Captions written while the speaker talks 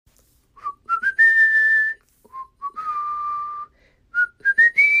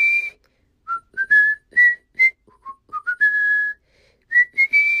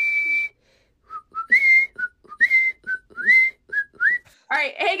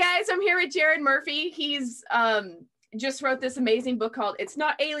guys, I'm here with Jared Murphy. He's just wrote this amazing book called It's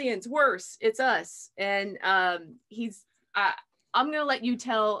Not Aliens, Worse, It's Us. And I'm gonna let you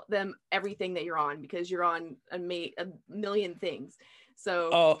tell them everything that you're on, because you're on a million things.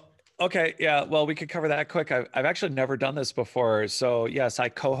 So okay. Yeah. Well, we could cover that quick. I've actually never done this before. So yes, I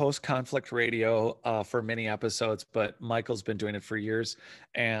co-host Conflict Radio for many episodes, but Michael's been doing it for years.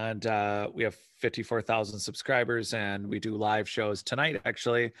 And we have 54,000 subscribers, and we do live shows tonight,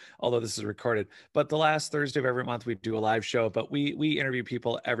 actually, although this is recorded. But the last Thursday of every month, we do a live show, but we interview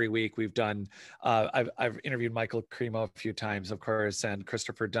people every week. We've done, I've interviewed Michael Cremo a few times, of course, and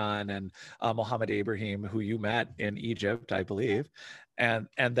Christopher Dunn and Mohammed Ibrahim, who you met in Egypt, I believe. And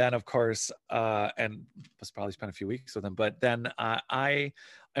then, of course, and was probably spent a few weeks with him. But then I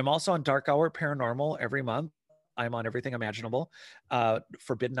am also on Dark Hour Paranormal every month. I'm on Everything Imaginable,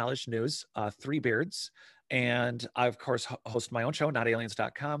 Forbidden Knowledge News, Three Beards. And I, of course, host my own show,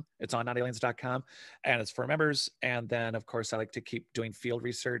 NotAliens.com. It's on NotAliens.com, and it's for members. And then, of course, I like to keep doing field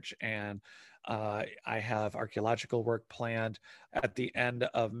research, and I have archaeological work planned at the end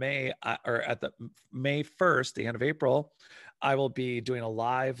of May, or at the May 1st, the end of April. I will be doing a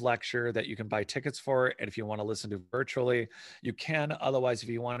live lecture that you can buy tickets for. And if you want to listen to virtually, you can. Otherwise, if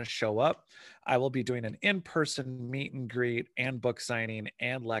you want to show up, I will be doing an in-person meet and greet and book signing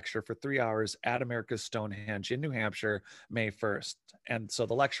and lecture for 3 hours at America's Stonehenge in New Hampshire, May 1st. And so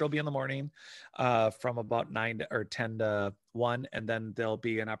the lecture will be in the morning from about 9 or 10 to 1. And then there'll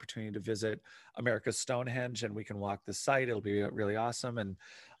be an opportunity to visit America's Stonehenge, and we can walk the site. It'll be really awesome. And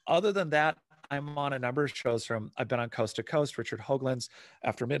other than that, I'm on a number of shows I've been on Coast to Coast, Richard Hoagland's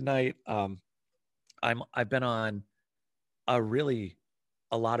After Midnight. I've been on a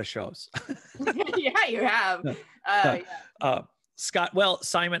lot of shows. Yeah, you have. Yeah.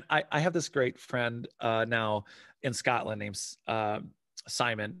 Simon, I have this great friend now in Scotland named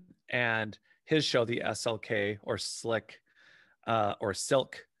Simon, and his show, the SLK or Slick or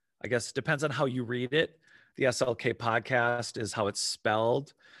Silk, I guess depends on how you read it. The SLK podcast is how it's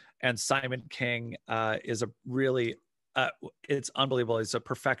spelled. And Simon King is a really, it's unbelievable. He's a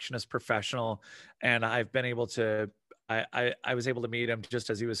perfectionist professional. And I've been able to, I was able to meet him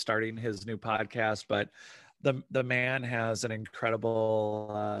just as he was starting his new podcast. But the man has an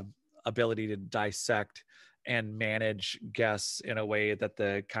incredible ability to dissect and manage guests in a way that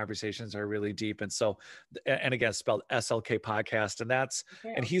the conversations are really deep. And so, and again, spelled SLK podcast.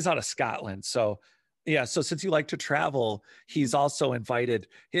 And he's out of Scotland. So yeah. So since you like to travel, he's also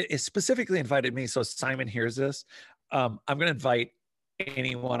he specifically invited me. So Simon hears this. I'm going to invite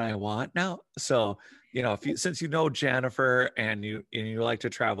anyone I want now. So, since you know Jennifer and you like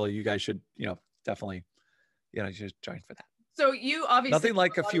to travel, you guys should, definitely, you should join for that. So you obviously nothing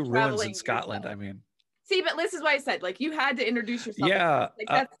like a few ruins in Scotland. Yourself. I mean, see, but this is why I said, like, you had to introduce yourself. Yeah.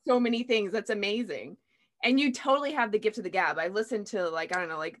 That's so many things. That's amazing. And you totally have the gift of the gab. I listened to like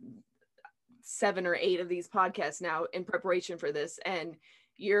 7 or 8 of these podcasts now in preparation for this, and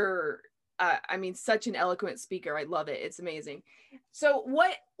you're such an eloquent speaker. I love it. It's amazing. So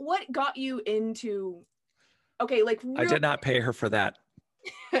what got you into I did not pay her for that.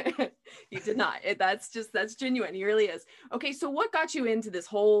 You did not. That's genuine. He really is. Okay, so what got you into this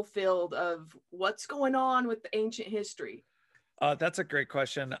whole field of what's going on with the ancient history? That's a great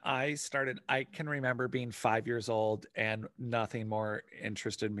question. I can remember being 5 years old, and nothing more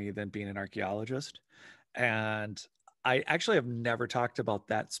interested me than being an archaeologist. And I actually have never talked about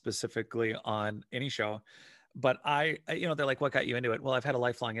that specifically on any show, but they're like, what got you into it? Well, I've had a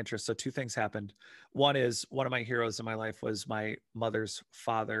lifelong interest. So 2 things happened. One is, one of my heroes in my life was my mother's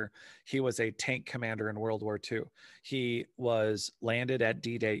father. He was a tank commander in World War II. He was landed at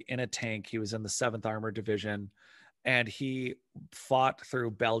D-Day in a tank. He was in the 7th Armored Division. And he fought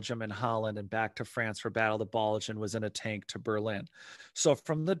through Belgium and Holland and back to France for Battle of the Bulge, and was in a tank to Berlin. So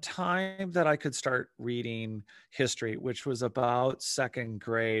from the time that I could start reading history, which was about 2nd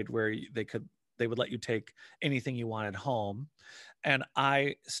grade, where they would let you take anything you wanted home. And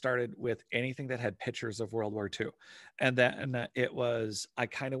I started with anything that had pictures of World War II. And then I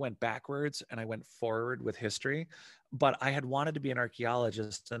kind of went backwards and I went forward with history, but I had wanted to be an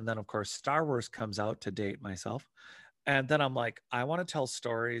archaeologist. And then of course, Star Wars comes out, to date myself. And then I'm like, I want to tell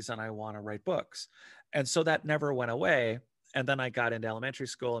stories and I want to write books. And so that never went away. And then I got into elementary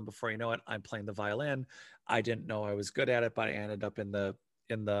school, and before you know it, I'm playing the violin. I didn't know I was good at it, but I ended up in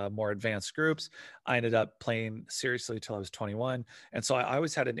the more advanced groups. I ended up playing seriously till I was 21. And so I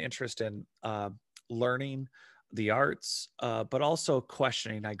always had an interest in learning the arts, but also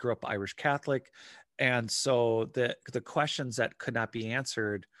questioning. I grew up Irish Catholic. And so the questions that could not be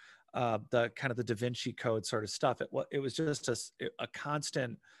answered the kind of the Da Vinci Code sort of stuff. It was just a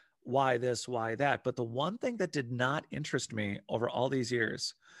constant why this, why that. But the one thing that did not interest me over all these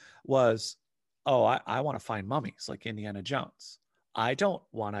years was, oh, I want to find mummies like Indiana Jones. I don't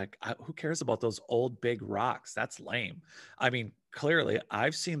want to, who cares about those old big rocks? That's lame. I mean, clearly,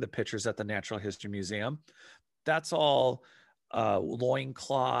 I've seen the pictures at the Natural History Museum. That's all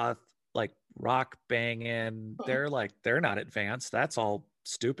loincloth, like rock banging. They're not advanced. That's all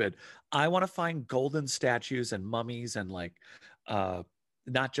stupid. I want to find golden statues and mummies and like,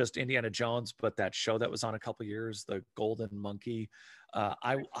 not just Indiana Jones, but that show that was on a couple years, the Golden Monkey.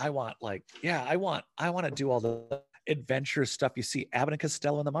 I want like, yeah, I want to do all the adventure stuff. You see Abbott and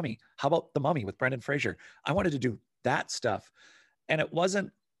Costello and the Mummy. How about the Mummy with Brendan Fraser? I wanted to do that stuff. And it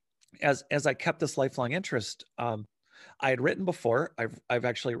wasn't as I kept this lifelong interest. I had written before. I've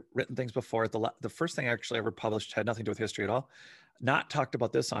actually written things before. The first thing I actually ever published had nothing to do with history at all. Not talked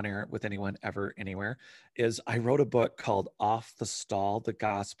about this on air with anyone ever anywhere. Is I wrote a book called Off the Stall: The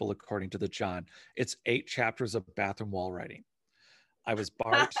Gospel According to the John. It's 8 chapters of bathroom wall writing. I was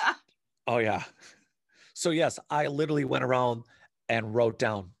Bart. Oh yeah. So yes, I literally went around and wrote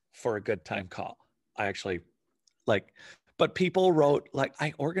down for a good time call. I actually like. But people wrote, like,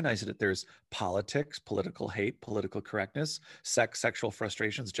 I organized it. There's politics, political hate, political correctness, sex, sexual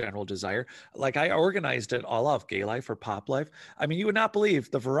frustrations, general desire. Like, I organized it all off, gay life or pop life. I mean, you would not believe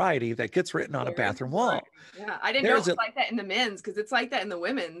the variety that gets written on a bathroom wall. Yeah, I didn't know it was like that in the men's, because it's like that in the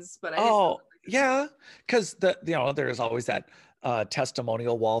women's. But I didn't know yeah, because there's always that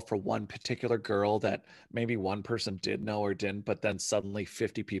testimonial wall for one particular girl that maybe one person did know or didn't, but then suddenly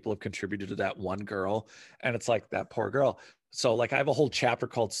 50 people have contributed to that one girl, and it's like that poor girl. So like I have a whole chapter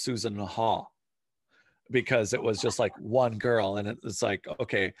called Susan Hall, because it was just like one girl, and it's like,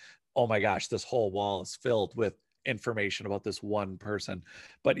 okay, oh my gosh, this whole wall is filled with information about this one person.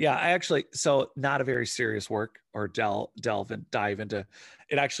 But yeah, I actually, so not a very serious work or dive into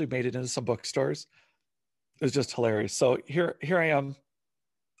it. Actually made it into some bookstores. It was just hilarious. So here I am.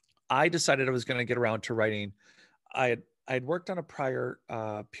 I decided I was going to get around to writing. I had worked on a prior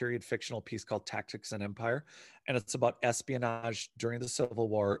period fictional piece called Tactics and Empire, and it's about espionage during the Civil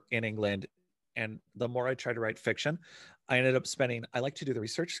War in England. And the more I tried to write fiction, I ended up spending, I like to do the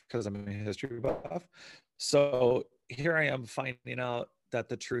research because I'm a history buff. So here I am finding out that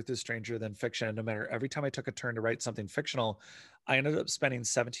the truth is stranger than fiction. No matter, every time I took a turn to write something fictional, I ended up spending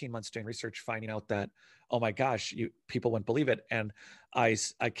 17 months doing research, finding out that, oh my gosh, people wouldn't believe it. And I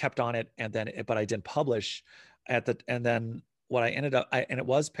kept on it, but I didn't publish and then what I ended up, and it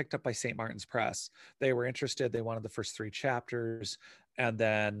was picked up by St. Martin's Press. They were interested. They wanted the first 3 chapters. And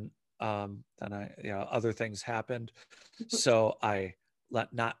then other things happened. So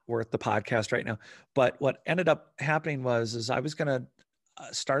not worth the podcast right now. But what ended up happening is I was going to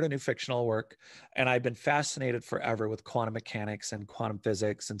start a new fictional work, and I've been fascinated forever with quantum mechanics and quantum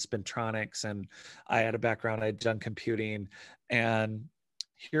physics and spintronics. And I had a background, I'd done computing, and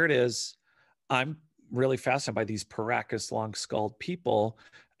here it is. I'm really fascinated by these Paracas long-skulled people.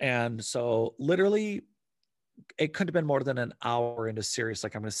 And so literally it couldn't have been more than an hour into series.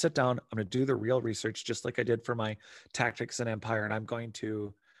 Like, I'm going to sit down, I'm going to do the real research, just like I did for my Tactics and Empire. And I'm going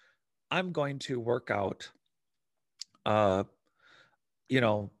to work out, a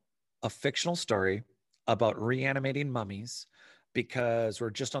fictional story about reanimating mummies, because we're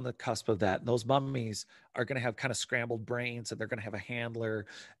just on the cusp of that. And those mummies are going to have kind of scrambled brains, and they're going to have a handler,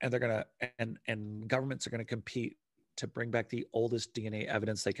 and they're going to, and governments are going to compete to bring back the oldest DNA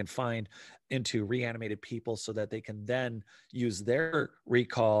evidence they can find into reanimated people, so that they can then use their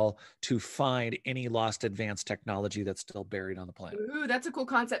recall to find any lost advanced technology that's still buried on the planet. Ooh, that's a cool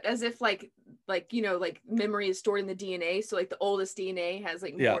concept. As if like memory is stored in the DNA. So like the oldest DNA has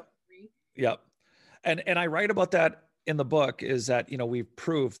like more. Yeah. Yep. And I write about that in the book, is that, we've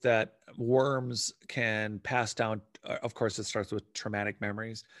proved that worms can pass down. Of course, it starts with traumatic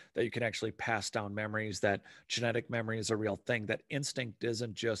memories, that you can actually pass down memories, that genetic memory is a real thing, that instinct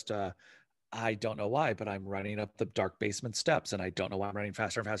isn't just I don't know why, but I'm running up the dark basement steps and I don't know why I'm running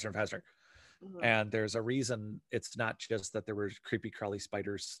faster and faster and faster. Mm-hmm. And there's a reason. It's not just that there were creepy crawly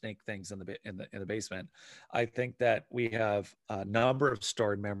spiders, snake things in the basement. I think that we have a number of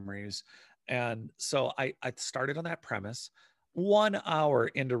stored memories. And so I started on that premise. 1 hour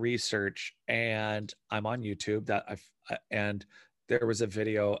into research, and I'm on YouTube and there was a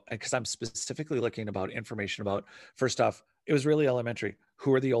video, because I'm specifically looking about information about, first off, it was really elementary.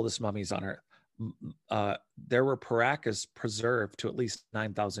 Who are the oldest mummies on Earth? There were Paracas preserved to at least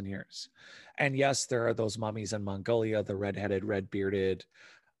 9,000 years. And yes, there are those mummies in Mongolia, the red-headed, red-bearded,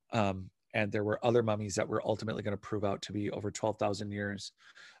 and there were other mummies that were ultimately going to prove out to be over 12,000 years.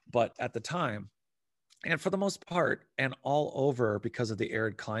 But at the time, and for the most part, and all over because of the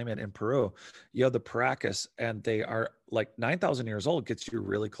arid climate in Peru, you have the Paracas, and they are like 9,000 years old, gets you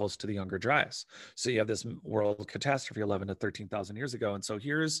really close to the Younger Dryas. So you have this world catastrophe 11 to 13,000 years ago. And so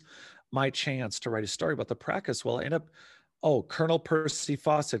here's my chance to write a story about the Paracas. Well, I end up, oh, Colonel Percy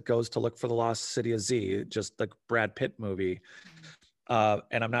Fawcett goes to look for the lost city of Z, just the Brad Pitt movie.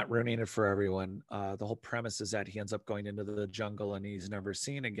 And I'm not ruining it for everyone. The whole premise is that he ends up going into the jungle and he's never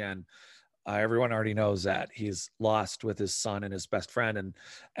seen again. Everyone already knows that he's lost with his son and his best friend,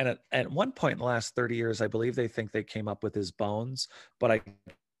 and at one point in the last 30 years, I believe they think they came up with his bones, but I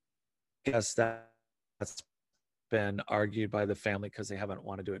guess that's been argued by the family because they haven't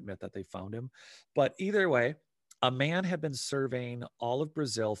wanted to admit that they found him. But either way, a man had been surveying all of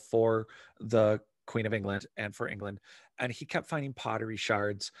Brazil for the Queen of England and for England, and he kept finding pottery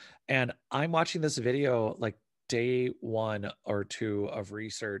shards. And I'm watching this video like day 1 or 2 of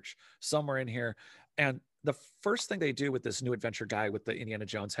research somewhere in here, and the first thing they do with this new adventure guy with the Indiana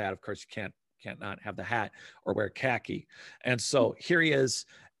Jones hat, of course, you can't not have the hat or wear khaki. And so here he is,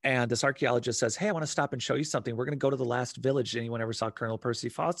 and this archaeologist says, hey, I want to stop and show you something. We're going to go to the last village anyone ever saw Colonel Percy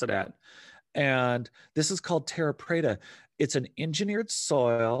Fawcett at. And this is called Terra Preta. It's an engineered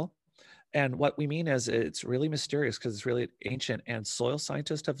soil. And what we mean is it's really mysterious because it's really ancient, and soil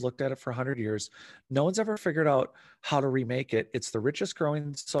scientists have looked at it for 100 years. No one's ever figured out how to remake it. It's the richest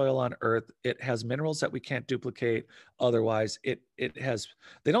growing soil on earth. It has minerals that we can't duplicate otherwise. It has,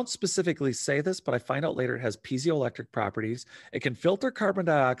 they don't specifically say this, but I find out later it has piezoelectric properties. It can filter carbon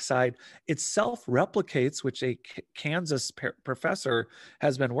dioxide. It self-replicates, which a Kansas professor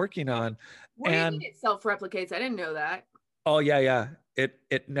has been working on. What do you mean it self-replicates? I didn't know that. Oh yeah.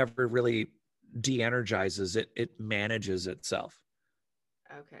 It never really de-energizes. It manages itself.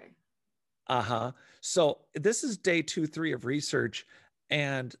 Okay. So this is day 2, 3 of research,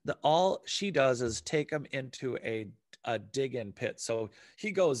 and all she does is take him into a dig-in pit. So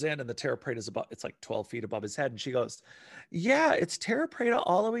he goes in, and the Terra Preta is it's like 12 feet above his head, and she goes, yeah, it's Terra Preta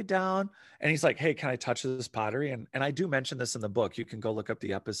all the way down. And he's like, hey, can I touch this pottery? And I do mention this in the book. You can go look up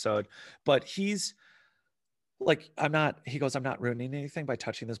the episode, but he's like, he goes, I'm not ruining anything by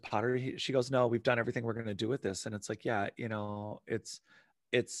touching this pottery. She goes, no, we've done everything we're going to do with this. And it's like, yeah,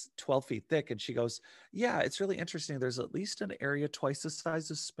 it's 12 feet thick. And she goes, yeah, it's really interesting. There's at least an area twice the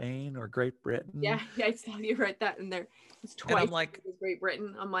size of Spain or Great Britain. Yeah, I saw you write that in there. It's twice. And I'm like, Great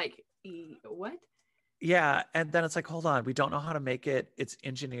Britain. I'm like, what? Yeah. And then it's like, hold on, we don't know how to make it. It's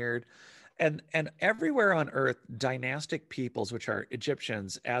engineered. And everywhere on earth, dynastic peoples, which are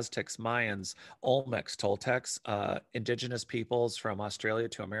Egyptians, Aztecs, Mayans, Olmecs, Toltecs, indigenous peoples from Australia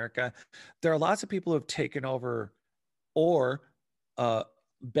to America, there are lots of people who have taken over or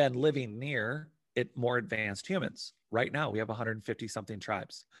been living near it, more advanced humans. Right now, we have 150 something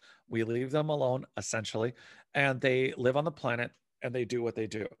tribes. We leave them alone, essentially, and they live on the planet and they do what they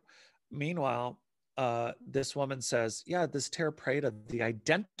do. Meanwhile, this woman says, yeah, this Terra Preta, the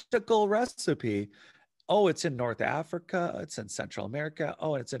identical recipe. Oh, it's in North Africa. It's in Central America.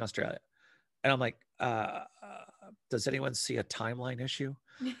 Oh, and it's in Australia. And I'm like, does anyone see a timeline issue?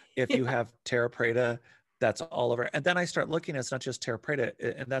 If you have Terra Preta, that's all over. And then I start looking, it's not just Terra Preta,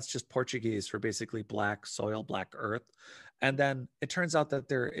 and that's just Portuguese for basically black soil, black earth. And then it turns out that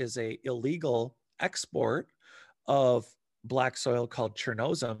there is a illegal export of black soil called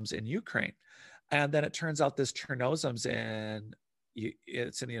Chernozems in Ukraine. And then it turns out this Chernozems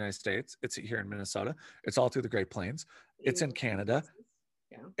it's in the United States. It's here in Minnesota. It's all through the Great Plains. It's in Canada.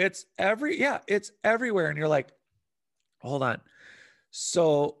 Yeah. It's everywhere. And you're like, hold on.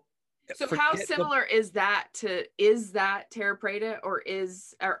 So how similar is that Terra Preta, or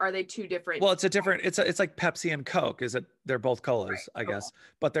are they two different? Well, it's like Pepsi and Coke. They're both colas, right, I guess,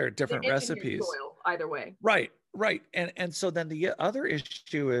 but they're different recipes. Soil, either way. Right. And so then the other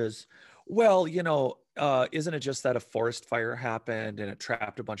issue is, well, isn't it just that a forest fire happened and it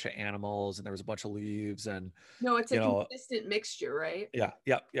trapped a bunch of animals and there was a bunch of leaves and no, it's a consistent mixture, right? Yeah,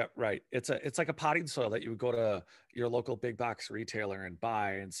 right. It's like a potting soil that you would go to your local big box retailer and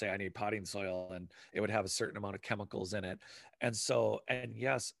buy and say, I need potting soil, and it would have a certain amount of chemicals in it. And so, and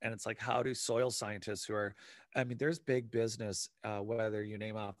it's like, how do soil scientists there's big business, whether you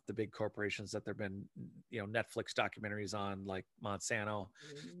name off the big corporations that there've been, Netflix documentaries on, like Monsanto.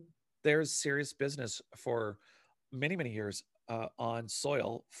 Mm-hmm. There's serious business for many, many years on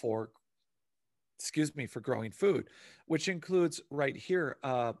soil for growing food, which includes right here,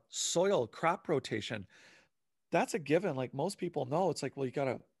 soil crop rotation. That's a given. Like most people know, it's like, well, you got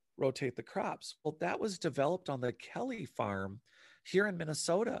to rotate the crops. Well, that was developed on the Kelly farm here in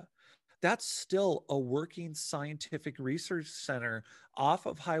Minnesota. that's still a working scientific research center off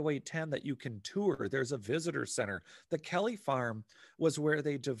of Highway 10 that you can tour. There's a visitor center. The Kelly Farm was where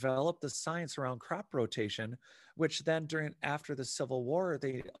they developed the science around crop rotation, which then after the Civil War,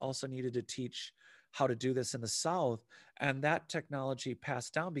 they also needed to teach how to do this in the South. And that technology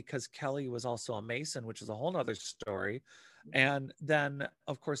passed down because Kelly was also a Mason, which is a whole nother story. And then,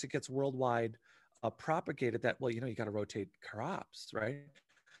 of course, it gets worldwide propagated that, well, you got to rotate crops, right?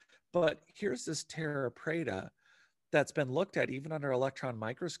 But here's this Terra preta that's been looked at even under electron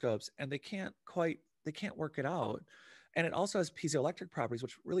microscopes, and they can't work it out. And it also has piezoelectric properties,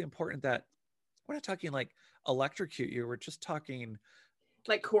 which are really important. That we're not talking like electrocute you. We're just talking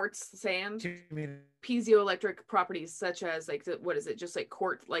like quartz sand, piezoelectric properties such as like, what is it? Just like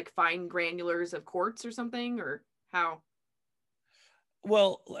quartz, like fine granulars of quartz or something, or how?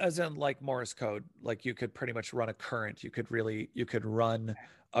 Well, as in like Morse code, like you could pretty much run a current. You could run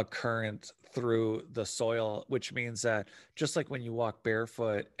a current through the soil, which means that just like when you walk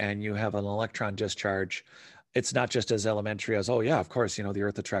barefoot and you have an electron discharge, it's not just as elementary as, oh yeah, of course, the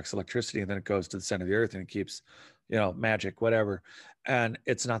earth attracts electricity and then it goes to the center of the earth and it keeps, magic, whatever. And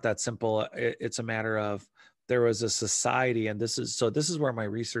it's not that simple. It's a matter of, there was a society, and this is where my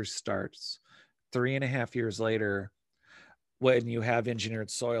research starts. 3.5 years later, when you have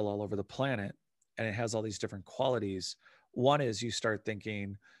engineered soil all over the planet and it has all these different qualities, one is you start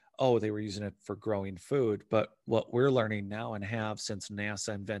thinking, oh, they were using it for growing food. But what we're learning now and have since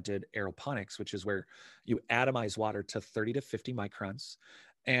NASA invented aeroponics, which is where you atomize water to 30 to 50 microns.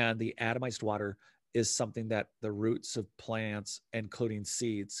 And the atomized water is something that the roots of plants, including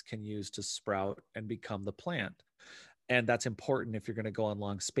seeds, can use to sprout and become the plant. And that's important if you're going to go on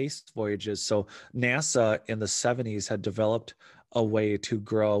long space voyages. So NASA in the 70s had developed a way to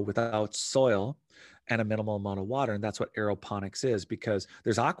grow without soil and a minimal amount of water. And that's what aeroponics is, because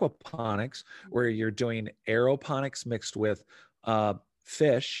there's aquaponics where you're doing aeroponics mixed with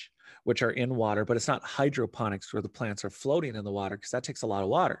fish, which are in water, but it's not hydroponics where the plants are floating in the water, because that takes a lot of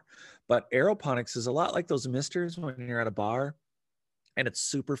water. But aeroponics is a lot like those misters when you're at a bar and it's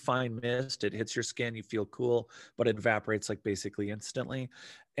super fine mist. It hits your skin, you feel cool, but it evaporates like basically instantly.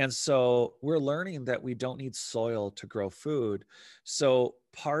 And so we're learning that we don't need soil to grow food. So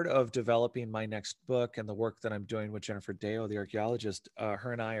part of developing my next book and the work that I'm doing with Jennifer Deo, the archaeologist,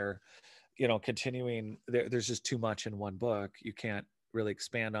 her and I are, continuing. There's just too much in one book. You can't really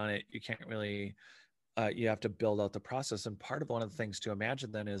expand on it. You can't really you have to build out the process. And part of one of the things to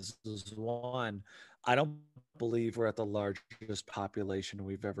imagine then is one, I don't believe we're at the largest population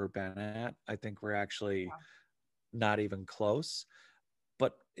we've ever been at. I think we're actually not even close.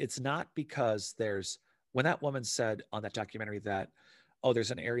 But it's not because when that woman said on that documentary that, oh,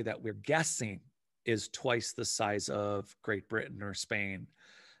 there's an area that we're guessing is twice the size of Great Britain or Spain,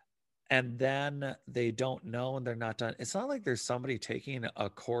 and then they don't know and they're not done. It's not like there's somebody taking a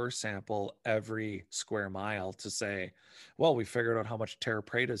core sample every square mile to say, well, we figured out how much Terra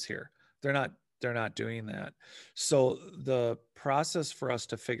preta is here. They're not doing that. So the process for us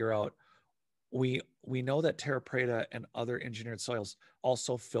to figure out, we know that Terra preta and other engineered soils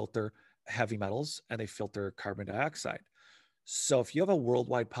also filter heavy metals and they filter carbon dioxide. So if you have a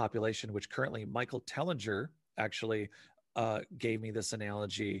worldwide population, which currently Michael Tellinger actually gave me this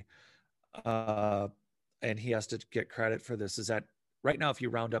analogy, and he has to get credit for this, is that right now, if you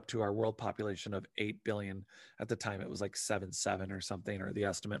round up to our world population of 8 billion, at the time it was like 7.7 or something, or the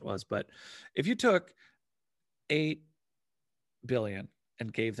estimate was, but if you took 8 billion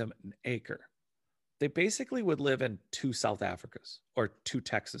and gave them an acre, they basically would live in 2 South Africas or 2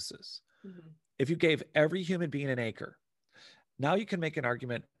 Texases. Mm-hmm. If you gave every human being an acre, now you can make an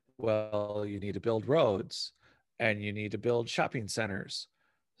argument, well, you need to build roads and you need to build shopping centers.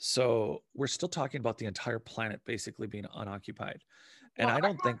 So we're still talking about the entire planet basically being unoccupied. And I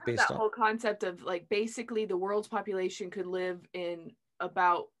don't think based on that whole concept of like basically the world's population could live in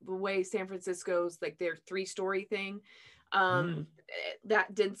about the way San Francisco's like their 3-story thing,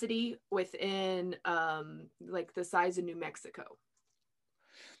 that density within like the size of New Mexico.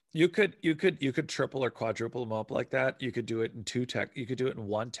 You could triple or quadruple them up like that. You could do it in you could do it in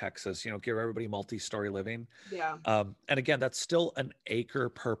 1 Texas, give everybody multi-story living. Yeah. And again, that's still an acre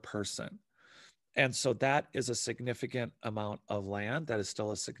per person. And so that is a significant amount of land. That is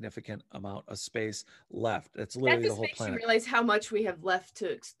still a significant amount of space left. It's literally the whole planet. You realize how much we have left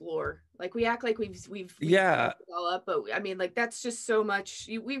to explore. Like we act like we've yeah it all up, but I mean, like that's just so much.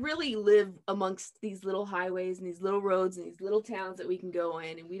 We really live amongst these little highways and these little roads and these little towns that we can go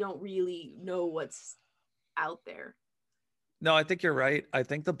in, and we don't really know what's out there. No, I think you're right. I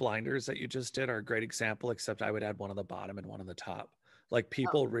think the blinders that you just did are a great example, except I would add one on the bottom and one on the top. Like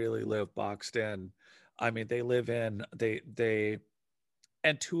people really live boxed in. I mean, they live in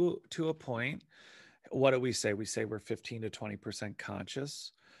and to a point, what do we say? We say we're 15 to 20%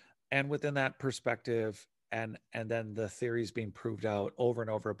 conscious. And within that perspective, and then the theories being proved out over and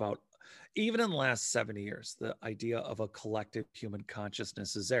over about, even in the last 70 years, the idea of a collective human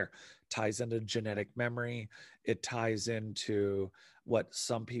consciousness is there. Ties into genetic memory. It ties into what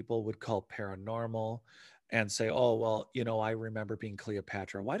some people would call paranormal, and say, oh, well, I remember being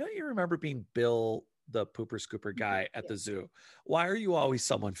Cleopatra. Why don't you remember being Bill, the pooper scooper guy at the zoo? Why are you always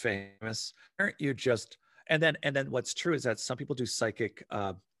someone famous? Aren't you just, and then what's true is that some people do psychic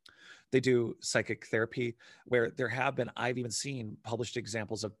they do psychic therapy, where there have been, I've even seen published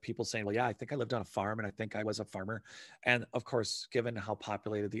examples of people saying, well, yeah, I think I lived on a farm and I think I was a farmer. And of course, given how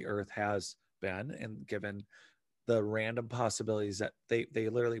populated the earth has been, and given the random possibilities that they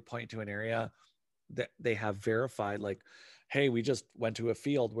literally point to an area that they have verified, like, hey, we just went to a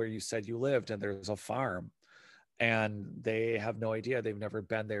field where you said you lived and there's a farm, and they have no idea. They've never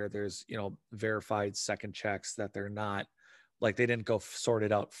been there. There's, verified second checks that they're not, like, they didn't go sort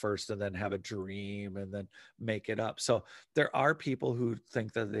it out first and then have a dream and then make it up. So there are people who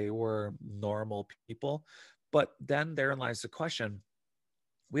think that they were normal people, but then therein lies the question.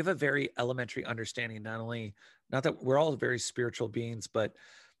 We have a very elementary understanding, not that we're all very spiritual beings, but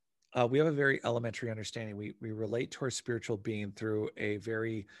we have a very elementary understanding. We relate to our spiritual being through a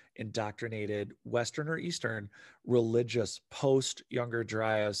very indoctrinated Western or Eastern religious post Younger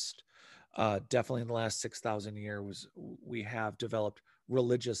Dryas. Definitely in the last 6,000 years, we have developed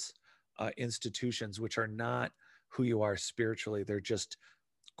religious institutions, which are not who you are spiritually. They're just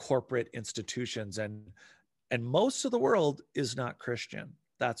corporate institutions. And most of the world is not Christian.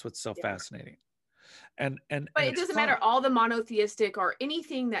 That's what's so fascinating. But it doesn't matter. All the monotheistic or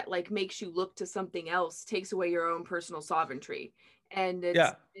anything that like makes you look to something else takes away your own personal sovereignty. And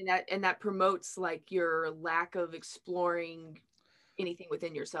and that promotes like your lack of exploring anything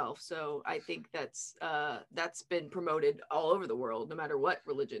within yourself. So I think that's been promoted all over the world, no matter what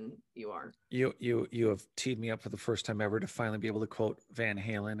religion you are. You have teed me up for the first time ever to finally be able to quote Van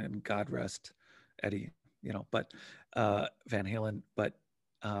Halen, and God rest Eddie, but Van Halen, but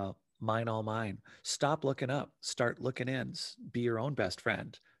mine, all mine. Stop looking up, start looking in, be your own best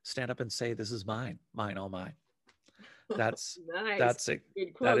friend. Stand up and say, this is mine, all mine. That's nice. That's it.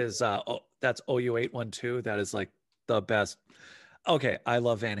 That is that's OU812. That is like the best. Okay, I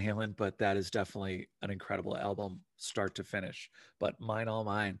love Van Halen, but that is definitely an incredible album, start to finish. But mine, all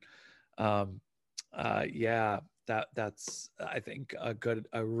mine. Yeah, that's I think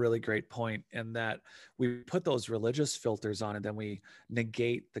a really great point, in that we put those religious filters on, and then we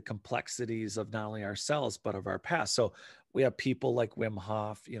negate the complexities of not only ourselves but of our past. So we have people like Wim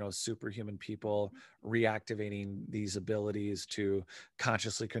Hof, superhuman people, reactivating these abilities to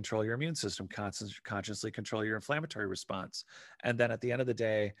consciously control your immune system, consciously control your inflammatory response. And then at the end of the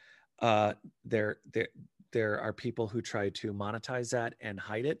day, there are people who try to monetize that and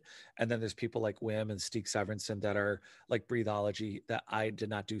hide it. And then there's people like Wim and Stig Severinsen that are like Breathology, that I did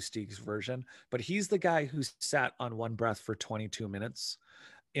not do Stig's version, but he's the guy who sat on one breath for 22 minutes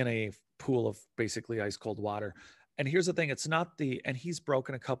in a pool of basically ice cold water. And here's the thing, and he's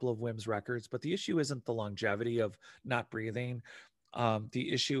broken a couple of Wim's records, but the issue isn't the longevity of not breathing.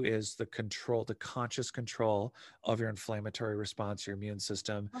 The issue is the conscious control of your inflammatory response, your immune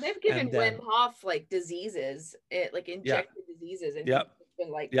system. Well, they've given Wim Hof like diseases, injected diseases, and been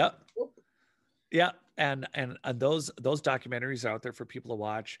like, yeah. And those documentaries are out there for people to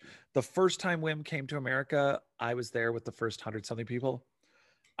watch. The first time Wim came to America, I was there with the first 100-something people.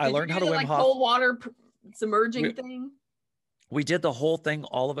 I learned how to Wim Hof. Cold water submerging thing. We did the whole thing,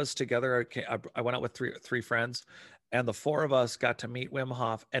 all of us together. I went out with three friends, and the four of us got to meet Wim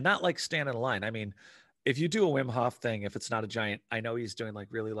Hof, and not like stand in line. I mean, if you do a Wim Hof thing, if it's not a giant, I know he's doing like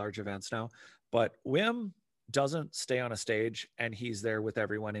really large events now, but Wim doesn't stay on a stage and he's there with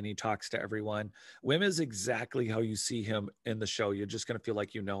everyone and he talks to everyone. Wim is exactly how you see him in the show. You're just going to feel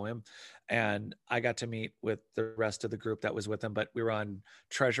like you know him. And I got to meet with the rest of the group that was with him, but we were on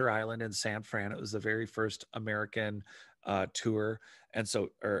Treasure Island in San Fran. It was the very first American tour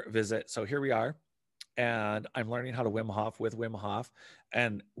or visit. So here we are. And I'm learning how to Wim Hof with Wim Hof,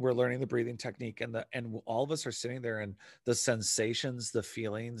 and we're learning the breathing technique, and all of us are sitting there, and the sensations, the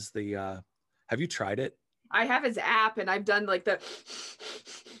feelings, have you tried it? I have his app, and I've done like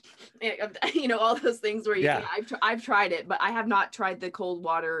all those things where I've tried it, but I have not tried the cold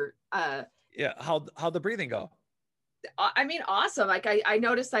water. How'd the breathing go? I mean, awesome. Like I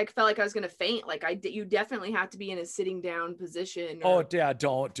noticed, I felt like I was going to faint. Like you definitely have to be in a sitting down position.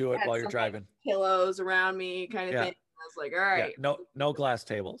 Don't do it while you're driving. Like pillows around me kind of thing. was like, all right. No glass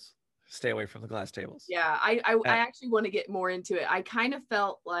tables. Stay away from the glass tables. Yeah, I actually want to get more into it. I kind of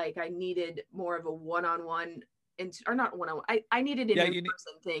felt like I needed more of a one-on-one, or not one-on-one. I needed an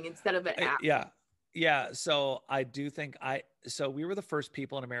in-person thing instead of an app. Yeah. So I do think so we were the first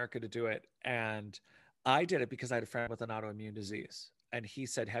people in America to do it. And I did it because I had a friend with an autoimmune disease. And he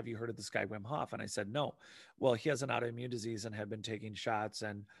said, have you heard of this guy, Wim Hof? And I said, no. Well, he has an autoimmune disease and had been taking shots.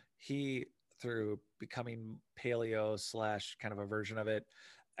 And he, through becoming paleo / kind of a version of it,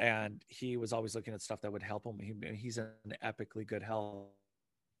 and he was always looking at stuff that would help him. He's in epically good health.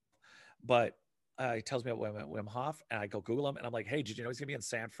 But he tells me about Wim Hof, and I go Google him, and I'm like, hey, did you know he's gonna be in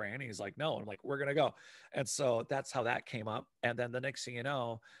San Fran? And he's like, no. And I'm like, we're gonna go. And so that's how that came up. And then the next thing you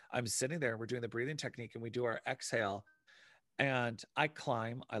know, I'm sitting there and we're doing the breathing technique and we do our exhale. And I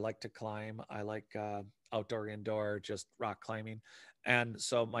climb. I like to climb. I like outdoor, indoor, just rock climbing. And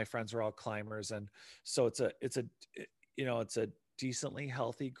so my friends are all climbers, and so it's a decently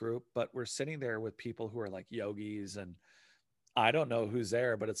healthy group. But we're sitting there with people who are like yogis, and I don't know who's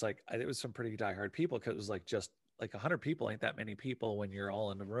there, but it's like it was some pretty diehard people, because it was like just like 100 people ain't that many people when you're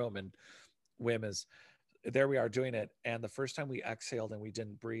all in the room. And Wim is there. We are doing it, and the first time we exhaled and we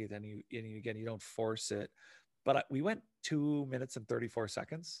didn't breathe, and you don't force it, but we went 2 minutes and 34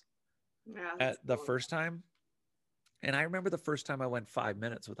 seconds at the first time. And I remember the first time I went 5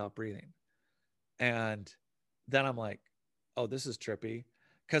 minutes without breathing, and then I'm like, oh, this is trippy.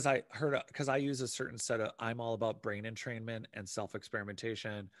 Because I use a certain set of, I'm all about brain entrainment and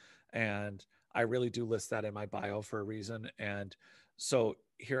self-experimentation. And I really do list that in my bio for a reason. And so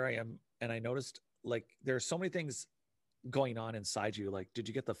here I am. And I noticed like there's so many things going on inside you. Like, did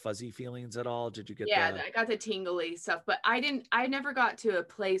you get the fuzzy feelings at all? Did you get I got the tingly stuff, but I never got to a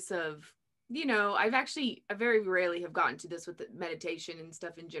place of, I very rarely have gotten to this with the meditation and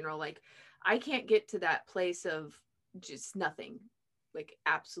stuff in general. Like I can't get to that place of just nothing, like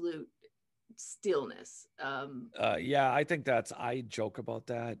absolute stillness. I think I joke about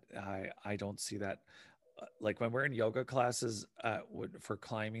that. I don't see that. Like when we're in yoga classes for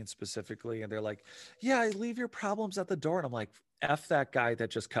climbing specifically, and they're like, yeah, leave your problems at the door. And I'm like, F that guy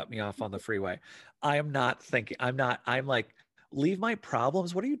that just cut me off on the freeway. I'm like, leave my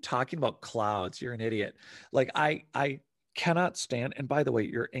problems. What are you talking about? Clouds. You're an idiot. Like I cannot stand. And by the way,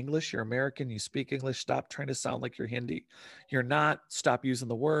 you're English, you're American, you speak English. Stop trying to sound like you're Hindi. You're not. Stop using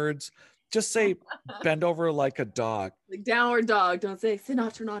the words. Just say bend over like a dog. Like downward dog. Don't say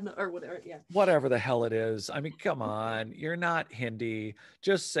Sinatra or whatever. Yeah. Whatever the hell it is. I mean, come on. You're not Hindi.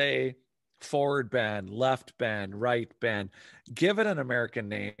 Just say forward bend, left bend, right bend. Give it an American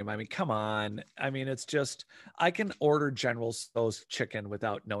name. I mean, come on. I mean, it's just, I can order General Tso's chicken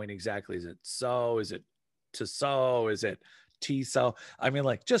without knowing exactly, is it so? Is it to so? Is it T so? I mean,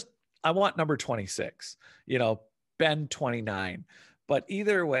 like, just, I want number 26, bend 29. But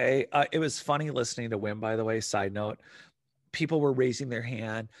either way, it was funny listening to Wim, by the way, side note. People were raising their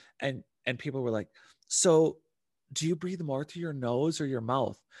hand and people were like, so do you breathe more through your nose or your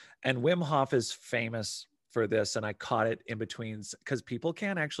mouth? And Wim Hof is famous for this. And I caught it in between because people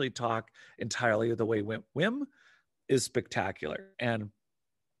can't actually talk entirely the way Wim is spectacular. And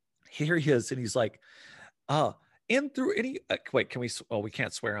here he is. And he's like, in through any, wait, can we, we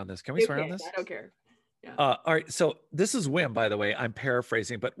can't swear on this. Can we swear on this? I don't care. Yeah. All right. So this is Wim, by the way. I'm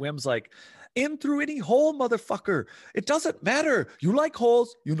paraphrasing, but Wim's like, in through any hole, motherfucker. It doesn't matter. You like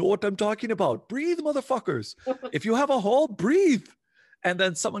holes. You know what I'm talking about. Breathe, motherfuckers. If you have a hole, breathe. And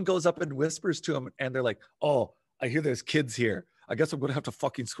then someone goes up and whispers to him, and they're like, oh, I hear there's kids here. I guess I'm going to have to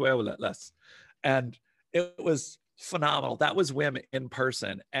fucking swear with it less. And it was phenomenal. That was Wim in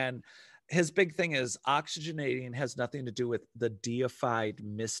person. And his big thing is oxygenating has nothing to do with the deified,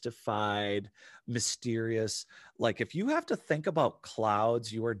 mystified, mysterious. Like if you have to think about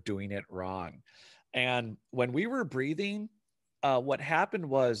clouds, you are doing it wrong. And when we were breathing, what happened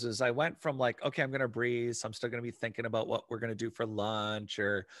was I went from like, okay, I'm going to breathe. So I'm still going to be thinking about what we're going to do for lunch,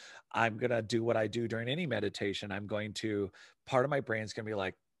 or I'm going to do what I do during any meditation. Part of my brain's going to be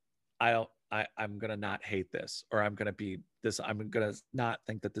like, I'm going to not hate this, or I'm going to be this. I'm going to not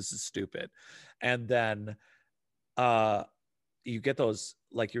think that this is stupid. And then you get those,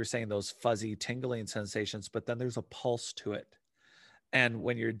 like you were saying, those fuzzy tingling sensations, but then there's a pulse to it. And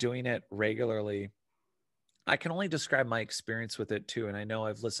when you're doing it regularly, I can only describe my experience with it too. And I know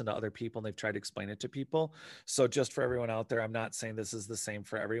I've listened to other people and they've tried to explain it to people. So just for everyone out there, I'm not saying this is the same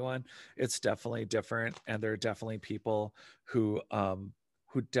for everyone. It's definitely different. And there are definitely people who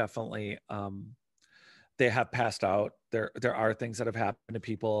definitely they have passed out. There are things that have happened to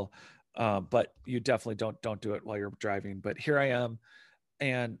people, but you definitely don't do it while you're driving. But here I am,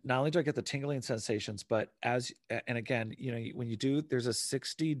 and not only do I get the tingling sensations, but and again, when you do, there's a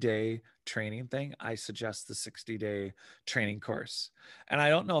 60-day training thing. I suggest the 60-day training course. And I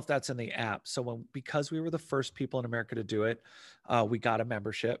don't know if that's in the app. So because we were the first people in America to do it, we got a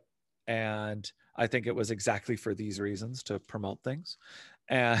membership. And I think it was exactly for these reasons, to promote things.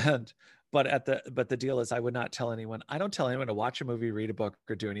 And but the deal is, I would not tell anyone. I don't tell anyone to watch a movie, read a book,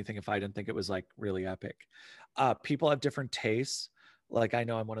 or do anything if I didn't think it was like really epic. People have different tastes. Like, I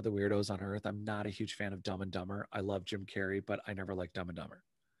know I'm one of the weirdos on earth. I'm not a huge fan of Dumb and Dumber. I love Jim Carrey, but I never liked Dumb and Dumber.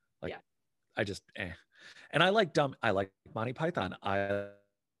 Like, Yeah. I just And I like Monty Python. I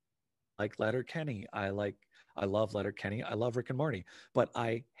like Letterkenny. I love Letterkenny. I love Rick and Morty, but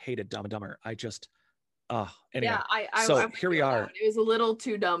I hated Dumb and Dumber. Anyway. Yeah, So I'm with here we you on that are. one. It was a little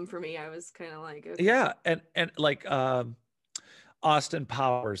too dumb for me. I was kind of like, okay. Yeah, and like Austin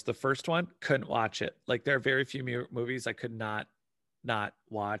Powers, the first one, couldn't watch it. Like, there are very few movies I could not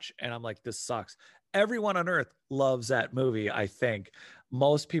watch, and I'm like, this sucks. Everyone on earth loves that movie. I think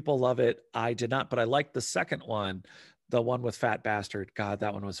most people love it. I did not, but I liked the second one, the one with Fat Bastard. God,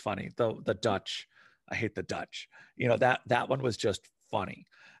 that one was funny. The Dutch, I hate the Dutch. That one was just funny,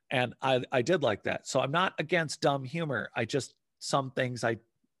 and I did like that. So I'm not against dumb humor. I just, some things Right.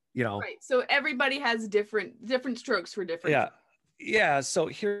 So everybody has different strokes for different. Yeah. So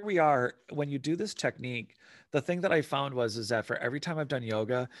here we are. When you do this technique, the thing that I found is that for every time I've done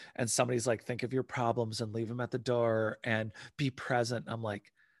yoga and somebody's like, think of your problems and leave them at the door and be present, I'm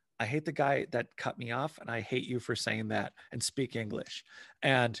like, I hate the guy that cut me off, and I hate you for saying that, and speak English.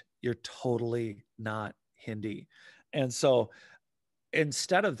 And you're totally not Hindi. And so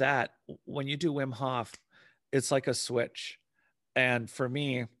instead of that, when you do Wim Hof, it's like a switch. And for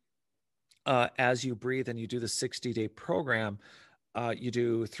me, as you breathe and you do the 60-day program, you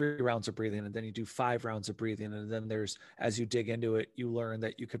do 3 rounds of breathing, and then you do 5 rounds of breathing. And then as you dig into it, you learn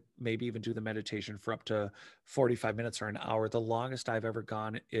that you could maybe even do the meditation for up to 45 minutes or an hour. The longest I've ever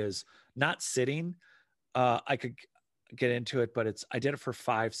gone is not sitting. I could get into it, but I did it for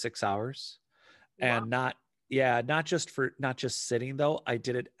 5-6 hours. Wow. And not just sitting though. I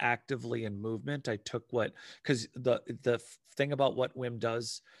did it actively in movement. I took because the thing about what Wim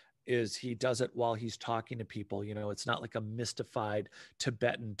does is he does it while he's talking to people. It's not like a mystified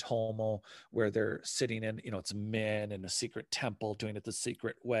Tibetan tomo where they're sitting in, it's men in a secret temple doing it the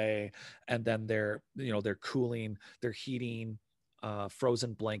secret way. And then they're cooling, they're heating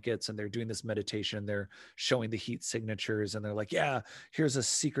frozen blankets, and they're doing this meditation. They're showing the heat signatures, and they're like, yeah, here's a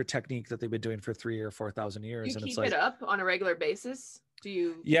secret technique that they've been doing for 3,000 or 4,000 years. You and keep it's like, it up on a regular basis? Do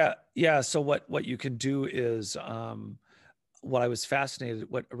you? Yeah. So what you can do is, what I was fascinated,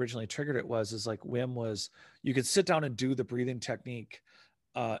 what originally triggered it is like Wim was, you could sit down and do the breathing technique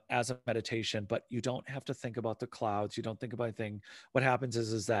as a meditation, but you don't have to think about the clouds. You don't think about anything. What happens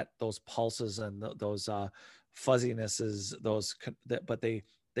is that those pulses and those fuzzinesses, but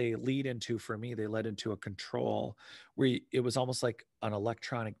they lead into, for me, they led into a control where it was almost like an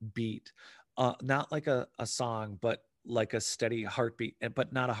electronic beat, not like a song, but like a steady heartbeat,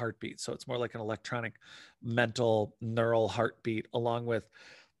 but not a heartbeat. So it's more like an electronic mental neural heartbeat, along with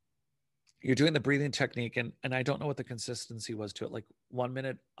you're doing the breathing technique. And I don't know what the consistency was to it. Like 1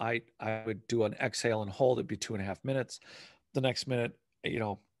 minute, I would do an exhale and hold. It'd be 2.5 minutes. The next minute,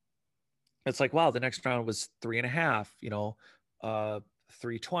 it's like, wow, the next round was 3.5,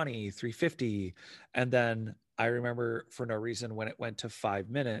 320, 350. And then I remember, for no reason, when it went to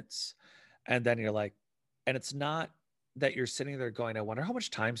 5 minutes, and then you're like, and it's not that you're sitting there going, I wonder how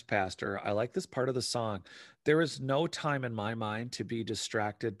much time's passed, or I like this part of the song. There is no time in my mind to be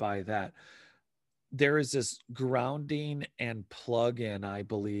distracted by that. There is this grounding and plug in, I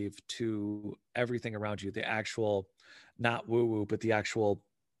believe, to everything around you, the actual, not woo woo, but the actual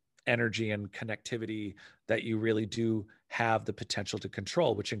energy and connectivity that you really do have the potential to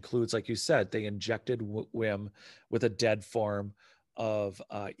control, which includes, like you said, they injected Wim with a dead form of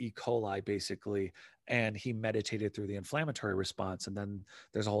E. coli, basically, and he meditated through the inflammatory response. And then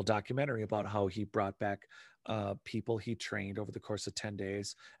there's a whole documentary about how he brought back people he trained over the course of 10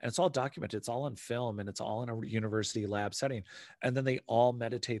 days. And it's all documented. It's all on film, and it's all in a university lab setting. And then they all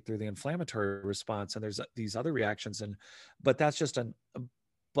meditate through the inflammatory response. And there's these other reactions. But that's just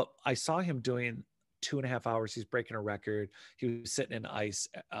but I saw him doing 2.5 hours. He's breaking a record. He was sitting in ice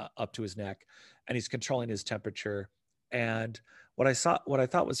up to his neck, and he's controlling his temperature. And what I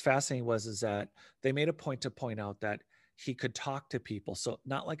thought was fascinating is that they made a point to point out that he could talk to people. So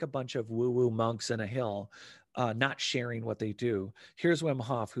not like a bunch of woo-woo monks in a hill, not sharing what they do. Here's Wim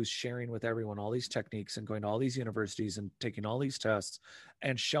Hof, who's sharing with everyone all these techniques and going to all these universities and taking all these tests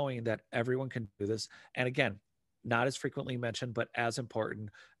and showing that everyone can do this. And again, not as frequently mentioned, but as important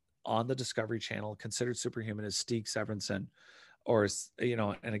on the Discovery Channel, considered superhuman, is Stig Severinsen, or, you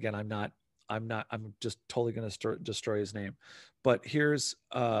know, and again, I'm just totally going to destroy his name. But here's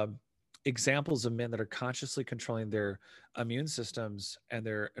examples of men that are consciously controlling their immune systems and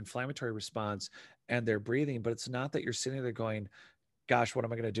their inflammatory response and their breathing. But it's not that you're sitting there going, gosh, what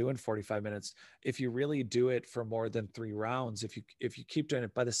am I going to do in 45 minutes? If you really do it for more than 3 rounds, if you keep doing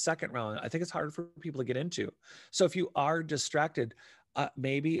it, by the second round, I think it's harder for people to get into. So if you are distracted,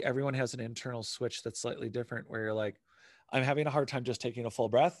 maybe everyone has an internal switch that's slightly different, where you're like, I'm having a hard time just taking a full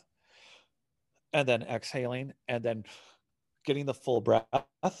breath and then exhaling and then getting the full breath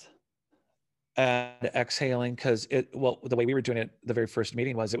and exhaling. Because the way we were doing it the very first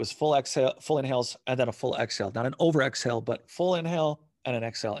meeting was, it was full exhale, full inhales, and then a full exhale, not an over exhale, but full inhale and an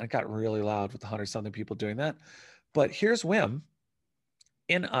exhale. And it got really loud with 100-something people doing that. But here's Wim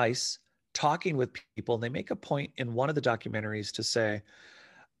in ice talking with people, and they make a point in one of the documentaries to say,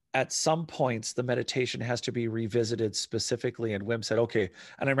 at some points, the meditation has to be revisited specifically. And Wim said, okay.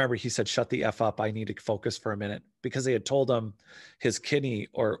 And I remember he said, shut the F up. I need to focus for a minute, because they had told him his kidney,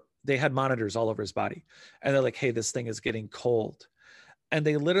 or they had monitors all over his body. And they're like, hey, this thing is getting cold. And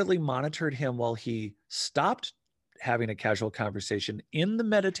they literally monitored him while he stopped having a casual conversation in the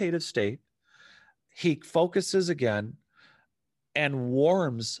meditative state. He focuses again and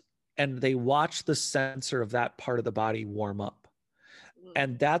warms, and they watch the sensor of that part of the body warm up.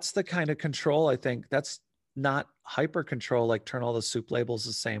 And that's the kind of control, I think, that's not hyper control, like turn all the soup labels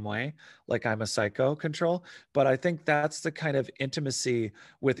the same way, like I'm a psycho control. But I think that's the kind of intimacy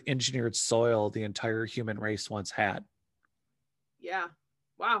with engineered soil the entire human race once had. Yeah.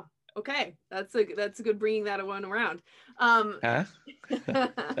 Wow. Okay. That's a good bringing that one around. Huh?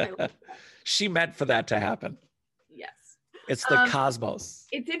 She meant for that to happen. Yes. It's the cosmos.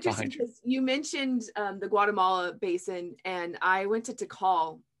 It's interesting because you mentioned the Guatemala basin, and I went to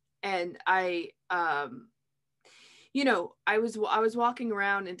Tikal, and I was walking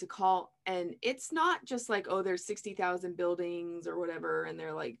around in Tikal, and it's not just like, oh, there's 60,000 buildings or whatever, and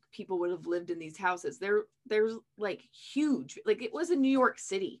they're like, people would have lived in these houses. There's like huge, like it was in New York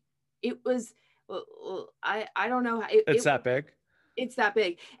City. It was, I don't know how it's that big. It's that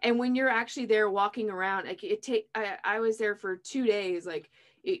big. And when you're actually there walking around, like I was there for 2 days. Like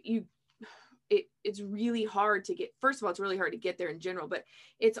it's really hard to get. First of all, it's really hard to get there in general, but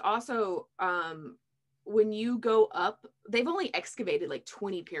it's also when you go up, they've only excavated like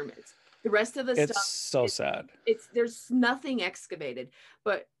 20 pyramids. The rest of the stuff, it's so sad. There's nothing excavated,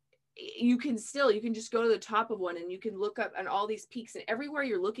 but you can just go to the top of one, and you can look up on all these peaks, and everywhere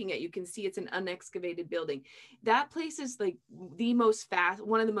you're looking at, you can see it's an unexcavated building. That place is like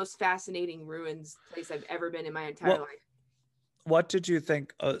one of the most fascinating ruins place I've ever been in my entire life. What did you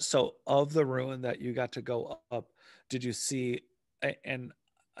think? So of the ruin that you got to go up, did you see, and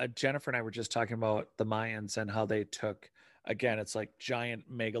Jennifer and I were just talking about the Mayans and how they took, again, it's like giant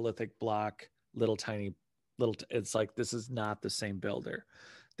megalithic block, it's like, this is not the same builder.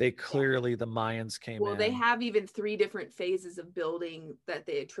 They clearly, the Mayans came in. Well, they have even 3 different phases of building that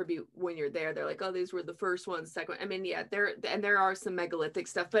they attribute when you're there. They're like, oh, these were the first ones, second. I mean, yeah, there are some megalithic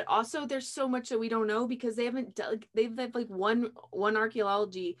stuff, but also there's so much that we don't know, because they've like one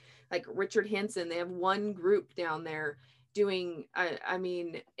archaeology, like Richard Hansen, they have one group down there doing, I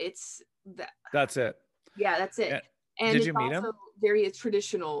mean, it's that's it. Yeah, that's it. And did you meet him? Very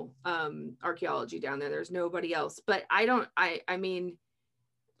traditional archaeology down there. There's nobody else, but I mean,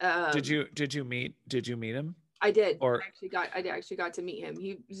 did you meet him? I did. I actually got to meet him.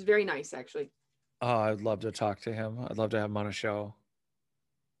 He was very nice, actually. Oh, I'd love to talk to him. I'd love to have him on a show.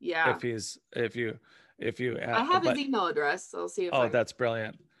 Yeah. If you I have his email address. I'll see if that's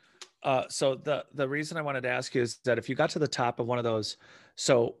brilliant. So the reason I wanted to ask you is that if you got to the top of one of those,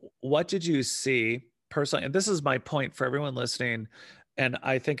 so what did you see personally? And this is my point for everyone listening, and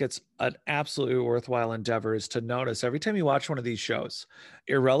I think it's an absolutely worthwhile endeavor, is to notice every time you watch one of these shows,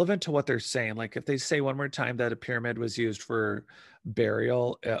 irrelevant to what they're saying, like if they say one more time that a pyramid was used for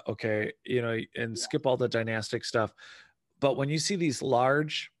burial, okay, and skip all the dynastic stuff. But when you see these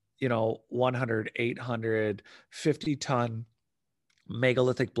large, 100, 800, 50-ton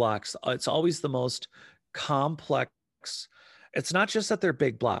megalithic blocks, it's always the most complex. It's not just that they're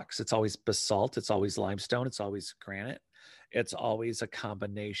big blocks. It's always basalt. It's always limestone. It's always granite. It's always a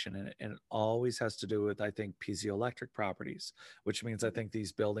combination, and it always has to do with, I think, piezoelectric properties, which means I think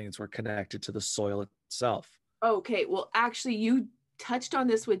these buildings were connected to the soil itself. Okay, well, actually, you touched on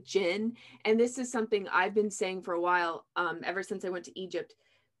this with Jen, and this is something I've been saying for a while, ever since I went to Egypt.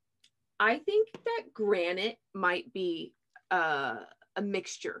 I think that granite might be a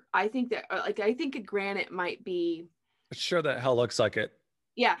mixture. I think that I think a granite might be. Sure, that hell looks like it.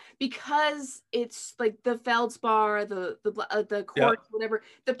 Yeah, because it's like the feldspar, the Yeah. quartz, whatever.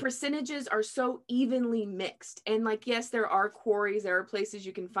 The percentages are so evenly mixed, and like yes, there are quarries, there are places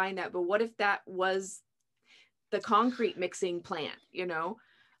you can find that, but what if that was the concrete mixing plant? You know,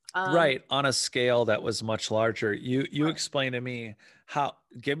 Right, on a scale that was much larger. You right. explain to me how,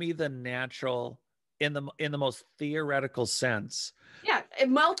 give me the natural, in the most theoretical sense. Yeah,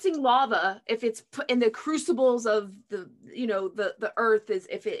 melting lava, if it's put in the crucibles of the, you know, the earth, is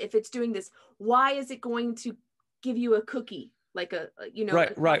if it's doing this, why is it going to give you a cookie, like you know,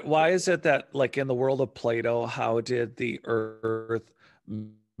 Right, right. Why is it that, like, in the world of Plato, how did the earth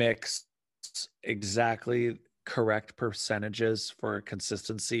mix exactly correct percentages for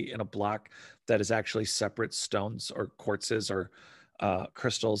consistency in a block that is actually separate stones or quartzes or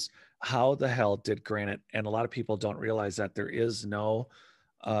crystals? How the hell did granite? And a lot of people don't realize that there is no,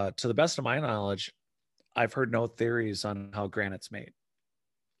 to the best of my knowledge, I've heard no theories on how granite's made.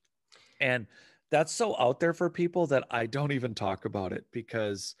 And that's so out there for people that I don't even talk about it,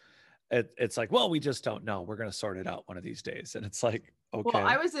 because it's like, well, we just don't know. We're going to sort it out one of these days. And it's like, Well,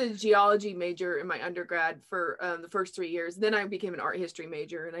 I okay. was a geology major in my undergrad for the first 3 years. Then I became an art history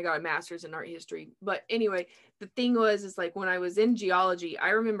major and I got a master's in art history. But anyway, the thing was, is like when I was in geology, I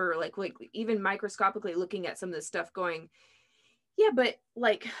remember like even microscopically looking at some of this stuff going, yeah, but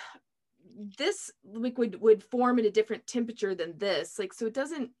like this liquid would form at a different temperature than this. Like, so it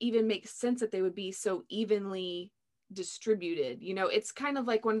doesn't even make sense that they would be so evenly distributed. You know, it's kind of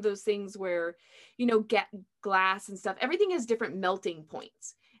like one of those things where, you know, get glass and stuff, everything has different melting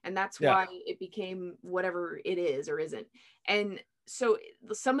points. And that's Yeah. why it became whatever it is or isn't. And so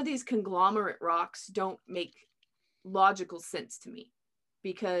some of these conglomerate rocks don't make logical sense to me,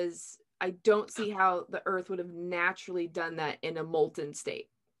 because I don't see how the earth would have naturally done that in a molten state,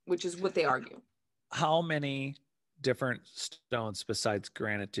 which is what they argue. How many different stones besides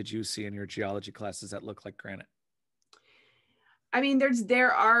granite did you see in your geology classes that look like granite? I mean,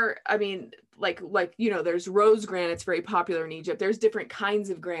 there are, I mean, like you know, there's rose granites very popular in Egypt. There's different kinds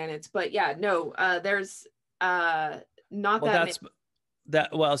of granites, but yeah, no, there's not Well, that many. that's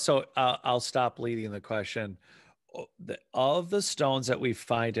that. Well, so I'll stop leading the question. All of the stones that we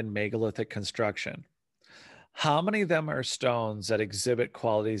find in megalithic construction, how many of them are stones that exhibit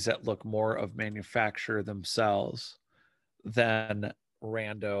qualities that look more of manufacture themselves than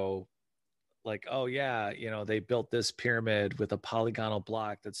rando, like, oh yeah, they built this pyramid with a polygonal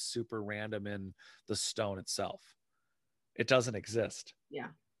block that's super random in the stone itself. It doesn't exist, Yeah.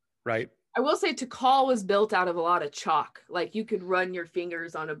 right? I will say Tikal was built out of a lot of chalk. Like you could run your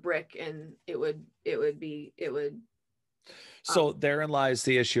fingers on a brick and it would So therein lies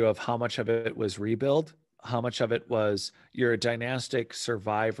the issue of how much of it was rebuild, how much of it was you're a dynastic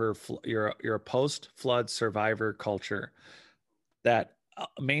survivor, you're a post-flood survivor culture. That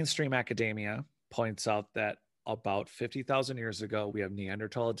mainstream academia points out that about 50,000 years ago, we have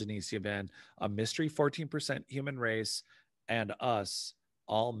Neanderthal, Denisovan, a mystery 14% human race, and us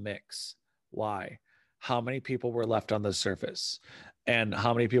all mix. Why? How many people were left on the surface? And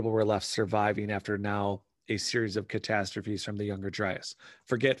how many people were left surviving after now a series of catastrophes from the Younger Dryas?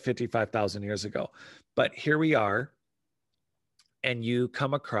 Forget 55,000 years ago. But here we are, and you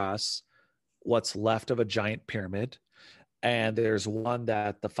come across what's left of a giant pyramid, and there's one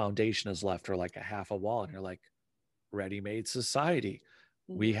that the foundation is left, or like a half a wall, and you're like, ready-made society.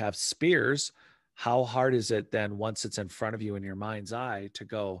 We have spears. How hard is it then, once it's in front of you in your mind's eye, to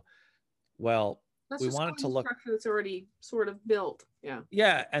go, well, that's we just want it to a look, structure that's already sort of built. Yeah.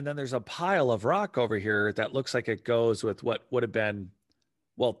 yeah, and then there's a pile of rock over here that looks like it goes with what would have been,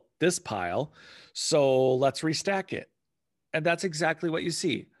 well, this pile, so let's restack it. And that's exactly what you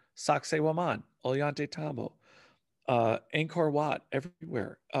see. Sacsayhuaman, Ollantaytambo, Angkor Wat,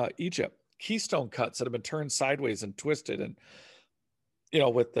 everywhere, Egypt, keystone cuts that have been turned sideways and twisted, and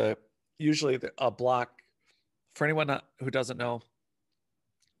with usually a block. For anyone who doesn't know,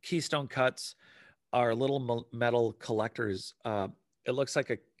 keystone cuts are little metal collectors. It looks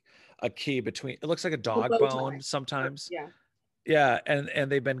like a key between. It looks like a The dog bow bone tie. sometimes. Yeah. Yeah,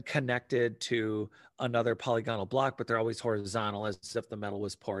 and they've been connected to another polygonal block, but they're always horizontal, as if the metal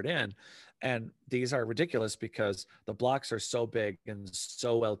was poured in. And these are ridiculous because the blocks are so big and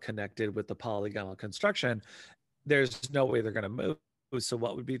so well connected with the polygonal construction. There's no way they're going to move. So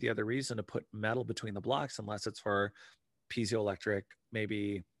what would be the other reason to put metal between the blocks, unless it's for piezoelectric,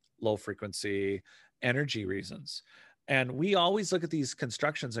 maybe low frequency energy reasons? And we always look at these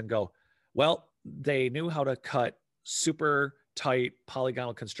constructions and go, well, they knew how to cut super tight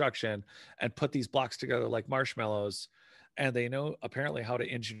polygonal construction and put these blocks together like marshmallows. and they know apparently how to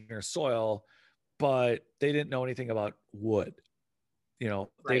engineer soil, but they didn't know anything about wood. They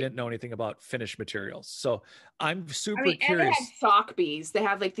Right. didn't know anything about finished materials. So I'm I super mean, and they had curious. Sockbees. They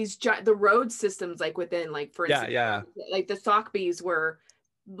have like these the road systems, like within, like for Yeah, instance, yeah, like the Sockbees were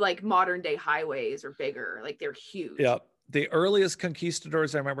like modern day highways or bigger. Like they're huge. yeah. The earliest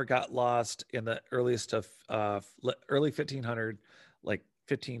conquistadors I remember got lost in the earliest of early 1500, like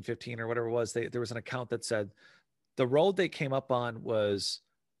 1515 or whatever it was. There was an account that said the road they came up on was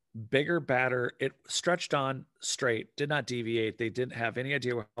bigger, badder. It stretched on straight, did not deviate. They didn't have any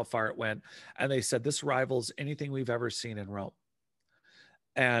idea how far it went. And they said, this rivals anything we've ever seen in Rome.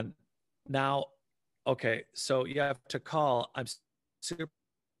 And now, okay, so you have to call. I'm super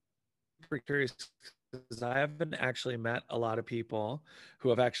curious because I haven't actually met a lot of people who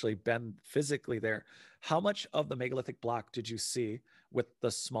have actually been physically there. How much of the megalithic block did you see with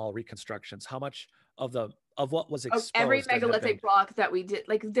the small reconstructions? How much of what was Of every exposed and have been? megalithic block that we did,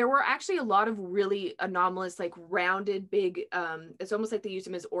 like there were actually a lot of really anomalous, like rounded big, it's almost like they used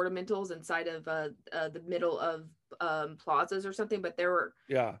them as ornamentals inside of the middle of plazas or something. But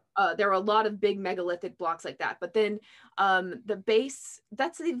Yeah. there were a lot of big megalithic blocks like that. But then the base,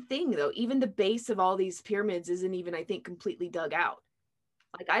 that's the thing though, even the base of all these pyramids isn't even, I think, completely dug out.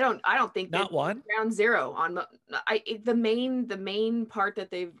 Like I don't think that Not one. ground zero on the main part that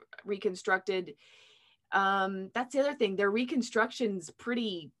they've reconstructed. That's the other thing, their reconstruction's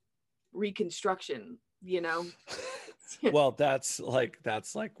pretty reconstruction, you know. Well, that's like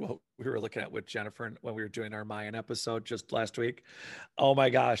what we were looking at with Jennifer when we were doing our Mayan episode just last week. Oh my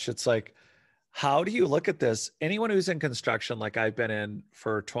gosh, it's like, how do you look at this? Anyone who's in construction, like I've been in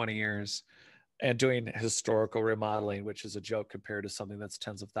for 20 years and doing historical remodeling, which is a joke compared to something that's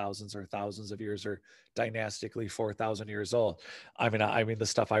tens of thousands or thousands of years or dynastically 4,000 years old. I mean, the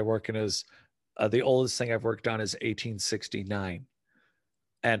stuff I work in is the oldest thing I've worked on is 1869,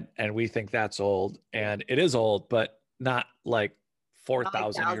 and we think that's old, and it is old, but not like Not like 4,000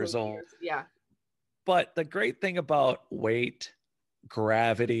 thousands years of old. years. Yeah. But the great thing about weight,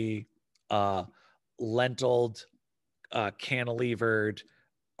 gravity, uh, lentiled, cantilevered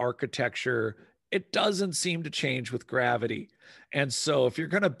architecture, it doesn't seem to change with gravity. And so if you're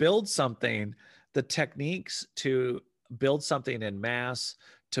going to build something, the techniques to build something in mass,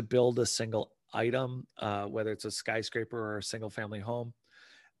 to build a single item, whether it's a skyscraper or a single family home,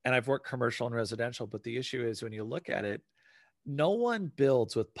 and I've worked commercial and residential, but the issue is when you look at it, no one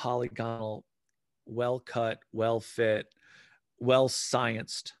builds with polygonal, well cut, well fit, well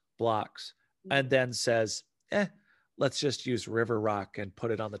scienced blocks and then says, let's just use river rock and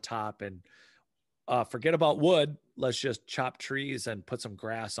put it on the top and forget about wood. Let's just chop trees and put some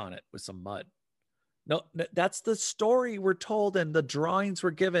grass on it with some mud. No, that's the story we're told and the drawings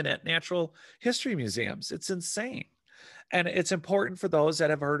were given at natural history museums. It's insane. And it's important for those that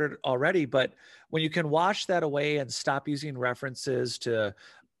have heard it already. But when you can wash that away and stop using references to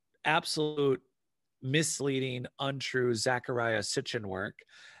absolute misleading, untrue Zechariah Sitchin work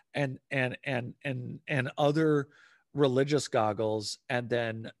and other religious goggles, and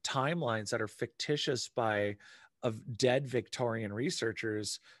then timelines that are fictitious by of dead Victorian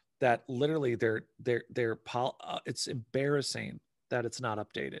researchers that literally it's embarrassing that it's not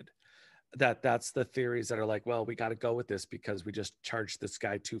updated. That's the theories that are like, well, we got to go with this because we just charged this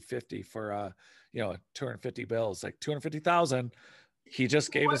guy 250 for 250 bills, like 250,000. He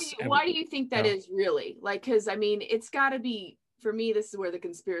just gave us. Why do you think you that know, is really? Like, because I mean, it's got to be, for me, this is where the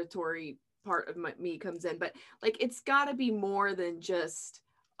conspiratory part of me comes in. But like, it's got to be more than just,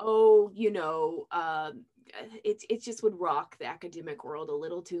 oh, it just would rock the academic world a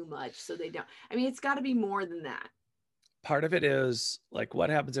little too much, so they don't. I mean, it's got to be more than that. part of it is like, what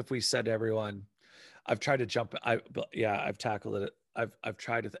happens if we said to everyone, I've tried to jump, I've tackled it. I've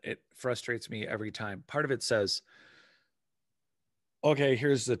tried to, it frustrates me every time. Part of it says, okay,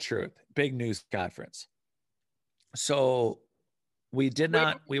 here's the truth. Big news conference. So we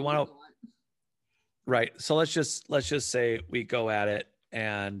want to, right. So let's just say we go at it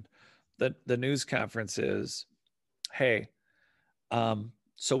and the news conference is, hey,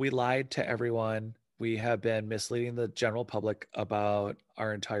 so we lied to everyone. We have been misleading the general public about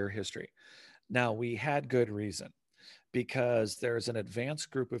our entire history. Now, we had good reason because there's an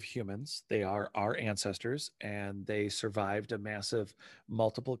advanced group of humans. They are our ancestors, and they survived a massive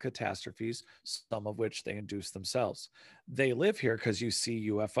multiple catastrophes, some of which they induced themselves. They live here because you see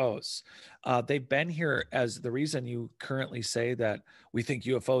UFOs. They've been here as the reason you currently say that we think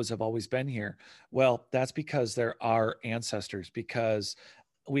UFOs have always been here. Well, that's because they're our ancestors, because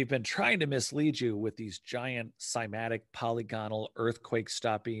we've been trying to mislead you with these giant cymatic polygonal earthquake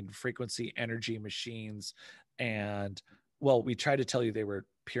stopping frequency energy machines and well, we tried to tell you they were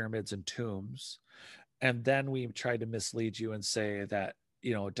pyramids and tombs. And then we tried to mislead you and say that,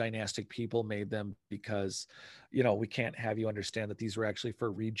 dynastic people made them because, we can't have you understand that these were actually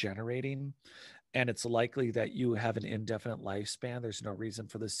for regenerating. And it's likely that you have an indefinite lifespan. There's no reason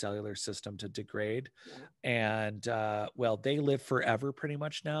for the cellular system to degrade. Yeah. And well, they live forever pretty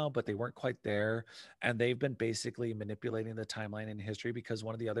much now, but they weren't quite there. And they've been basically manipulating the timeline in history because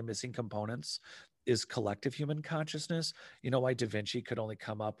one of the other missing components is collective human consciousness. You know why Da Vinci could only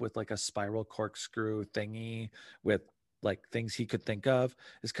come up with like a spiral corkscrew thingy with like things he could think of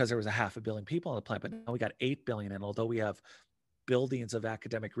is because there was a 500 million people on the planet, but now we got 8 billion. And although we have billions of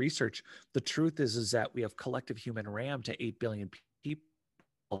academic research, the truth is that we have collective human RAM to 8 billion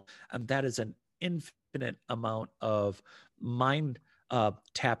people, and that is an infinite amount of mind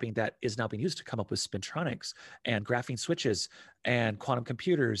tapping that is now being used to come up with spintronics and graphene switches and quantum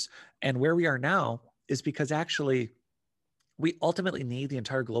computers. And where we are now is because actually we ultimately need the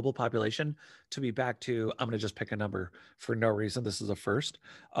entire global population to be back to, I'm going to just pick a number for no reason, this is a first,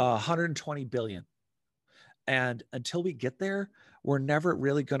 120 billion. And until we get there, we're never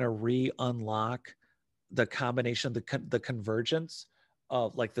really going to re-unlock the combination, the convergence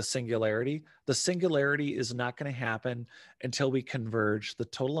of like the singularity. The singularity is not going to happen until we converge the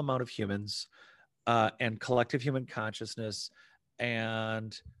total amount of humans and collective human consciousness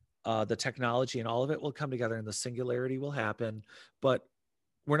and the technology, and all of it will come together and the singularity will happen. But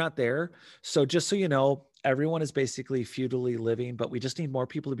we're not there. So just so you know, everyone is basically feudally living, but we just need more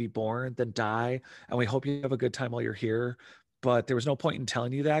people to be born than die. And we hope you have a good time while you're here. But there was no point in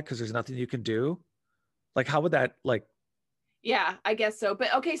telling you that because there's nothing you can do. Like, how would that like? Yeah, I guess so.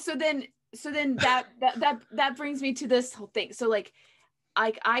 But okay, so then that brings me to this whole thing. So like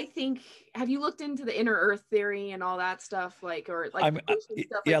I think, have you looked into the inner earth theory and all that stuff? Like, or like,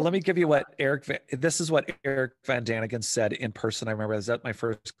 stuff? Yeah, like, let me give you what this is what Eric Van Daniken said in person. I remember I was at my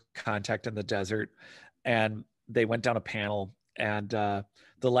first contact in the desert, and they went down a panel, and the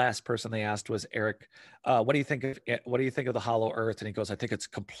last person they asked was Eric, what do you think of the hollow earth? And he goes, I think it's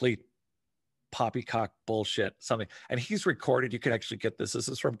complete poppycock bullshit, something. And he's recorded. You can actually get this. This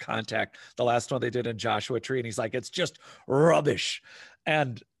is from Contact, the last one they did in Joshua Tree. And he's like, it's just rubbish.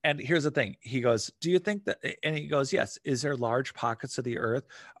 And here's the thing. He goes, do you think that, and he goes, yes. Is there large pockets of the earth?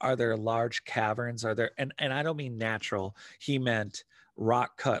 Are there large caverns? Are there, and I don't mean natural. He meant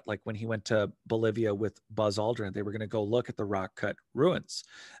rock cut. Like when he went to Bolivia with Buzz Aldrin, they were going to go look at the rock cut ruins.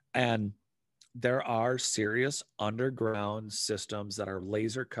 And there are serious underground systems that are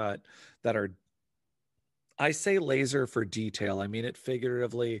laser cut, that are, I say laser for detail. I mean it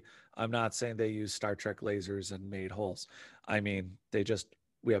figuratively. I'm not saying they use Star Trek lasers and made holes. I mean,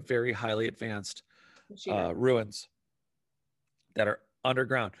 we have very highly advanced ruins that are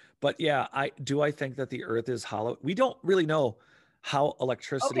underground. But yeah, I think that the earth is hollow. We don't really know how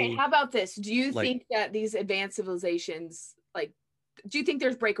electricity. Okay, how about this? Do you think that these advanced civilizations, like, do you think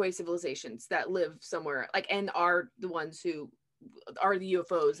there's breakaway civilizations that live somewhere, like, and are the ones who are the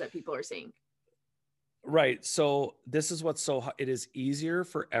UFOs that people are seeing? Right. So this is what's it is easier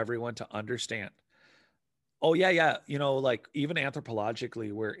for everyone to understand. Oh yeah. Like even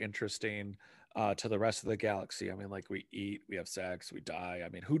anthropologically, we're interesting to the rest of the galaxy. I mean, like we eat, we have sex, we die. I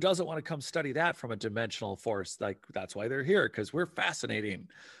mean, who doesn't want to come study that from a dimensional force? Like that's why they're here, because we're fascinating.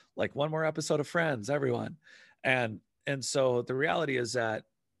 Like one more episode of Friends, everyone. And so the reality is that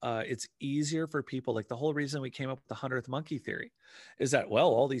it's easier for people. Like the whole reason we came up with the 100th monkey theory is that, well,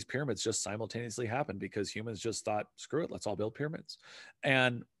 all these pyramids just simultaneously happened because humans just thought, screw it, let's all build pyramids.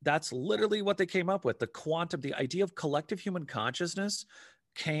 And that's literally what they came up with. The idea of collective human consciousness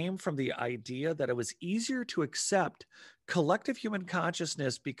came from the idea that it was easier to accept collective human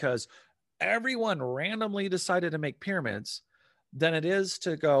consciousness because everyone randomly decided to make pyramids than it is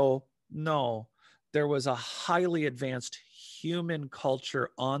to go, no, there was a highly advanced human culture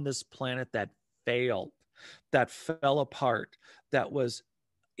on this planet that failed, that fell apart, that was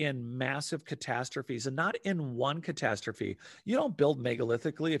in massive catastrophes, and not in one catastrophe. You don't build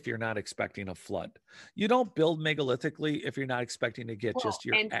megalittically if you're not expecting a flood. You don't build megalittically if you're not expecting to get just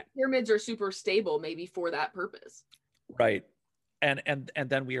your. And pyramids are super stable, maybe for that purpose. Right, and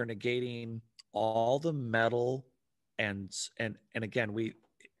then we are negating all the metal, and again,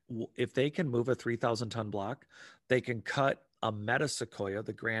 if they can move a 3,000 ton block, they can cut a metasequoia,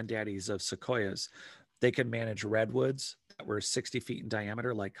 the granddaddies of sequoias. They can manage redwoods that were 60 feet in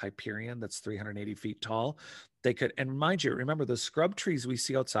diameter, like Hyperion, that's 380 feet tall. They could, and mind you, remember the scrub trees we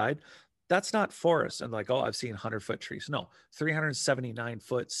see outside, that's not forest. And like, oh, I've seen 100-foot trees. No, 379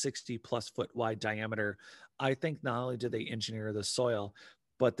 foot, 60 plus foot wide diameter. I think not only did they engineer the soil,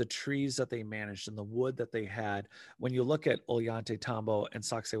 but the trees that they managed and the wood that they had. When you look at Ollantaytambo and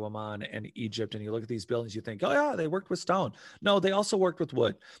Sacsayhuaman and Egypt, and you look at these buildings, you think, oh yeah, they worked with stone. No, they also worked with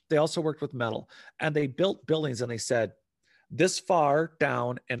wood. They also worked with metal. And they built buildings and they said, this far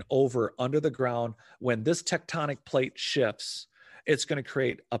down and over under the ground, when this tectonic plate shifts, it's going to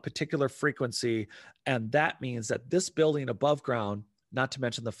create a particular frequency. And that means that this building above ground, not to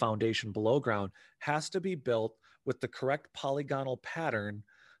mention the foundation below ground, has to be built with the correct polygonal pattern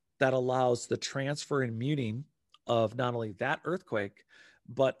that allows the transfer and muting of not only that earthquake,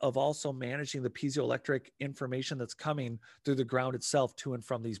 but of also managing the piezoelectric information that's coming through the ground itself to and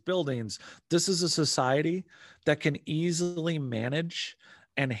from these buildings. This is a society that can easily manage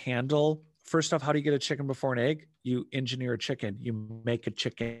and handle. First off, how do you get a chicken before an egg? You engineer a chicken, you make a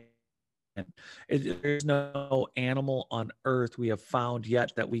chicken. There's no animal on earth we have found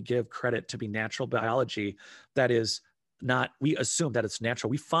yet that we give credit to be natural biology that is not, we assume that it's natural.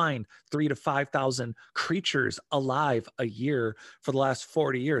 We find 3,000 to 5,000 creatures alive a year for the last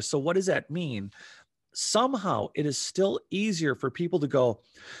 40 years. So what does that mean? Somehow it is still easier for people to go,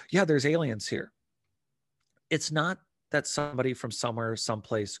 yeah, there's aliens here. It's not that somebody from somewhere,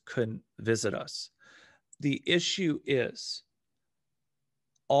 someplace couldn't visit us. The issue is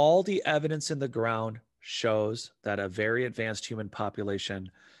all the evidence in the ground shows that a very advanced human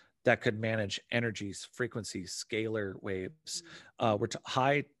population that could manage energies, frequencies, scalar waves,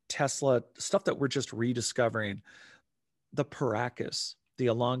 high Tesla stuff that we're just rediscovering, the Paracas, the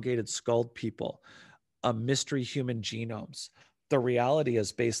elongated skulled people, mystery human genomes. The reality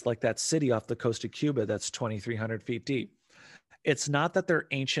is based like that city off the coast of Cuba that's 2,300 feet deep. It's not that they're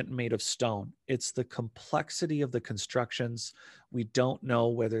ancient and made of stone. It's the complexity of the constructions. We don't know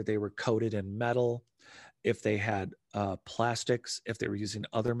whether they were coated in metal, if they had plastics, if they were using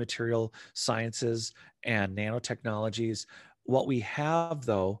other material sciences and nanotechnologies. What we have,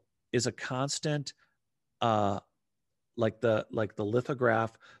 though, is a constant, like the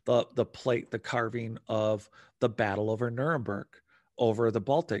lithograph, the plate, the carving of the battle over Nuremberg, over the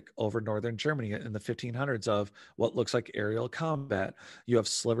Baltic, over northern Germany in the 1500s of what looks like aerial combat. You have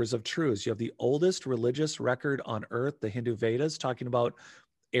slivers of truths. You have the oldest religious record on earth, the Hindu Vedas, talking about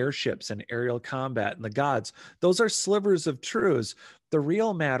airships and aerial combat and the gods. Those are slivers of truths. The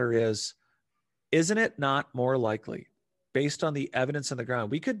real matter is, isn't it not more likely, based on the evidence on the ground?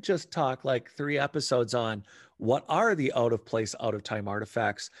 We could just talk like 3 episodes on what are the out of place, out of time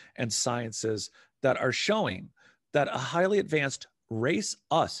artifacts and sciences that are showing that a highly advanced race,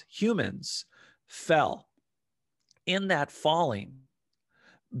 us humans, fell. In that falling,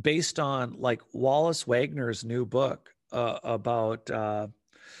 based on like Wallace Wagner's new book about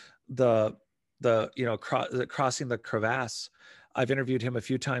crossing the crevasse. I've interviewed him a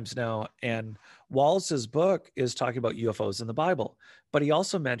few times now, and Wallace's book is talking about UFOs in the Bible, but he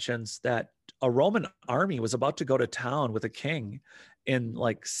also mentions that a Roman army was about to go to town with a king in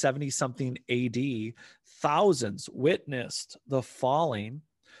like 70 something AD. Thousands witnessed the falling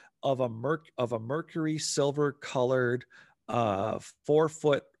of a mercury silver colored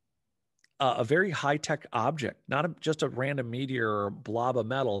 4-foot a very high-tech object, not just a random meteor or a blob of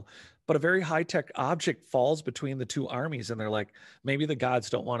metal, but a very high-tech object falls between the two armies. And they're like, maybe the gods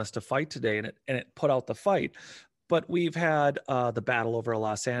don't want us to fight today. And it put out the fight. But we've had the battle over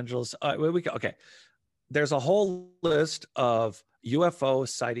Los Angeles. Okay. There's a whole list of UFO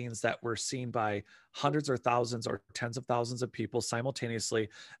sightings that were seen by hundreds or thousands or tens of thousands of people simultaneously,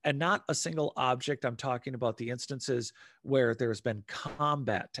 and not a single object. I'm talking about the instances where there's been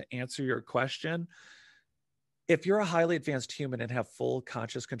combat. To answer your question, if you're a highly advanced human and have full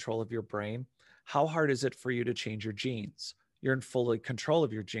conscious control of your brain, how hard is it for you to change your genes? You're in full control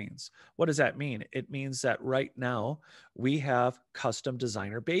of your genes. What does that mean? It means that right now we have custom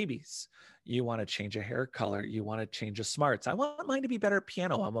designer babies. You want to change a hair color. You want to change a smarts. I want mine to be better at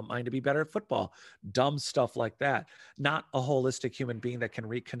piano. I want mine to be better at football. Dumb stuff like that. Not a holistic human being that can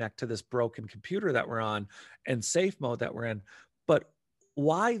reconnect to this broken computer that we're on and safe mode that we're in. But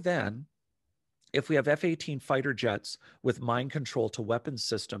why then, if we have F-18 fighter jets with mind control to weapons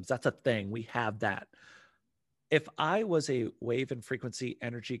systems, that's a thing. We have that. If I was a wave and frequency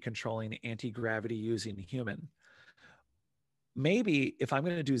energy controlling anti-gravity using human, maybe if I'm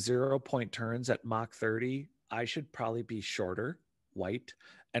going to do 0-point turns at Mach 30, I should probably be shorter, white,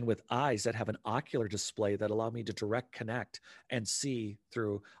 and with eyes that have an ocular display that allow me to direct connect and see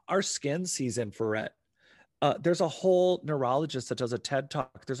through. Our skin sees infrared. There's a whole neurologist that does a TED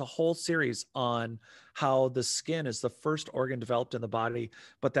talk. There's a whole series on how the skin is the first organ developed in the body,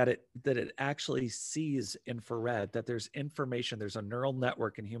 but that it actually sees infrared, that there's information, there's a neural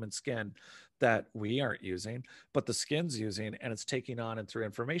network in human skin that we aren't using, but the skin's using, and it's taking on and through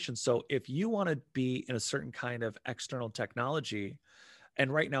information. So if you want to be in a certain kind of external technology,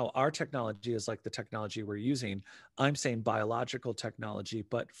 and right now our technology is like the technology we're using, I'm saying biological technology,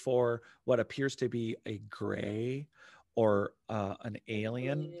 but for what appears to be a gray or an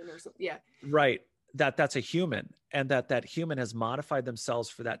alien, Alien or something. Yeah. right, that's a human, and that human has modified themselves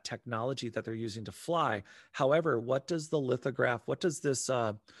for that technology that they're using to fly. However, what does the lithograph, what does this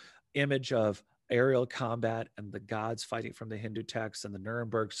image of aerial combat and the gods fighting from the Hindu texts and the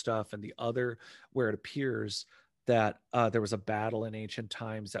Nuremberg stuff and the other, where it appears that there was a battle in ancient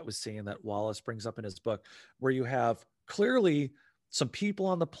times that was seen, that Wallace brings up in his book, where you have clearly some people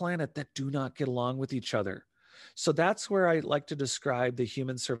on the planet that do not get along with each other. So that's where I like to describe the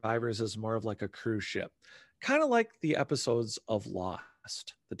human survivors as more of like a cruise ship, kind of like the episodes of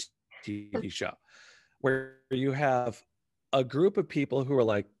Lost, the TV show, where you have a group of people who are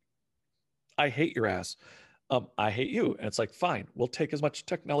like, I hate your ass. I hate you. And it's like, fine, we'll take as much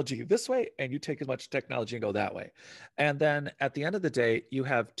technology this way, and you take as much technology and go that way. And then at the end of the day, you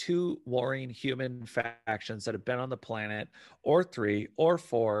have two warring human factions that have been on the planet, or three or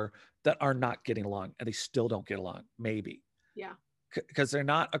four, that are not getting along, and they still don't get along, maybe. Yeah. Because they're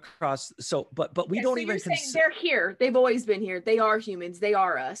not across. So, but we Yeah, don't so even you're saying they're here. They've always been here. They are humans. They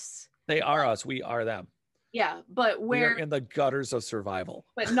are us. they are us, we are them. Yeah, but We are where, in the gutters of survival.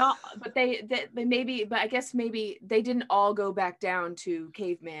 but not, but they maybe, but I guess maybe they didn't all go back down to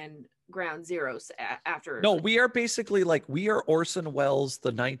caveman ground zeros after. No, we are basically like, we are Orson Welles,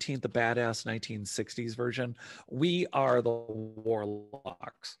 the badass 1960s version. We are the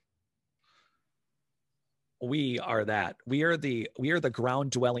warlocks. We are that. We are the ground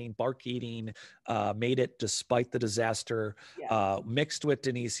dwelling, bark eating, made it despite the disaster, Yeah. mixed with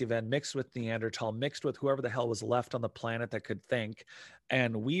Denisovan, mixed with Neanderthal, mixed with whoever the hell was left on the planet that could think.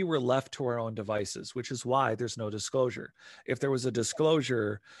 And we were left to our own devices, which is why there's no disclosure. If there was a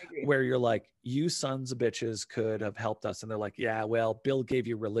disclosure where you're like, you sons of bitches could have helped us, and they're like, yeah, well, Bill gave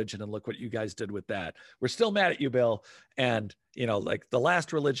you religion, and look what you guys did with that. We're still mad at you, Bill. And like the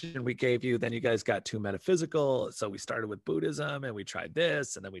last religion we gave you, then you guys got too metaphysical. So we started with Buddhism, and we tried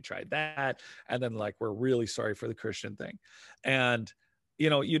this, and then we tried that. And then like, we're really sorry for the Christian thing. And, you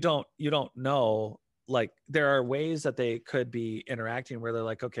don't know, like, there are ways that they could be interacting where they're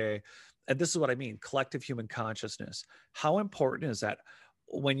like, okay, and this is what I mean, collective human consciousness. How important is that?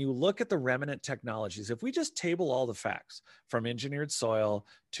 When you look at the remnant technologies, if we just table all the facts, from engineered soil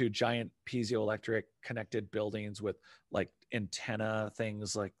to giant piezoelectric connected buildings with like antenna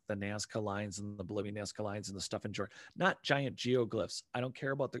things like the Nazca lines and the Bolivian Nazca lines and the stuff in Georgia, not giant geoglyphs. I don't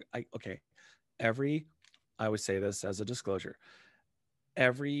care about I always say this as a disclosure,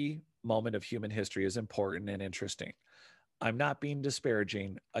 every moment of human history is important and interesting. I'm not being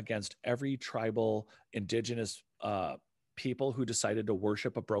disparaging against every tribal, indigenous people who decided to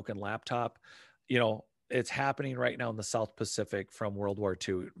worship a broken laptop. It's happening right now in the South Pacific from World War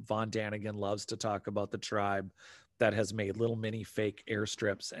II. Von Daniken loves to talk about the tribe that has made little mini fake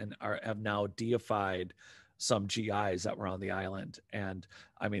airstrips and have now deified some GIs that were on the island. And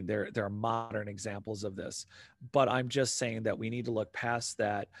I mean, there are modern examples of this, but I'm just saying that we need to look past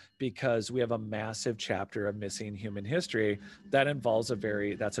that, because we have a massive chapter of missing human history that involves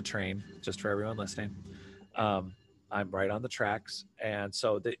that's a train, just for everyone listening. I'm right on the tracks. And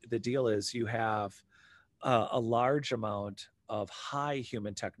so the deal is, you have a large amount of high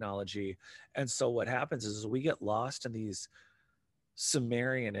human technology. And so what happens is we get lost in these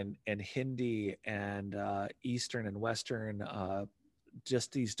Sumerian and Hindi and Eastern and Western,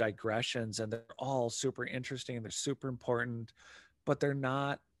 just these digressions, and they're all super interesting. They're super important, but they're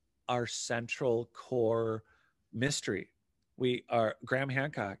not our central core mystery. We are Graham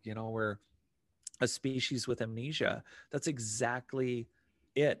Hancock, we're a species with amnesia. That's exactly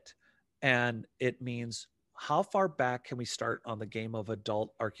it. And it means, how far back can we start on the game of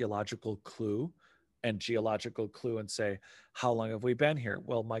adult archaeological clue and geological clue and say, how long have we been here?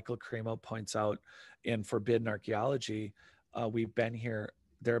 Well, Michael Cremo points out in Forbidden Archaeology, we've been here.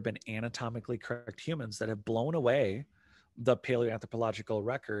 There have been anatomically correct humans that have blown away the paleoanthropological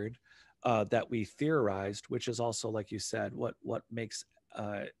record that we theorized, which is also, like you said, what makes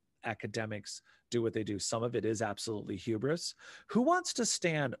academics do what they do. Some of it is absolutely hubris. Who wants to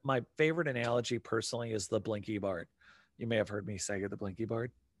stand? My favorite analogy personally is the Blinky Bard. You may have heard me say the Blinky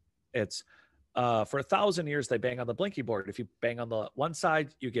Bard. It's for 1,000 years they bang on the Blinky board. If you bang on the one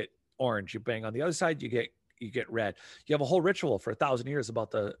side, you get orange. You bang on the other side, you get you get red. You have a whole ritual for 1,000 years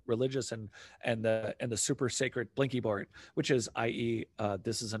about the religious and the super sacred blinky board, which is, i.e.,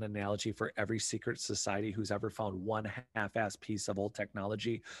 this is an analogy for every secret society who's ever found one half-ass piece of old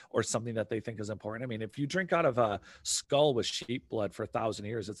technology or something that they think is important. I mean, if you drink out of a skull with sheep blood for 1,000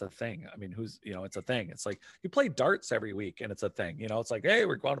 years, it's a thing. I mean, it's a thing. It's like you play darts every week and it's a thing. It's like, hey,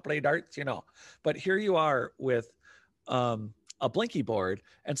 we're going to play darts. But here you are with a blinky board,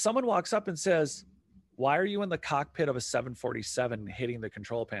 and someone walks up and says, why are you in the cockpit of a 747 hitting the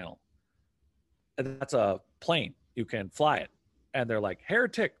control panel? And that's a plane. You can fly it. And they're like,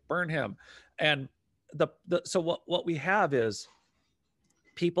 heretic, burn him. And so what we have is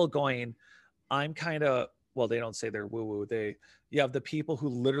people going, I'm kind of, well, they don't say they're woo-woo. You have the people who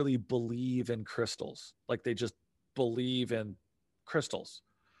literally believe in crystals. Like they just believe in crystals.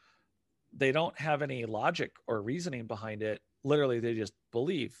 They don't have any logic or reasoning behind it. Literally, they just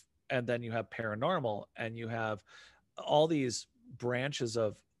believe. And then you have paranormal, and you have all these branches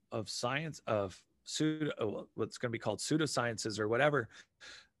of science, of what's going to be called pseudosciences or whatever,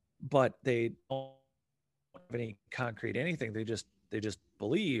 but they don't have any concrete anything. They just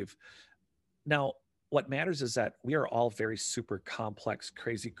believe. Now, what matters is that we are all very super complex,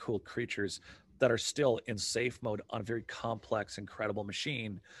 crazy, cool creatures that are still in safe mode on a very complex, incredible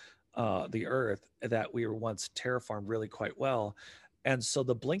machine, the Earth, that we were once terraformed really quite well. And so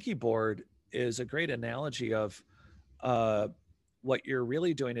the blinky board is a great analogy of what you're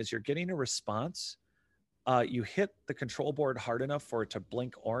really doing is you're getting a response. You hit the control board hard enough for it to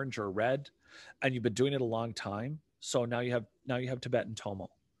blink orange or red, and you've been doing it a long time. So now you have Tibetan Tomo.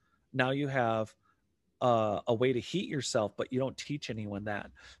 Now you have a way to heat yourself, but you don't teach anyone that.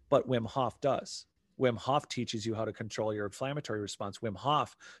 But Wim Hof does. Wim Hof teaches you how to control your inflammatory response. Wim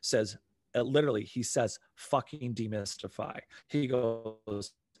Hof says, literally, he says, fucking demystify. He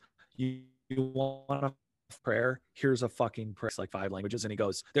goes, you want a prayer? Here's a fucking prayer. It's like 5 languages. And he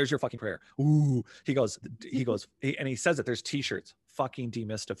goes, there's your fucking prayer. Ooh, he goes, and he says that there's t-shirts, fucking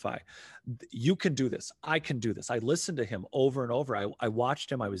demystify. You can do this. I can do this. I listened to him over and over. I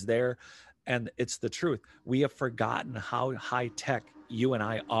watched him. I was there. And it's the truth. We have forgotten how high tech you and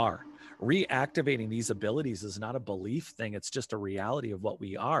I are. Reactivating these abilities is not a belief thing. It's just a reality of what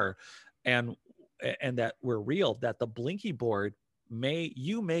we are. And that we're real, that the blinky board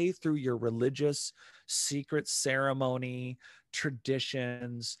you may through your religious secret ceremony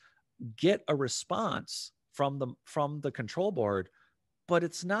traditions get a response from the control board, but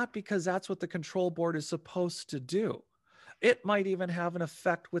it's not because that's what the control board is supposed to do. It might even have an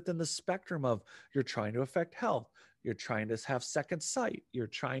effect within the spectrum of you're trying to affect health. You're trying to have second sight. You're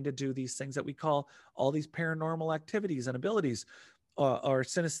trying to do these things that we call all these paranormal activities and abilities, or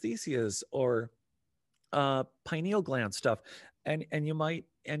synesthesias, or pineal gland stuff. And you might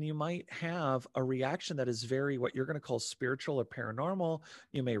have a reaction that is very what you're going to call spiritual or paranormal.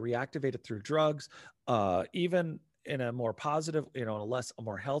 You may reactivate it through drugs, even in a more positive, in a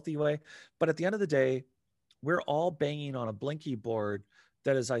more healthy way. But at the end of the day, we're all banging on a blinky board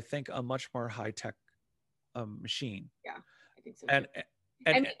that is, I think, a much more high-tech machine. Yeah, I think so.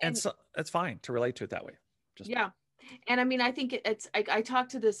 And so it's fine to relate to it that way. Yeah. And I mean, I think I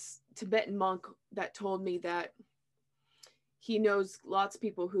talked to this Tibetan monk that told me that he knows lots of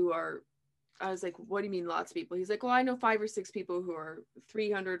people who are, I was like, what do you mean lots of people? He's like, well, I know 5 or 6 people who are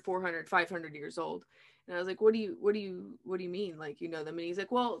 300, 400, 500 years old. And I was like, what do you mean? Like, you know them? And he's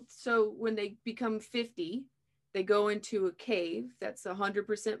like, well, so when they become 50, they go into a cave that's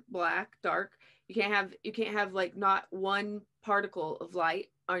 100% black, dark. You can't have like not one particle of light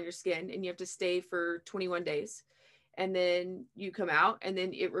on your skin, and you have to stay for 21 days. And then you come out, and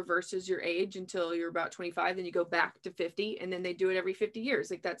then it reverses your age until you're about 25. Then you go back to 50, and then they do it every 50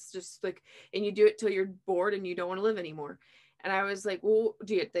 years. Like, that's just like, and you do it till you're bored and you don't want to live anymore. And I was like, well,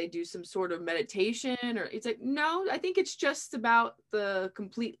 they do some sort of meditation? Or it's like, no, I think it's just about the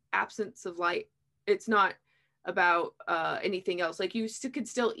complete absence of light. It's not about anything else. Like, you could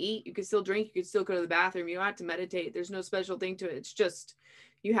still eat, you could still drink, you could still go to the bathroom. You don't have to meditate. There's no special thing to it. It's just,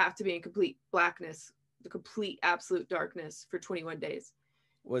 you have to be in complete blackness, the complete absolute darkness for 21 days.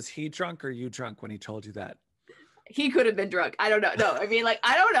 Was he drunk or you drunk when he told you that? He could have been drunk. I don't know. No, I mean, like,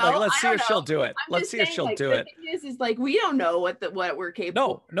 I don't know. Like, let's see if she'll do it. Let's see if she'll do it. The thing is like, we don't know what we're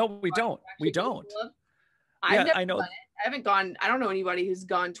capable. No, we don't. We don't. I've never done it. I haven't gone. I don't know anybody who's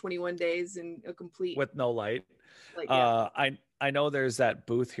gone 21 days in a complete with no light. Like, yeah. I know there's that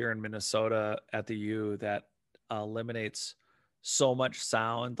booth here in Minnesota at the U that eliminates so much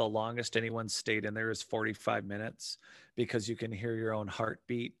sound. The longest anyone stayed in there is 45 minutes because you can hear your own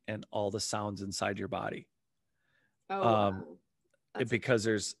heartbeat and all the sounds inside your body. Wow. because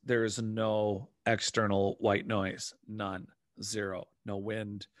there's no external white noise, none, zero, no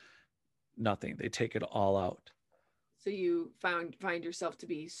wind, nothing. They take it all out. So you find yourself to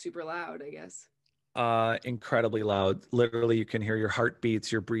be super loud, I guess. Incredibly loud. Literally, you can hear your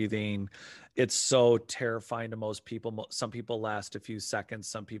heartbeats, your breathing. It's so terrifying to most people. Some people last a few seconds.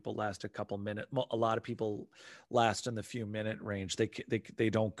 Some people last a couple minutes. A lot of people last in the few minute range. They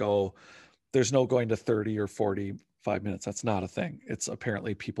don't go. There's no going to 30 or 45 minutes. That's not a thing. It's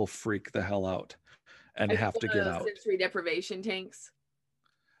apparently people freak the hell out and Have you have to done get those out. sensory deprivation tanks?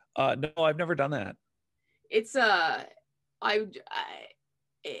 No, I've never done that. It's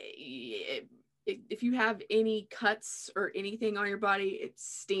if you have any cuts or anything on your body, it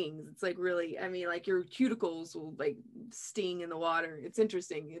stings. It's like really, I mean, like your cuticles will like sting in the water. It's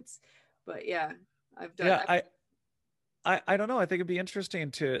interesting. But yeah, I've done. Yeah, I don't know. I think it'd be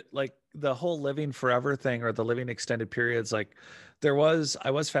interesting to like the whole living forever thing or the living extended periods. Like I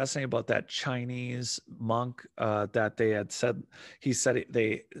was fascinated about that Chinese monk that they had said, he said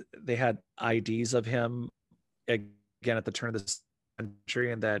they had IDs of him again at the turn of the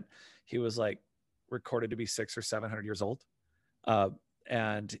century, and that he was like recorded to be 600 or 700 years old.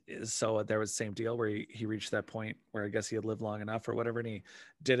 And so there was the same deal where he reached that point where I guess he had lived long enough or whatever. And he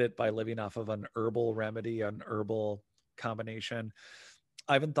did it by living off of an herbal remedy, an herbal combination.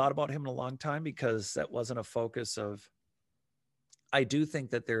 I haven't thought about him in a long time because that wasn't a focus of, I do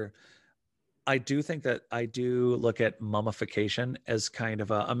think that I do look at mummification as kind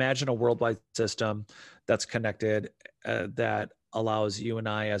of imagine a worldwide system that's connected, that allows you and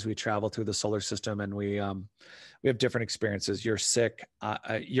I, as we travel through the solar system, and we have different experiences. You're sick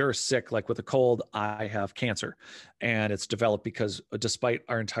like with a cold. I have cancer, and it's developed because despite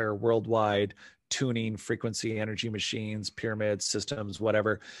our entire worldwide tuning, frequency, energy machines, pyramids, systems,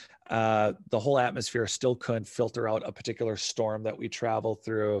 whatever, the whole atmosphere still couldn't filter out a particular storm that we travel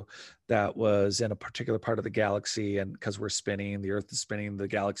through that was in a particular part of the galaxy. And because we're spinning, the earth is spinning, the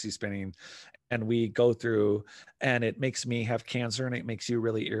galaxy spinning, and we go through, and it makes me have cancer and it makes you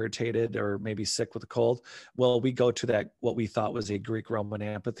really irritated or maybe sick with a cold. Well, we go to that, what we thought was a Greek Roman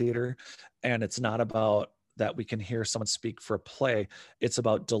amphitheater. And it's not about that we can hear someone speak for a play. It's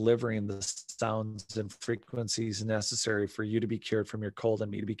about delivering the sounds and frequencies necessary for you to be cured from your cold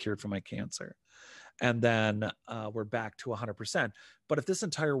and me to be cured from my cancer. And then we're back to 100%. But if this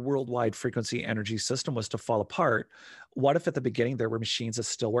entire worldwide frequency energy system was to fall apart, what if at the beginning there were machines that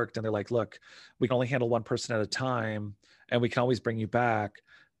still worked and they're like, look, we can only handle one person at a time and we can always bring you back.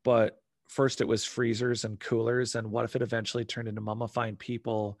 But first it was freezers and coolers. And what if it eventually turned into mummifying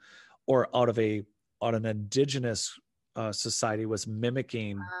people, or out of an indigenous society was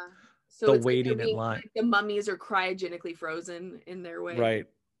mimicking so the it's waiting like in line. like the mummies are cryogenically frozen in their way. Right.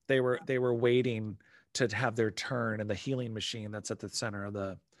 They were waiting to have their turn, and the healing machine that's at the center of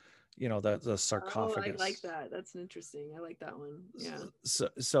the sarcophagus. Oh, I like that. That's interesting. I like that one. Yeah.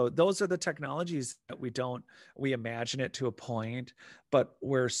 So those are the technologies that we imagine it to a point, but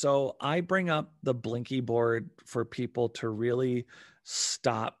I bring up the Blinky board for people to really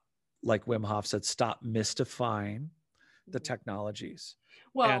stop, like Wim Hof said, stop mystifying the technologies.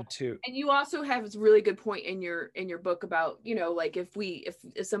 Well, and you also have this really good point in your book about, like if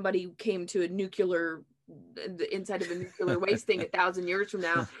somebody came to the inside of a nuclear waste thing 1,000 years from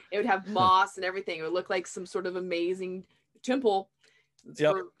now, it would have moss and everything. It would look like some sort of amazing temple.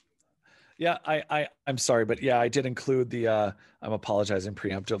 Yep. Yeah, I'm sorry, but yeah, I did include the I'm apologizing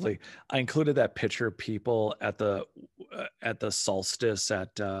preemptively. I included that picture of people at the solstice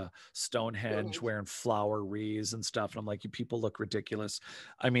at Stonehenge wearing flower wreaths and stuff, and I'm like, you people look ridiculous.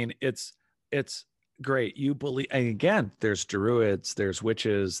 I mean, it's great. You believe, and again, there's druids, there's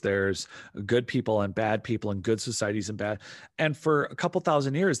witches, there's good people and bad people, and good societies and bad. And for a couple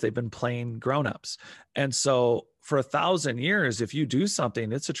thousand years, they've been playing grown-ups. And so for 1,000 years, if you do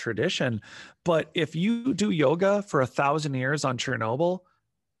something, it's a tradition. But if you do yoga for 1,000 years on Chernobyl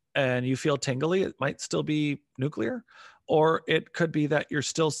and you feel tingly, it might still be nuclear. Or it could be that you're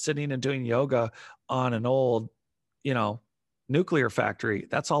still sitting and doing yoga on an old, nuclear factory.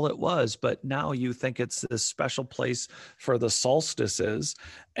 That's all it was. But now you think it's this special place for the solstices,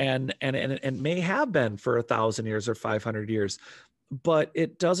 and it may have been for 1,000 years or 500 years. But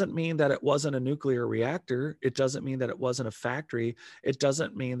it doesn't mean that it wasn't a nuclear reactor. It doesn't mean that it wasn't a factory. It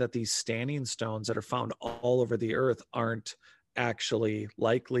doesn't mean that these standing stones that are found all over the earth aren't actually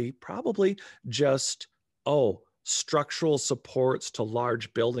likely, probably just, structural supports to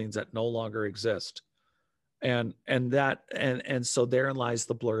large buildings that no longer exist. And so therein lies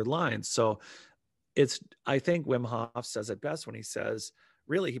the blurred line. So I think Wim Hof says it best when he says,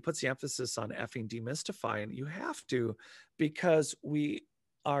 really, he puts the emphasis on effing demystify, and you have to, because we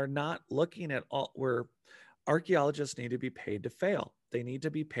are not looking at all, where archaeologists need to be paid to fail. They need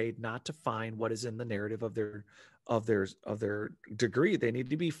to be paid not to find what is in the narrative of their degree. They need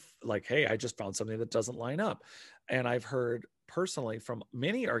to be like, hey, I just found something that doesn't line up. And I've heard personally from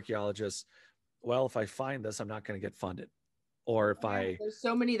many archaeologists, well, if I find this, I'm not going to get funded. Or if there's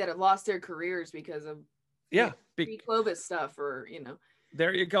so many that have lost their careers because of Clovis stuff, or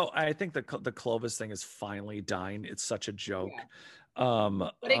there you go. I think the Clovis thing is finally dying. It's such a joke.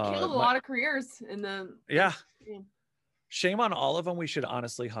 But it killed a lot of careers in the shame on all of them. We should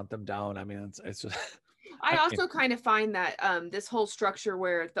honestly hunt them down. I mean, it's just I also kind of find that this whole structure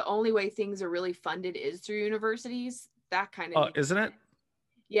where the only way things are really funded is through universities, that kind of isn't it?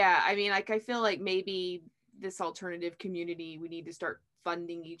 Yeah, I mean, like, I feel like maybe this alternative community, we need to start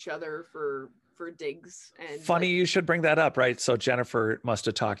funding each other for digs. And funny, you should bring that up, right? So Jennifer must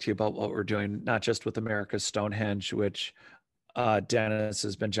have talked to you about what we're doing, not just with America's Stonehenge, which Dennis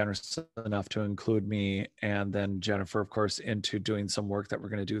has been generous enough to include me, and then Jennifer, of course, into doing some work that we're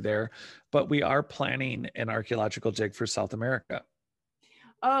going to do there. But we are planning an archaeological dig for South America.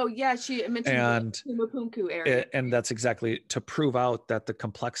 Oh yeah, she mentioned the Tumapunku area. And that's exactly to prove out that the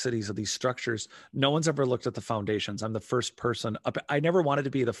complexities of these structures, no one's ever looked at the foundations. I'm the first person up. I never wanted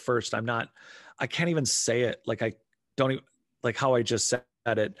to be the first. I can't even say it. Like, I don't even, like how I just said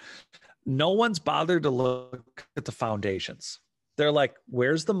it. No one's bothered to look at the foundations. They're like,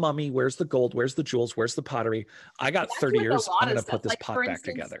 where's the mummy? Where's the gold? Where's the jewels? Where's the pottery? I got 30 years. I'm going to put this pot back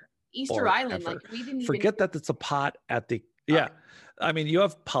together. Easter Island, like, we didn't forget that it's a pot at the, yeah. I mean, you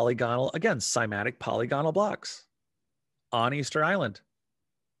have polygonal, again, cymatic polygonal blocks on Easter Island.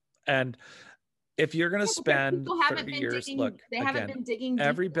 And if you're going to spend 30 years, look, again,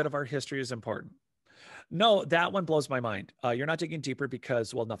 every bit of our history is important. No, that one blows my mind. You're not digging deeper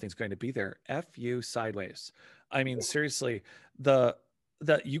because, well, nothing's going to be there. F you sideways. I mean, seriously,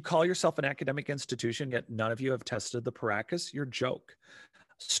 you call yourself an academic institution, yet none of you have tested the Paracas. You're joke.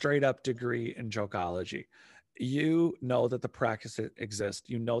 Straight up degree in jokeology. You know that the Paracas exist.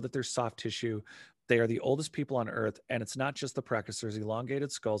 You know that there's soft tissue. They are the oldest people on earth. And it's not just the Paracas. There's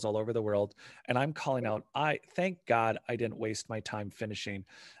elongated skulls all over the world. And I'm calling out, thank God I didn't waste my time finishing.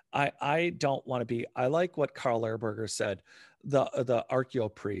 I don't want to be, I like what Carl Ehrberger said, the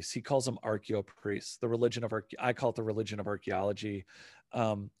archaeopriests. He calls them archaeopriests, the religion of, I call it the religion of archaeology.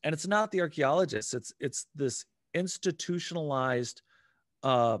 And it's not the archaeologists. It's this institutionalized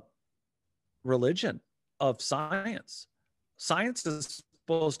religion of science. Science is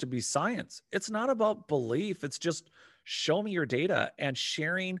supposed to be science. It's not about belief. It's just show me your data and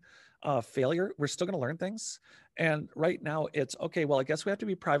sharing failure. We're still going to learn things. And right now it's okay. Well, I guess we have to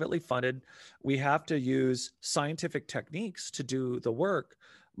be privately funded. We have to use scientific techniques to do the work.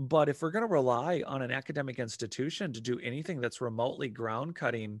 But if we're going to rely on an academic institution to do anything that's remotely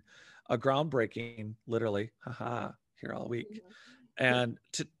groundbreaking, literally, here all week, and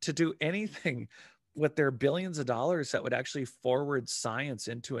to do anything with their billions of dollars that would actually forward science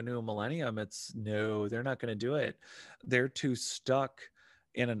into a new millennium, they're not going to do it. They're too stuck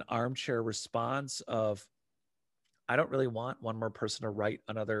in an armchair response of, I don't really want one more person to write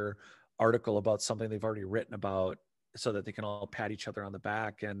another article about something they've already written about so that they can all pat each other on the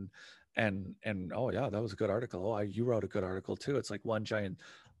back and oh yeah, that was a good article. Oh, you wrote a good article too. It's like one giant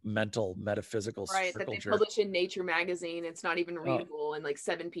mental metaphysical right that they publish in Nature magazine. It's not even readable, and like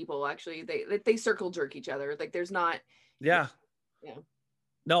 7 people actually they circle jerk each other. Like, there's not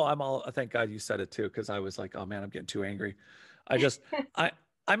no, thank God you said it too, because I was like, oh man, I'm getting too angry.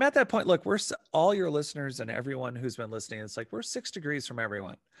 I'm at that point. Look, we're all your listeners and everyone who's been listening, it's like we're 6 degrees from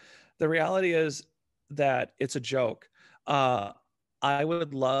everyone. The reality is that it's a joke. I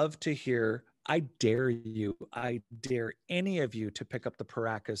would love to hear, I dare any of you to pick up the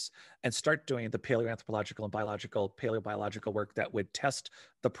Paracas and start doing the paleoanthropological and paleobiological work that would test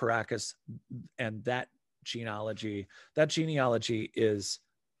the Paracas and that genealogy. That genealogy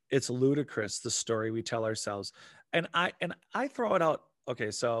it's ludicrous, the story we tell ourselves. And I throw it out.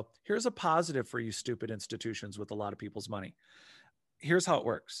 Okay, so here's a positive for you stupid institutions with a lot of people's money. Here's how it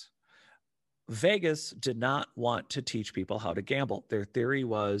works. Vegas did not want to teach people how to gamble. Their theory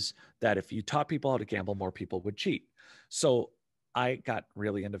was that if you taught people how to gamble, more people would cheat. So I got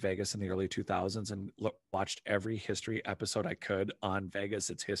really into Vegas in the early 2000s and watched every history episode I could on Vegas,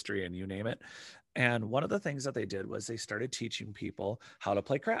 its history, and you name it. And one of the things that they did was they started teaching people how to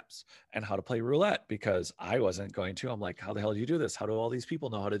play craps and how to play roulette, because I wasn't going to. I'm like, how the hell do you do this? How do all these people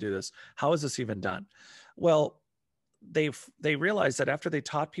know how to do this? How is this even done? Well, they realized that after they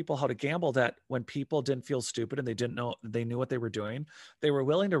taught people how to gamble, that when people didn't feel stupid and they knew what they were doing, they were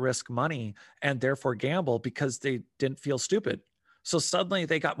willing to risk money and therefore gamble because they didn't feel stupid. So suddenly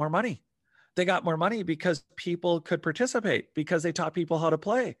they got more money. They got more money because people could participate, because they taught people how to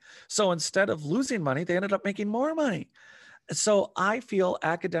play. So instead of losing money, they ended up making more money. So I feel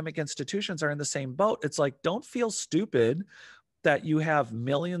academic institutions are in the same boat. It's like, don't feel stupid that you have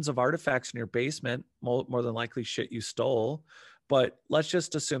millions of artifacts in your basement, more than likely shit you stole, but let's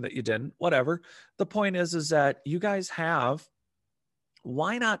just assume that you didn't. Whatever. The point is that you guys have,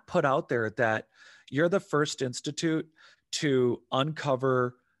 why not put out there that you're the first institute to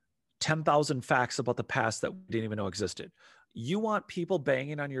uncover 10,000 facts about the past that we didn't even know existed? You want people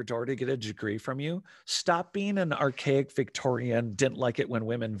banging on your door to get a degree from you? Stop being an archaic Victorian, didn't like it when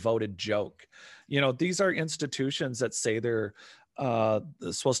women voted joke. These are institutions that say they're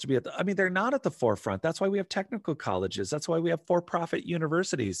supposed to be they're not at the forefront. That's why we have technical colleges. That's why we have for-profit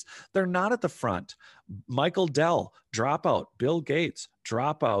universities. They're not at the front. Michael Dell, dropout. Bill Gates,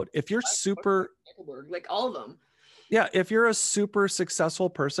 dropout. If you're super, like all of them. Yeah, if you're a super successful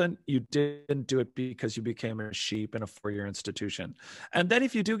person, you didn't do it because you became a sheep in a four-year institution. And then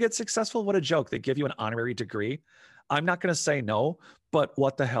if you do get successful, what a joke. They give you an honorary degree. I'm not going to say no, but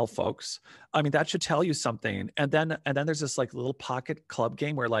what the hell, folks? I mean, that should tell you something. And then there's this like little pocket club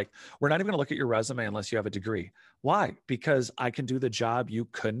game where like, we're not even going to look at your resume unless you have a degree. Why? Because I can do the job you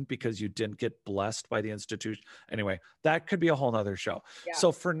couldn't because you didn't get blessed by the institution. Anyway, that could be a whole nother show. Yeah.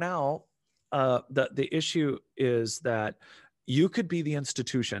 So for now, the issue is that you could be the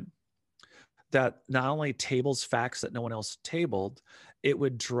institution that not only tables facts that no one else tabled, it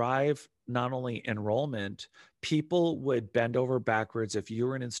would drive not only enrollment, people would bend over backwards if you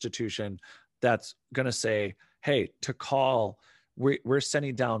were an institution that's going to say, hey, to call, we're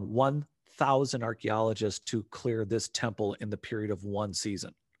sending down 1,000 archaeologists to clear this temple in the period of one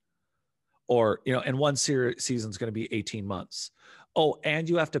season. Or, and one season is going to be 18 months. Oh, and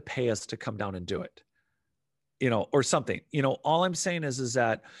you have to pay us to come down and do it, or something. All I'm saying is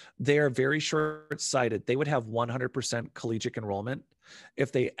that they are very short-sighted. They would have 100% collegiate enrollment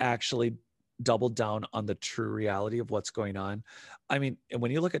if they actually doubled down on the true reality of what's going on. I mean,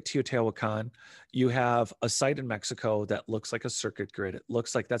 when you look at Teotihuacan, you have a site in Mexico that looks like a circuit grid. It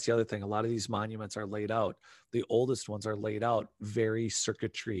looks like, that's the other thing. A lot of these monuments are laid out. The oldest ones are laid out very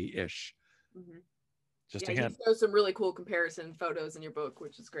circuitry-ish. Mm-hmm. You show some really cool comparison photos in your book,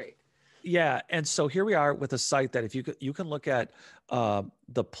 which is great. Yeah, and so here we are with a site that if you can look at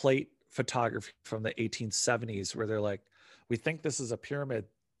the plate photography from the 1870s, where they're like, we think this is a pyramid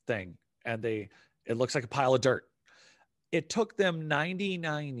thing, and it looks like a pile of dirt. It took them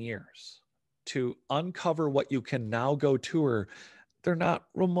 99 years to uncover what you can now go tour. They're not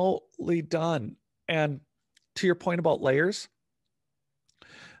remotely done. And to your point about layers,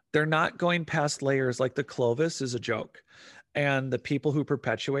 they're not going past layers. Like the Clovis is a joke. And the people who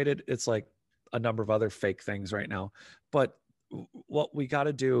perpetuate it, it's like a number of other fake things right now. But what we got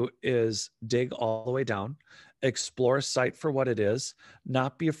to do is dig all the way down, explore a site for what it is,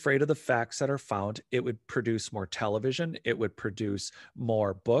 not be afraid of the facts that are found. It would produce more television. It would produce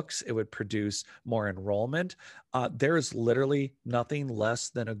more books. It would produce more enrollment. There is literally nothing less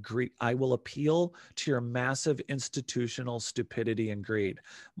than a greed. I will appeal to your massive institutional stupidity and greed.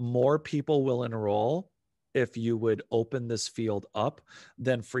 More people will enroll if you would open this field up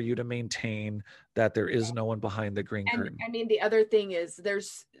than for you to maintain that there is no one behind the green curtain. I mean, the other thing is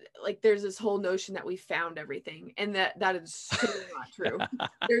there's this whole notion that we found everything, and that is so not true.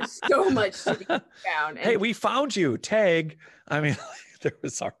 There's so much to be found. Hey, we found you, tag. I mean, there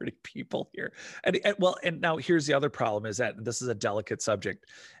was already people here. And now here's the other problem is that, and this is a delicate subject,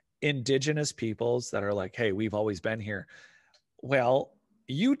 indigenous peoples that are like, hey, we've always been here. Well,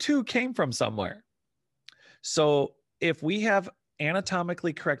 you too came from somewhere. So if we have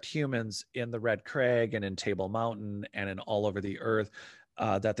anatomically correct humans in the Red Crag and in Table Mountain and in all over the earth,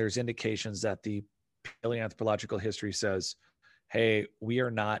 that there's indications that the paleoanthropological history says, hey,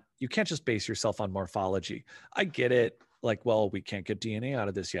 you can't just base yourself on morphology. I get it. Like, well, we can't get DNA out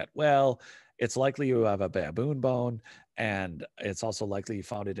of this yet. Well, it's likely you have a baboon bone, and it's also likely you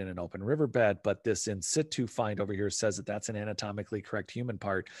found it in an open riverbed, but this in situ find over here says that that's an anatomically correct human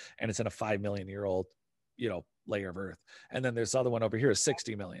part, and it's in a 5 million year old layer of earth. And then there's the other one over here is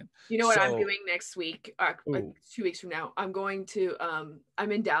 60 million. You know what I'm doing next week, 2 weeks from now? I'm going to,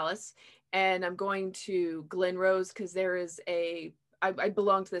 I'm in Dallas, and I'm going to Glen Rose because there is I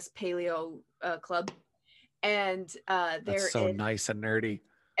belong to this paleo club, and that's so nice and nerdy.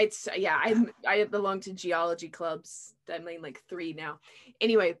 It's I belong to geology clubs. I'm in like 3 now.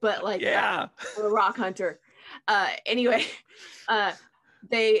 Anyway, but like, yeah, I'm a rock hunter. Anyway,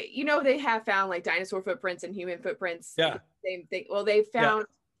 they, they have found like dinosaur footprints and human footprints. Yeah. Same thing. Well, they found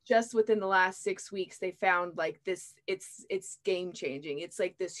just within the last 6 weeks, they found like this, it's game changing. It's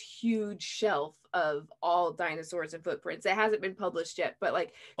like this huge shelf of all dinosaurs and footprints. It hasn't been published yet, but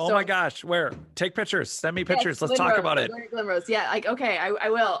like, oh my gosh, where? Take pictures, send me pictures. Let's talk about it. Glenrose. Yeah. Like, okay, I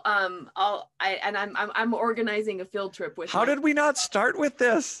will. I'm organizing a field trip with How did we not start with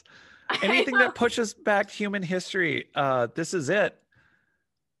this? Anything that pushes back human history. This is it.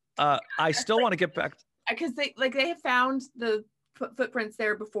 I still want to get back. Because they have found the footprints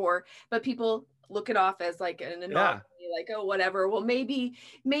there before, but people look it off as like an anomaly, like, oh, whatever. Well, maybe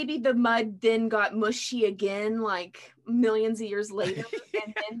the mud then got mushy again, like millions of years later,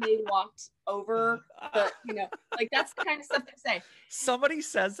 and then they walked over the, like that's the kind of stuff they say. Somebody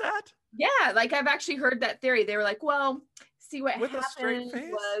says that? Yeah, like I've actually heard that theory. They were like, well, see what happened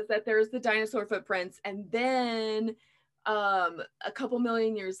was that there's the dinosaur footprints, and then a couple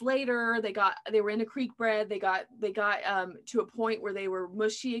million years later they were in a creek bed, they got to a point where they were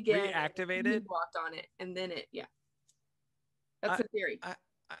mushy again, reactivated, walked on it, and then that's the theory.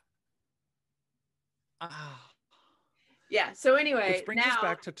 Yeah, so anyway, which brings us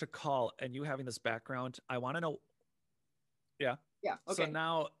back to Tikal and you having this background. I want to know. Okay.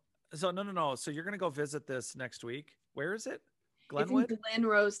 So you're gonna go visit this next week. Where is it? Glenwood? It's in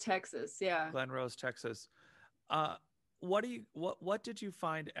Glenrose, Texas. Yeah, Glenrose, Texas. What did you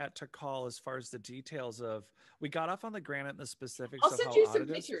find at Tikal as far as the details of? We got off on the granite and the specifics. I'll send you some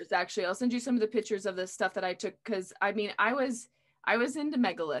pictures. Actually, I'll send you some of the pictures of the stuff that I took, because I mean, I was into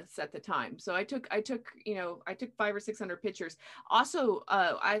megaliths at the time, so I took 500 or 600 pictures. Also,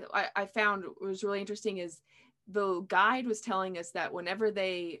 I found what was really interesting is the guide was telling us that whenever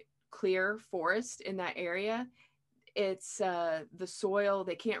they clear forest in that area, it's the soil,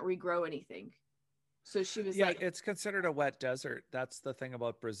 they can't regrow anything. So she was like, it's considered a wet desert. That's the thing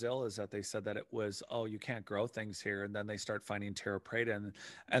about Brazil, is that they said that it was, you can't grow things here. And then they start finding terra preta.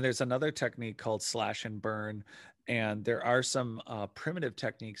 And there's another technique called slash and burn. And there are some primitive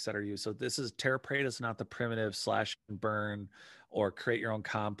techniques that are used. So this is terra preta is not the primitive slash and burn or create your own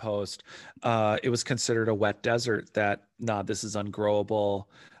compost. It was considered a wet desert that, this is ungrowable.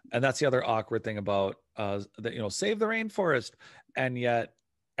 And that's the other awkward thing about that, save the rainforest. And yet,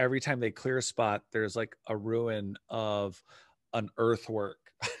 every time they clear a spot, there's like a ruin of an earthwork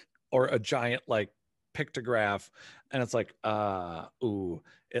or a giant like pictograph. And it's like,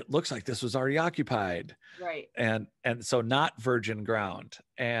 it looks like this was already occupied. Right. And so not virgin ground.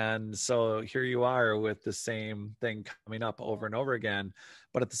 And so here you are with the same thing coming up over and over again.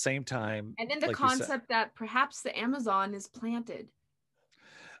 But at the same time. And then the concept that perhaps the Amazon is planted.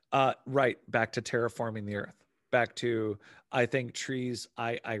 Right. Back to terraforming the earth. Back to, I think trees,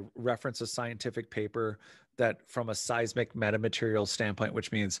 I reference a scientific paper that from a seismic metamaterial standpoint,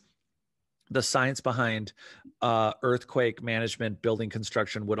 which means the science behind earthquake management, building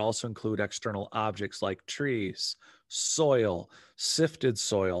construction would also include external objects like trees, soil, sifted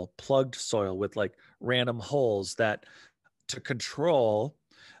soil, plugged soil with like random holes that to control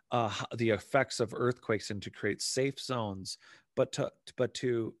the effects of earthquakes and to create safe zones, but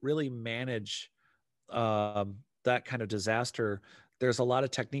to really manage that kind of disaster. There's a lot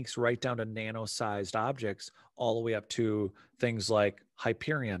of techniques right down to nano-sized objects, all the way up to things like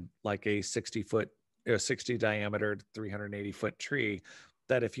Hyperion, like a 60 diameter, 380 foot tree,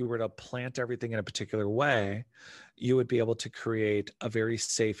 that if you were to plant everything in a particular way, you would be able to create a very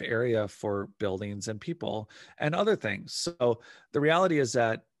safe area for buildings and people and other things. So the reality is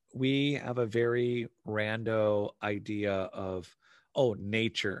that we have a very rando idea of,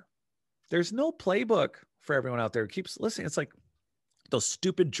 nature. There's no playbook for everyone out there who keeps listening. It's like those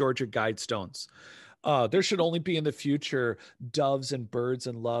stupid Georgia Guidestones. There should only be in the future doves and birds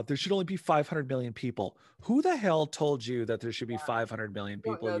and love. There should only be 500 million people. Who the hell told you that there should be 500 million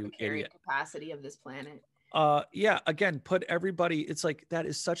people, you idiot? Capacity of this planet. Again, put everybody, it's like, that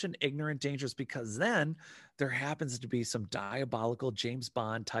is such an ignorant, dangerous, because then there happens to be some diabolical James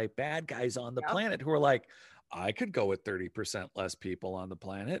Bond type bad guys on the planet who are like, I could go with 30% less people on the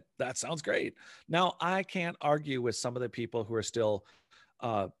planet. That sounds great. Now, I can't argue with some of the people who are still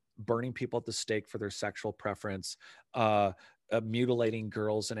burning people at the stake for their sexual preference, mutilating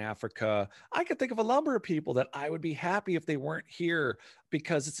girls in Africa. I could think of a number of people that I would be happy if they weren't here,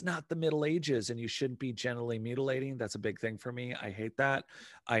 because it's not the Middle Ages and you shouldn't be genitally mutilating. That's a big thing for me. I hate that.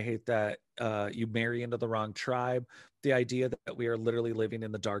 I hate that you marry into the wrong tribe. The idea that we are literally living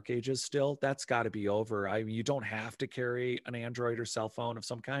in the dark ages still, that's got to be over. You don't have to carry an Android or cell phone of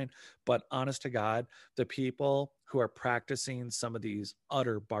some kind, but honest to God, the people who are practicing some of these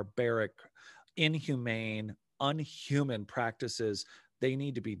utter barbaric, inhumane, unhuman practices, they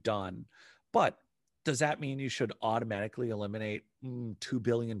need to be done. But does that mean you should automatically eliminate 2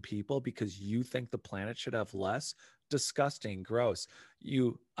 billion people because you think the planet should have less? Disgusting, gross.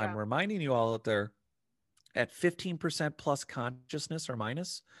 I'm reminding you all out there, at 15% plus consciousness or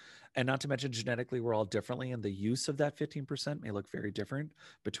minus, and not to mention genetically we're all differently, and the use of that 15% may look very different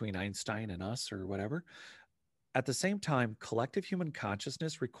between Einstein and us or whatever. At the same time, collective human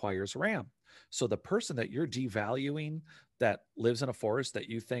consciousness requires RAM. So the person that you're devaluing that lives in a forest that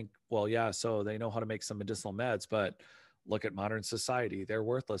you think, well, yeah, so they know how to make some medicinal meds, but look at modern society, they're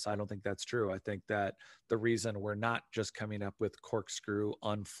worthless. I don't think that's true. I think that the reason we're not just coming up with corkscrew,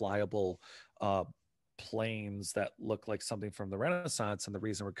 unflyable planes that look like something from the Renaissance, and the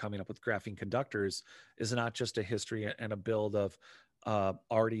reason we're coming up with graphene conductors is not just a history and a build of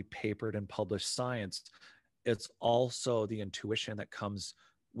already papered and published science. It's also the intuition that comes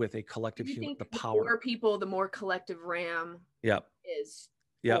with a collective human, the power. The more people, the more collective RAM is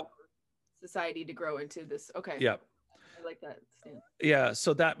for society to grow into this. Okay. Yep. I like that. Yeah.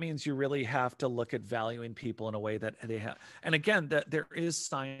 So that means you really have to look at valuing people in a way that they have. And again, that there is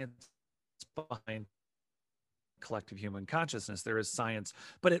science behind collective human consciousness. There is science,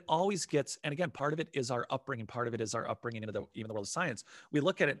 but it always gets, and again, part of it is our upbringing. Part of it is our upbringing into even the world of science. We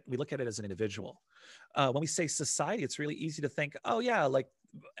look at it as an individual. When we say society, it's really easy to think, oh yeah, like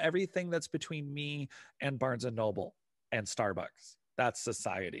everything that's between me and Barnes and Noble and Starbucks, that's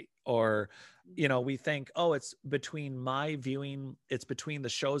society. Or, we think, oh, it's between my viewing, it's between the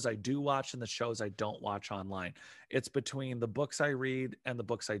shows I do watch and the shows I don't watch online. It's between the books I read and the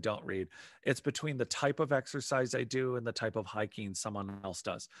books I don't read. It's between the type of exercise I do and the type of hiking someone else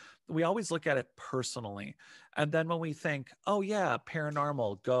does. We always look at it personally. And then when we think, oh yeah,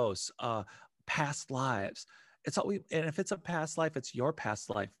 paranormal, ghosts, past lives, and if it's a past life, it's your past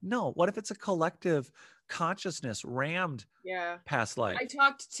life. No, what if it's a collective consciousness rammed past life? I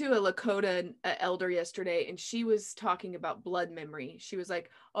talked to a Lakota elder yesterday, and she was talking about blood memory. She was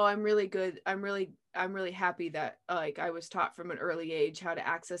like, oh, I'm really good. I'm really happy that like I was taught from an early age how to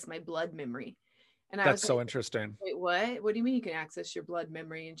access my blood memory. And that's so interesting. Wait, what do you mean you can access your blood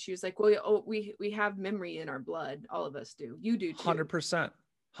memory? And she was like, well, we have memory in our blood. All of us do. You do too.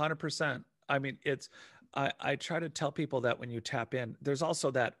 100%. I mean, I try to tell people that when you tap in, there's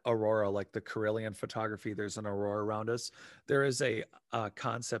also that aurora, like the Carillion photography, there's an aurora around us. There is a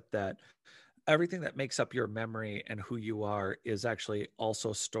concept that everything that makes up your memory and who you are is actually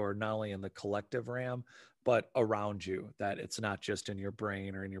also stored not only in the collective RAM, but around you, that it's not just in your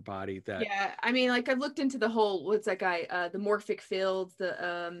brain or in your body. That I mean, like I've looked into the whole, what's that guy, the morphic fields,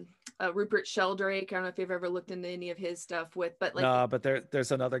 the Rupert Sheldrake. I don't know if you've ever looked into any of his stuff but like, no, but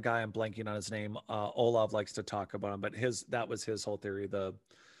there's another guy, I'm blanking on his name. Olav likes to talk about him, but that was his whole theory.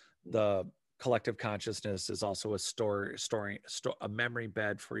 The collective consciousness is also a memory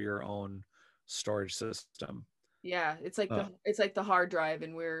bed for your own storage system. Yeah, it's like the hard drive,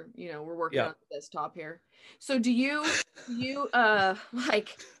 and we're working on the desktop here. So do you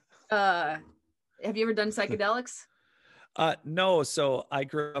like have you ever done psychedelics? No. So I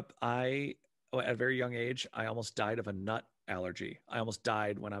grew up, at a very young age, I almost died of a nut allergy. I almost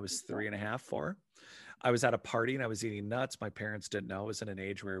died when I was 3.5, 4. I was at a party and I was eating nuts. My parents didn't know. I was in an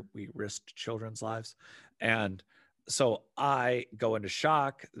age where we risked children's lives. And so I go into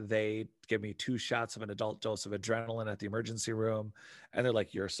shock. They give me 2 shots of an adult dose of adrenaline at the emergency room. And they're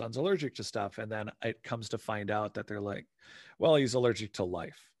like, your son's allergic to stuff. And then it comes to find out that they're like, well, he's allergic to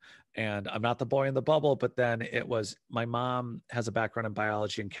life. And I'm not the boy in the bubble, but then it was, my mom has a background in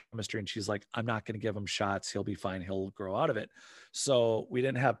biology and chemistry. And she's like, I'm not going to give him shots. He'll be fine. He'll grow out of it. So we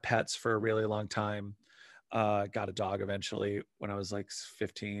didn't have pets for a really long time. Got a dog eventually when I was like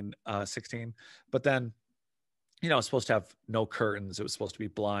 15, 16. But then, it was supposed to have no curtains. It was supposed to be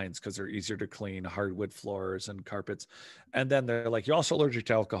blinds because they're easier to clean, hardwood floors and carpets. And then they're like, you're also allergic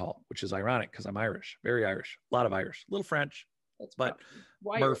to alcohol, which is ironic because I'm Irish, very Irish, a lot of Irish, a little French, but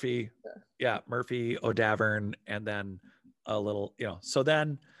Murphy, Murphy, O'Davern, and then a little, so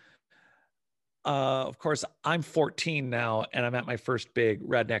then, of course, I'm 14 now, and I'm at my first big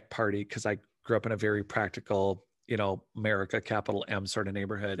redneck party because I grew up in a very practical, America, capital M sort of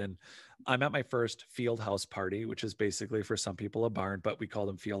neighborhood. And I'm at my first field house party, which is basically for some people a barn, but we call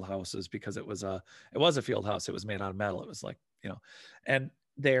them field houses because it was a field house. It was made out of metal. It was like, and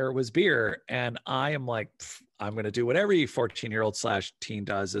there was beer. And I am like, I'm going to do what every 14-year-old / teen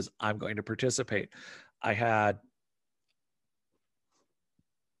does, is I'm going to participate. I had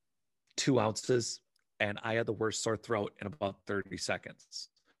 2 ounces and I had the worst sore throat in about 30 seconds.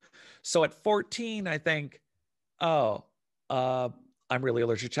 So at 14, I think, I'm really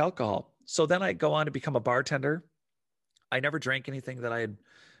allergic to alcohol. so then I go on to become a bartender. I never drank anything that I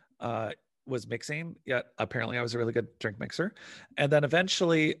had was mixing, yet apparently I was a really good drink mixer. And then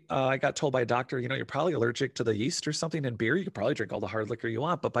eventually I got told by a doctor, you're probably allergic to the yeast or something in beer. You could probably drink all the hard liquor you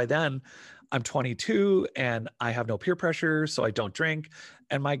want. But by then I'm 22 and I have no peer pressure, so I don't drink.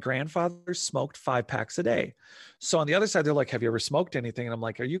 And my grandfather smoked 5 packs a day. So on the other side, they're like, have you ever smoked anything? And I'm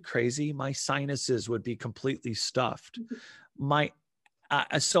like, are you crazy? My sinuses would be completely stuffed. My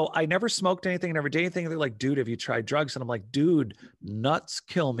so I never smoked anything, never did anything. They're like, dude, have you tried drugs? And I'm like, dude, nuts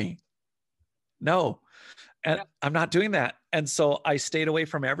kill me. No, and Yeah. I'm not doing that. And so I stayed away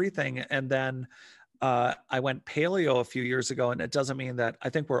from everything. And then I went paleo a few years ago, and it doesn't mean that I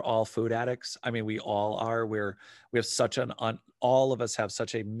think we're all food addicts. I mean, we all are. We have such all of us have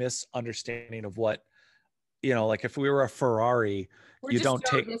such a misunderstanding of what, like if we were a Ferrari, We're you just don't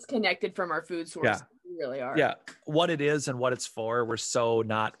so take, disconnected from our food source. yeah. We really are. Yeah, what it is and what it's for. We're so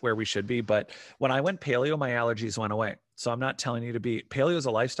not where we should be. But when I went paleo, my allergies went away. So I'm not telling you to be paleo is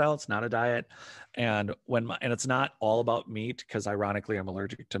a lifestyle. It's not a diet. And and it's not all about meat, because ironically I'm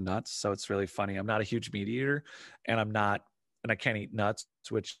allergic to nuts. So it's really funny. I'm not a huge meat eater, and I can't eat nuts,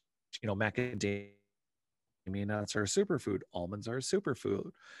 which, macadamia nuts are a superfood. Almonds are a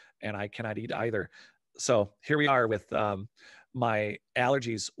superfood, and I cannot eat either. So here we are with my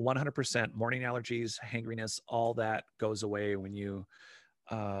allergies, 100% morning allergies, hangriness, all that goes away when you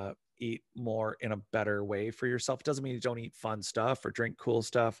eat more in a better way for yourself. It doesn't mean you don't eat fun stuff or drink cool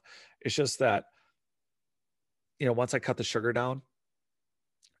stuff. It's just that, once I cut the sugar down,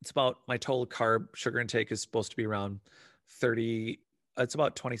 it's about my total carb sugar intake is supposed to be around 30. It's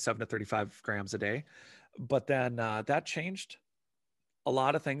about 27 to 35 grams a day. But then that changed a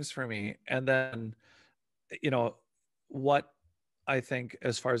lot of things for me. And then, what I think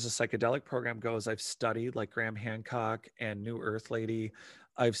as far as the psychedelic program goes, I've studied like Graham Hancock and New Earth Lady.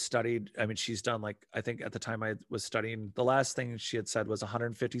 I've studied, I mean, she's done like, I think at the time I was studying, the last thing she had said was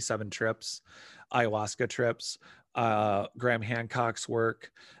 157 trips, ayahuasca trips, Graham Hancock's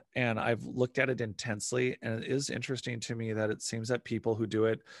work. And I've looked at it intensely. And it is interesting to me that it seems that people who do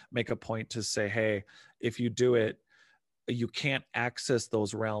it make a point to say, hey, if you do it, you can't access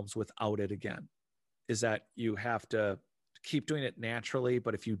those realms without it again. Is that you have to keep doing it naturally,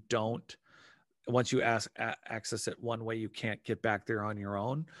 but if you don't, once you access it one way, you can't get back there on your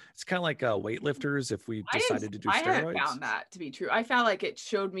own. It's kind of like weightlifters. If we decided to do steroids, I haven't found that to be true. I found like it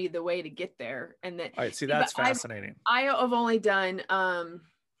showed me the way to get there, and that. All right, see, that's fascinating. I have only done. I'm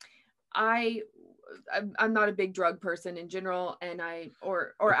not a big drug person in general, and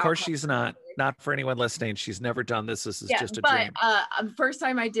or of course she's not for anyone listening. She's never done this. This is just a dream. First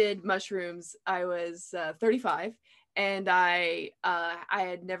time I did mushrooms, I was 35. And I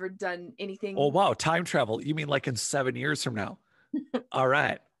had never done anything. Oh, wow. Time travel. You mean like in 7 years from now? All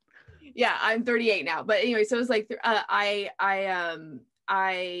right. Yeah, I'm 38 now. But anyway, so it was like, I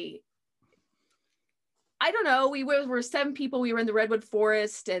don't know. We were 7 people. We were in the Redwood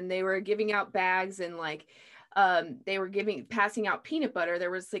Forest, and they were giving out bags, and like, they were passing out peanut butter.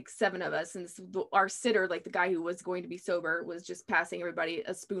 There was like 7 of us, and our sitter, like the guy who was going to be sober, was just passing everybody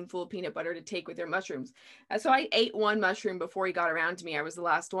a spoonful of peanut butter to take with their mushrooms. So I ate 1 mushroom before he got around to me. I was the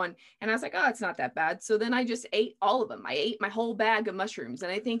last one, and I was like, oh, it's not that bad. So then I just ate all of them. I ate my whole bag of mushrooms, and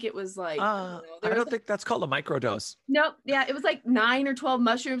I think it was like, I don't think that's called a microdose. Nope. Yeah, it was like 9 or 12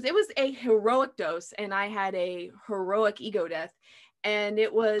 mushrooms. It was a heroic dose, and I had a heroic ego death, and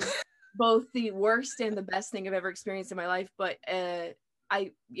it was both the worst and the best thing I've ever experienced in my life. But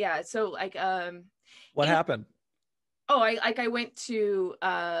so like what happened? I went to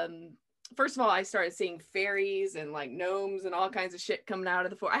first of all, I started seeing fairies and like gnomes and all kinds of shit coming out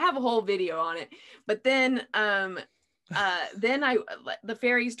of the forest. I have a whole video on it. But then the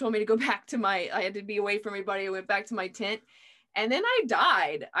fairies told me to go back to I had to be away from everybody. I went back to my tent. And then I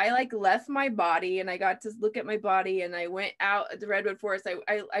died. I like left my body, and I got to look at my body, and I went out at the Redwood Forest.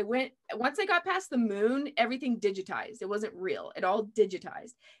 I went, once I got past the moon, everything digitized. It wasn't real. It all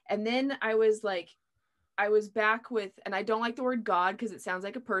digitized. And then I was back with, and I don't like the word God because it sounds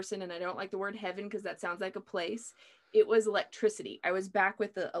like a person, and I don't like the word heaven because that sounds like a place. It was electricity. I was back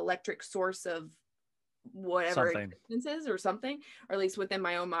with the electric source of whatever existence is, or something, or at least within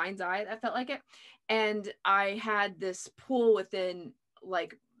my own mind's eye, that felt like it. And I had this pull within,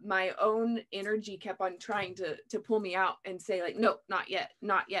 like my own energy kept on trying to pull me out and say like, no, not yet.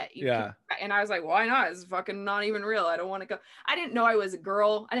 And I was like, why not? It's fucking not even real. I don't want to go. I didn't know I was a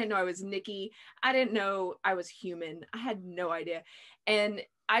girl. I didn't know I was Nikki. I didn't know I was human. I had no idea. And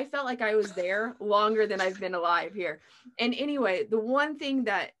I felt like I was there longer than I've been alive here. And anyway, the one thing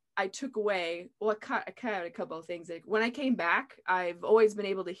that I took away, well, I cut out a couple of things. Like when I came back, I've always been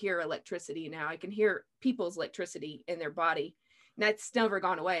able to hear electricity. Now I can hear people's electricity in their body. And that's never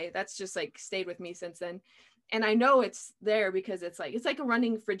gone away. That's just like stayed with me since then. And I know it's there because it's like a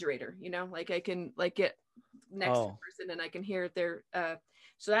running refrigerator, you know, like I can like get next to the person and I can hear their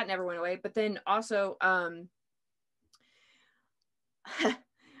so that never went away. But then also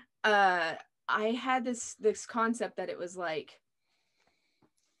I had this concept that it was like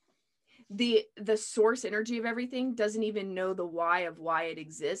the source energy of everything doesn't even know the why it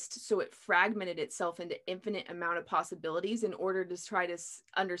exists, so it fragmented itself into infinite amount of possibilities in order to try to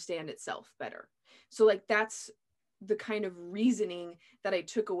understand itself better. So like that's the kind of reasoning that I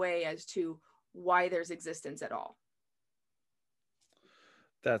took away as to why there's existence at all.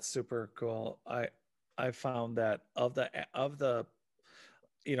 That's super cool. I found that of the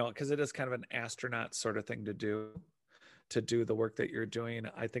you know, because it is kind of an astronaut sort of thing to do the work that you're doing.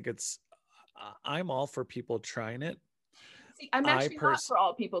 I think I'm all for people trying it. See, I'm actually not for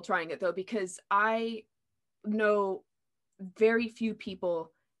all people trying it though, because I know very few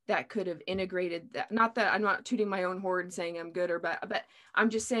people that could have integrated that. Not that I'm not tooting my own horn and saying I'm good or bad, but I'm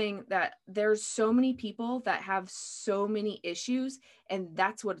just saying that there's so many people that have so many issues, and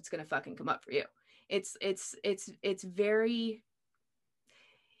that's what it's going to fucking come up for you. It's very,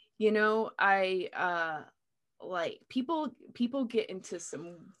 you know, like people get into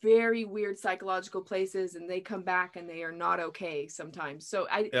some very weird psychological places and they come back and they are not okay sometimes. So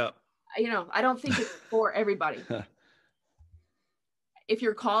you know, I don't think it's for everybody. If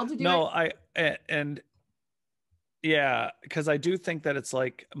you're called to do it. Yeah, because I do think that it's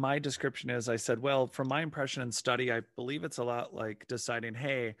like my description is, I said, well, from my impression and study, I believe it's a lot like deciding,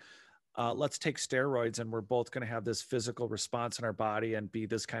 hey, let's take steroids and we're both going to have this physical response in our body and be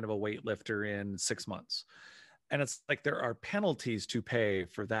this kind of a weightlifter in 6 months. And it's like there are penalties to pay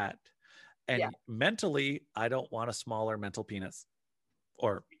for that. And mentally, I don't want a smaller mental penis.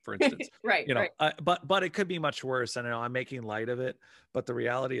 Or for instance, right, you know, right. But it could be much worse. And I know I'm making light of it, but the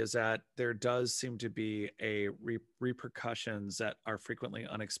reality is that there does seem to be repercussions that are frequently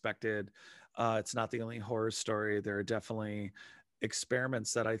unexpected. It's not the only horror story. There are definitely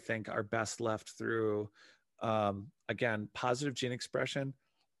experiments that I think are best left through, again, positive gene expression.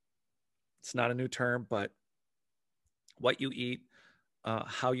 It's not a new term, but what you eat,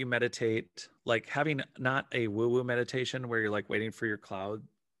 how you meditate, like having not a woo-woo meditation where you're like waiting for your cloud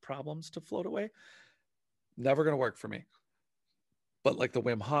problems to float away. Never going to work for me. But like the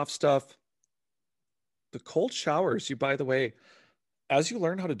Wim Hof stuff, the cold showers, you, by the way, as you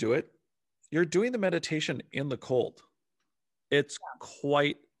learn how to do it, you're doing the meditation in the cold. It's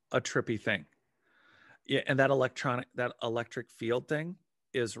quite a trippy thing. Yeah. And that electric field thing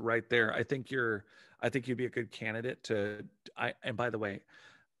is right there. I think you'd be a good candidate and by the way,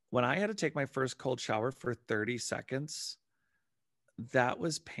 when I had to take my first cold shower for 30 seconds, that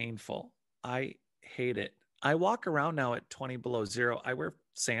was painful. I hate it. I walk around now at 20 below zero. I wear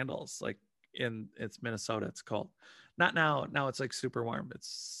sandals, like it's Minnesota. It's cold. Not now. Now it's like super warm. It's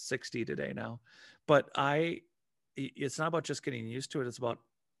 60 today now. But it's not about just getting used to it. It's about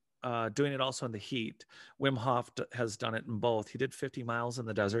doing it also in the heat. Wim Hof has done it in both. He did 50 miles in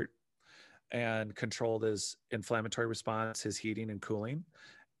the desert and controlled his inflammatory response, his heating and cooling.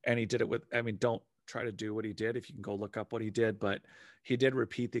 And he did it with, I mean, don't try to do what he did if you can go look up what he did, but he did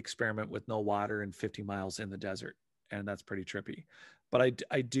repeat the experiment with no water and 50 miles in the desert. And that's pretty trippy. But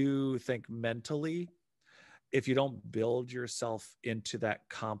I do think mentally, if you don't build yourself into that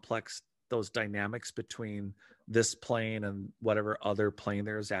complex, those dynamics between this plane and whatever other plane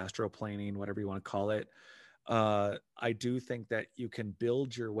there is, astroplaning, whatever you want to call it, I do think that you can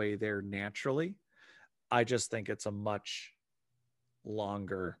build your way there naturally. I just think it's a much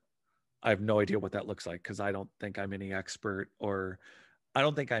longer, I have no idea what that looks like because I don't think I'm any expert, or I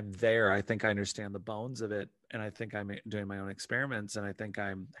don't think I'm there. I think I understand the bones of it, and I think I'm doing my own experiments, and I think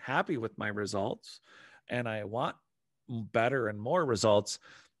I'm happy with my results, and I want better and more results.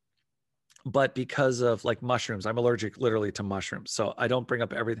 But because of like mushrooms, I'm allergic literally to mushrooms. So I don't bring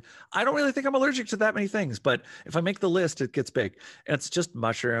up everything. I don't really think I'm allergic to that many things, but if I make the list, it gets big. And it's just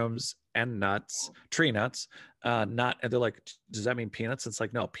mushrooms and nuts, tree nuts, and they're like, does that mean peanuts? It's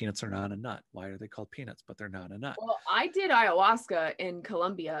like, no, peanuts are not a nut. Why are they called peanuts? But they're not a nut. Well, I did ayahuasca in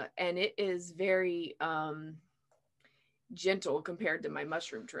Colombia, and it is very gentle compared to my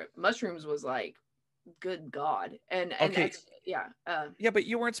mushroom trip. Mushrooms was like, good God. And okay. Yeah, but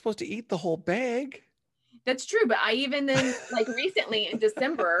you weren't supposed to eat the whole bag. That's true. But I even then, like recently in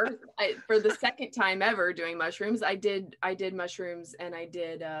December, for the second time ever doing mushrooms, I did mushrooms, and I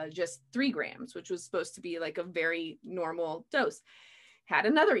did just 3 grams, which was supposed to be like a very normal dose. had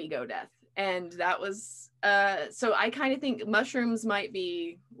another ego death. And that was so I kind of think mushrooms might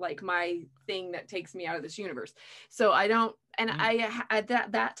be like my thing that takes me out of this universe. So I don't, and I at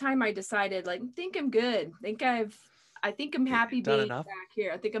that time I decided, like, think I'm good. I think I'm happy being back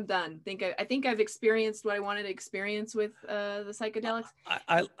here. I think I'm done. I think I've experienced what I wanted to experience with the psychedelics.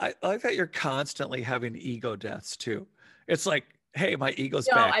 I like that you're constantly having ego deaths too. It's like, hey, my ego's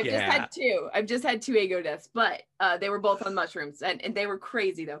No, back. I've just had two. I've just had two ego deaths, but they were both on mushrooms, and they were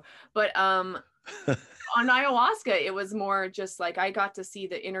crazy though. But on ayahuasca, it was more just like I got to see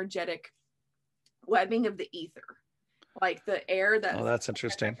the energetic webbing of the ether, like the air that. Oh, that's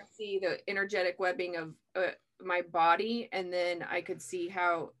interesting. I could see the energetic webbing of my body, and then I could see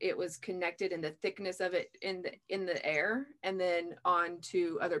how it was connected and the thickness of it in the air, and then on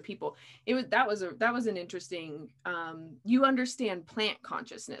to other people. That was an interesting you understand plant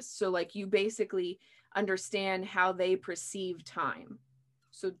consciousness, so like you basically understand how they perceive time.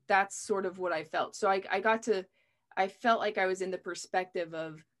 So that's sort of what I felt. So I felt like I was in the perspective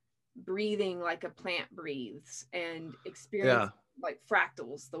of breathing like a plant breathes and experience like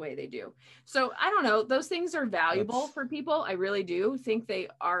fractals the way they do. So I don't know, those things are valuable for people. I really do think they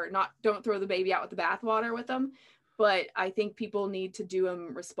are. Not, don't throw the baby out with the bathwater with them, but I think people need to do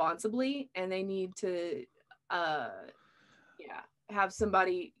them responsibly, and they need to have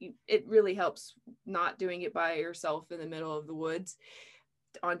somebody. It really helps not doing it by yourself in the middle of the woods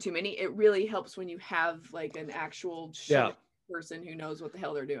on too many. It really helps when you have like an actual person who knows what the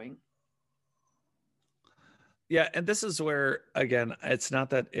hell they're doing. Yeah, and this is where, again, it's not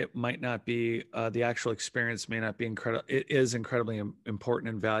that it might not be, the actual experience may not be incredible. It is incredibly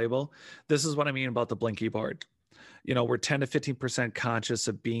important and valuable. This is what I mean about the Blinky board. You know, we're 10 to 15% conscious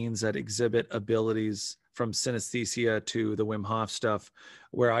of beings that exhibit abilities from synesthesia to the Wim Hof stuff,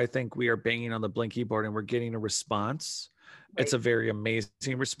 where I think we are banging on the Blinky board and we're getting a response. Right. It's a very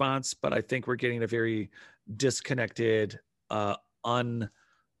amazing response, but I think we're getting a very disconnected,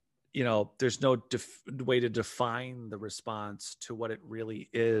 there's no way to define the response to what it really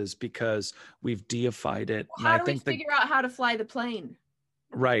is, because we've deified it. Well, how do we figure out how to fly the plane?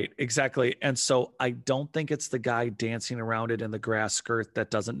 Right, exactly. And so I don't think it's the guy dancing around it in the grass skirt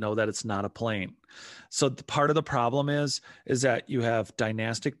that doesn't know that it's not a plane. So part of the problem is that you have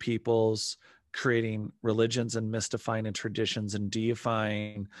dynastic peoples creating religions and mystifying and traditions and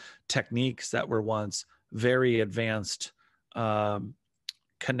deifying techniques that were once very advanced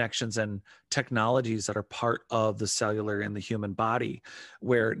connections and technologies that are part of the cellular and the human body,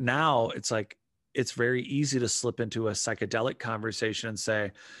 where now it's like, it's very easy to slip into a psychedelic conversation and say,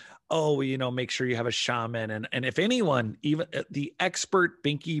 oh, make sure you have a shaman. And if anyone, even the expert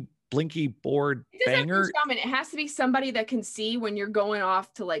Blinky board banger, shaman, it has to be somebody that can see when you're going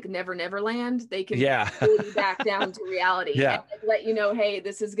off to like Never Land. They can pull you back down to reality and let you know, hey,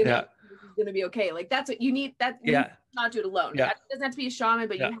 this is gonna be okay. Like that's what you need. Not do it alone. It doesn't have to be a shaman,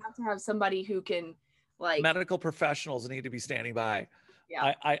 but you have to have somebody who can, like, medical professionals need to be standing by.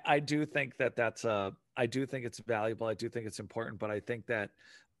 Yeah. I do think that's I do think it's valuable. I do think it's important, but I think that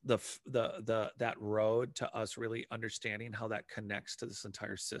that road to us really understanding how that connects to this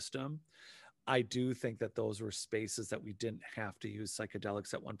entire system, I do think that those were spaces that we didn't have to use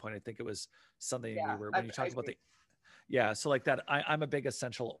psychedelics at one point. I think it was something when you talk about so like that, I'm a big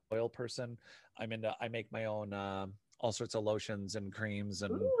essential oil person. I make my own all sorts of lotions and creams,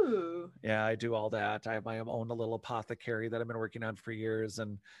 and I do all that. I have my own little apothecary that I've been working on for years,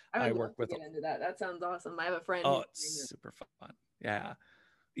 and I work with. Get into that. That sounds awesome. I have a friend. Oh, it's super fun.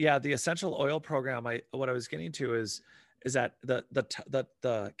 Yeah. The essential oil program. What I was getting to is that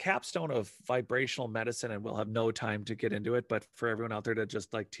the capstone of vibrational medicine, and we'll have no time to get into it, but for everyone out there to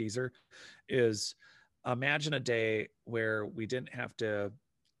just like teaser, is imagine a day where we didn't have to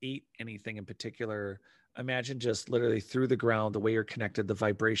eat anything in particular. Imagine just literally through the ground, the way you're connected, the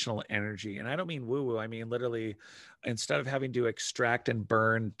vibrational energy. And I don't mean woo-woo. I mean, literally, instead of having to extract and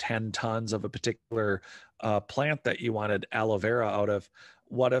burn 10 tons of a particular plant that you wanted aloe vera out of,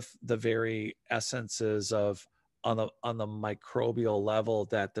 what if the very essences of on the microbial level,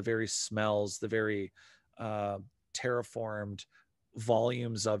 that the very smells, the very terraformed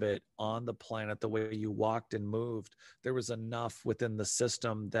volumes of it on the planet, the way you walked and moved, there was enough within the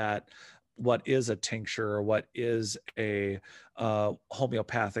system that what is a tincture or what is a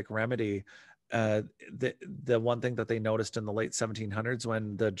homeopathic remedy. The one thing that they noticed in the late 1700s,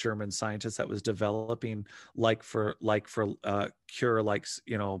 when the German scientist that was developing cure, like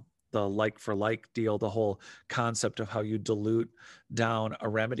the like for like deal, the whole concept of how you dilute down a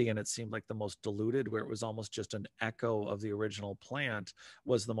remedy. And it seemed like the most diluted, where it was almost just an echo of the original plant,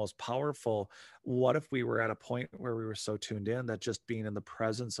 was the most powerful. What if we were at a point where we were so tuned in that just being in the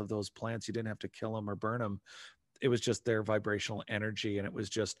presence of those plants, you didn't have to kill them or burn them. It was just their vibrational energy. And it was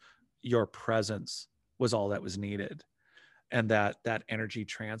just your presence was all that was needed. And that energy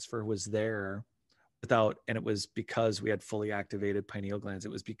transfer was there without, and it was because we had fully activated pineal glands.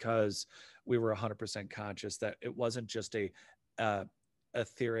 It was because we were 100% conscious, that it wasn't just a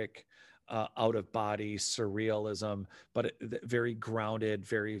etheric, out of body surrealism, but very grounded,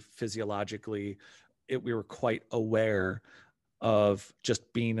 very physiologically. We were quite aware of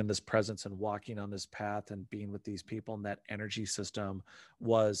just being in this presence and walking on this path and being with these people, and that energy system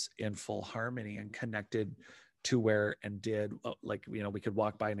was in full harmony and connected to where, and did, like, you know, we could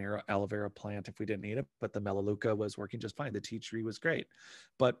walk by an aloe vera plant if we didn't need it, but the melaleuca was working just fine. The tea tree was great,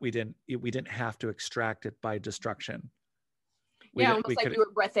 but we didn't have to extract it by destruction. Almost like you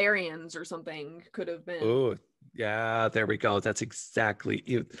were breatharians or something, could have been. Oh yeah, there we go. That's exactly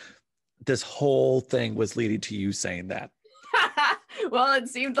it. This whole thing was leading to you saying that. Well, it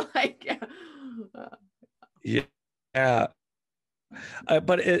seemed like yeah.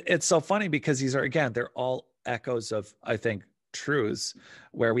 But it's so funny because these are, again, they're all echoes of, I think, truths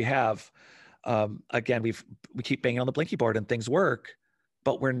where we have, again, we keep banging on the blinky board and things work,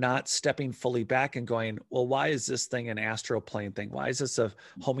 but we're not stepping fully back and going, well, why is this thing an astral plane thing? Why is this a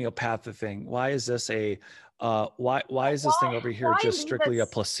homeopathic thing? Why is this why is this thing over here just strictly a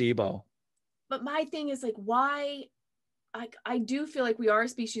placebo? But my thing is like, why? I do feel like we are a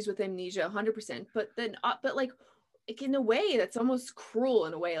species with amnesia 100%, but then but like in a way that's almost cruel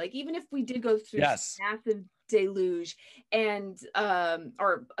in a way. Like even if we did go through massive deluge and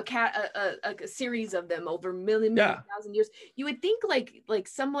or a series of them over million thousand years, you would think like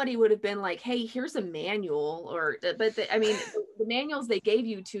somebody would have been like, hey, here's a manual, or I mean the manuals they gave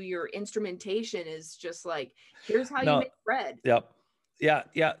you to your instrumentation is just like, here's how you make bread. Yeah,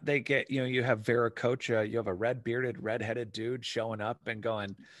 they get, you have Veracocha, you have a red-headed dude showing up and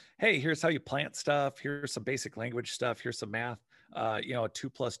going, hey, here's how you plant stuff. Here's some basic language stuff. Here's some math.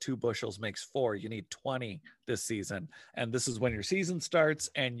 2 + 2 bushels makes 4. You need 20 this season. And this is when your season starts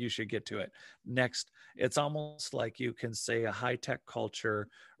and you should get to it. Next, it's almost like you can say a high-tech culture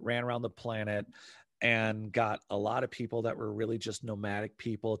ran around the planet and got a lot of people that were really just nomadic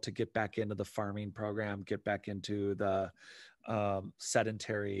people to get back into the farming program, get back into the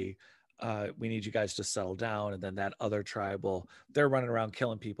sedentary, we need you guys to settle down. And then that other tribal, they're running around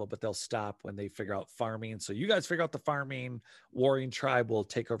killing people, but they'll stop when they figure out farming. So you guys figure out the farming, warring tribe will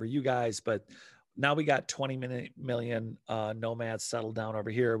take over you guys. But now we got 20 million nomads settled down over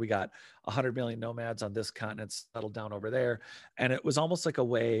here. We got 100 million nomads on this continent settled down over there. And it was almost like a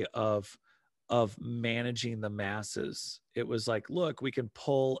way of managing the masses. It was like, look, we can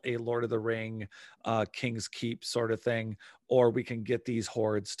pull a Lord of the Ring, King's Keep sort of thing, or we can get these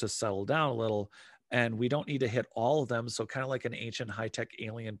hordes to settle down a little, and we don't need to hit all of them. So kind of like an ancient high-tech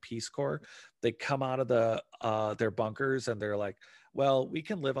alien Peace Corps, they come out of their bunkers and they're like, well, we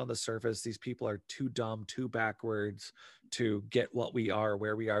can live on the surface. These people are too dumb, too backwards to get what we are,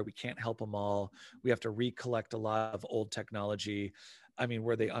 where we are. We can't help them all. We have to recollect a lot of old technology. I mean,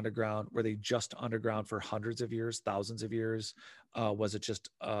 were they underground? Were they just underground for hundreds of years, thousands of years? Was it just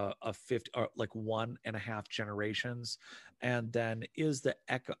a 50 or like 1.5 generations? And then is the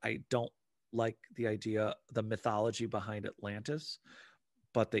echo, I don't like the idea, the mythology behind Atlantis,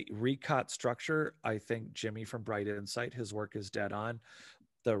 but the recot structure, I think Jimmy from Bright Insight, his work is dead on.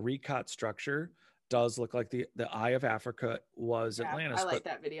 The recot structure does look like the Eye of Africa was Atlantis. I like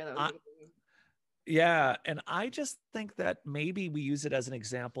that video. That was yeah. And I just think that maybe we use it as an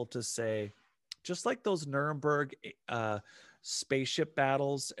example to say, just like those Nuremberg spaceship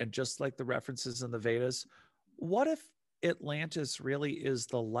battles and just like the references in the Vedas, what if Atlantis really is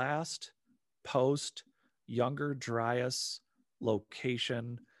the last post Younger Dryas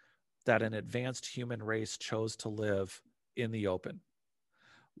location that an advanced human race chose to live in the open?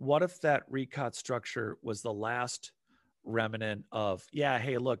 What if that recot structure was the last remnant of, yeah,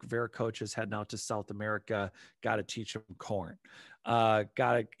 hey, look, Veracocha's heading out to South America, got to teach them corn,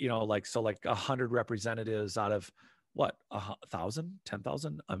 got to, like 100 representatives out of what, 1,000,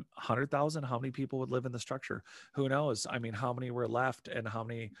 10,000, 100,000? How many people would live in the structure? Who knows? I mean, how many were left and how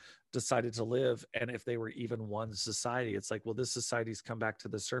many decided to live? And if they were even one society, it's like, well, this society's come back to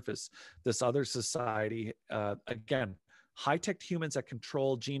the surface. This other society, again, high-tech humans that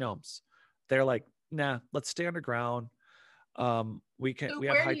control genomes, they're like, nah, let's stay underground. We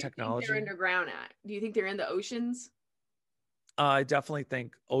have high technology. They're underground at? Do you think they're in the oceans? I definitely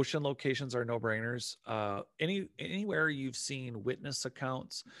think ocean locations are no-brainers. Anywhere you've seen witness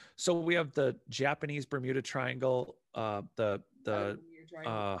accounts. So we have the Japanese Bermuda Triangle, the Bermuda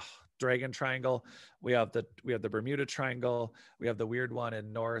Triangle. uh, Dragon Triangle. We have the Bermuda Triangle. We have the weird one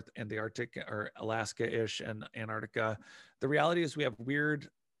in North and the Arctic or Alaska-ish and Antarctica. The reality is we have weird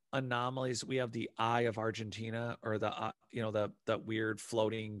anomalies. We have the Eye of Argentina, or the weird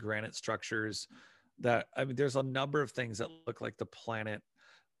floating granite structures that, I mean, there's a number of things that look like the planet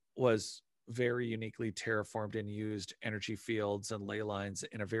was very uniquely terraformed and used energy fields and ley lines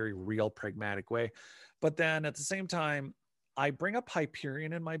in a very real, pragmatic way. But then at the same time, I bring up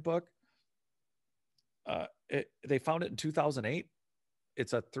Hyperion in my book. They found it in 2008.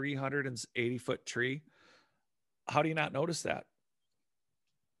 It's a 380-foot tree. How do you not notice that?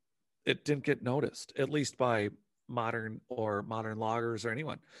 It didn't get noticed, at least by modern loggers or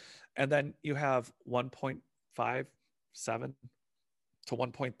anyone. And then you have 1.57 to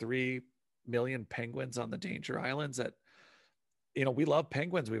 1.3 million penguins on the Danger Islands. That, we love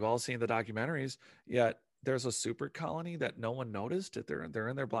penguins. We've all seen the documentaries, yet there's a super colony that no one noticed. They're in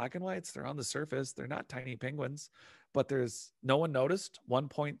their black and whites. They're on the surface. They're not tiny penguins, but there's no one noticed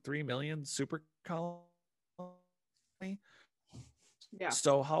 1.3 million super colony. Yeah.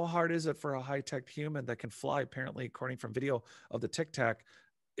 So how hard is it for a high-tech human that can fly, apparently, according from video of the Tic Tac,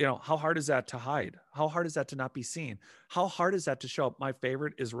 how hard is that to hide? How hard is that to not be seen? How hard is that to show up? My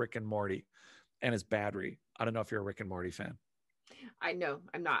favorite is Rick and Morty and his battery. I don't know if you're a Rick and Morty fan. I know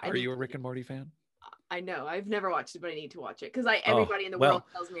I'm not. Are you a Rick and Morty fan? I know I've never watched it, but I need to watch it because everybody in the world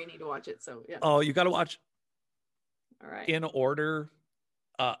tells me I need to watch it. So yeah. Oh, you got to watch. All right. In order,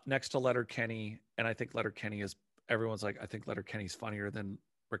 next to Letterkenny, and I think Letterkenny is, everyone's like, I think Letterkenny's funnier than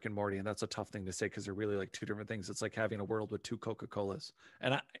Rick and Morty, and that's a tough thing to say because they're really like two different things. It's like having a world with two Coca-Colas.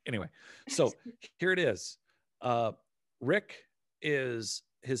 And anyway, so here it is. Rick is,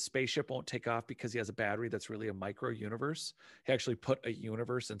 his spaceship won't take off because he has a battery that's really a micro universe. He actually put a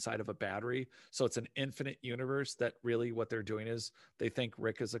universe inside of a battery. So it's an infinite universe that really what they're doing is they think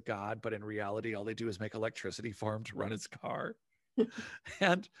Rick is a god, but in reality, all they do is make electricity for him to run his car.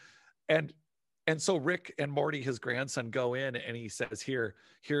 and so Rick and Morty, his grandson, go in and he says,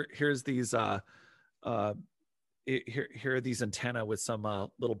 here's these here are these antenna with some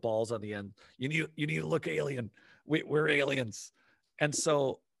little balls on the end. You need to look alien. We're aliens. And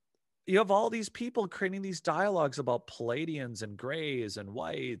so you have all these people creating these dialogues about Palladians and grays and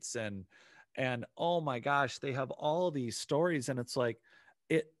whites and oh my gosh, they have all these stories, and it's like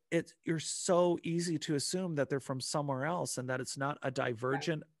you're so easy to assume that they're from somewhere else and that it's not a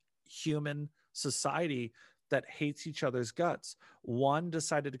divergent human society that hates each other's guts. One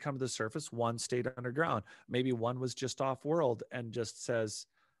decided to come to the surface, one stayed underground. Maybe one was just off world and just says,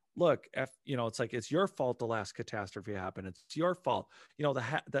 look, it's like, it's your fault the last catastrophe happened. It's your fault.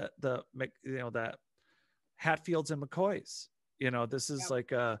 The Hatfields and McCoys. This is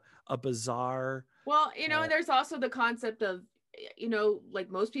like a bizarre. Well, there's also the concept of, like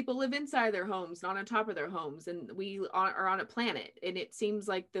most people live inside their homes, not on top of their homes, and we are on a planet, and it seems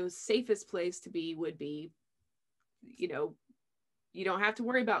like the safest place to be would be, you don't have to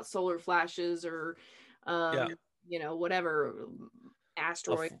worry about solar flashes or whatever,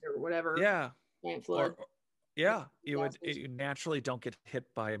 asteroids or whatever. Plant flood. You naturally don't get hit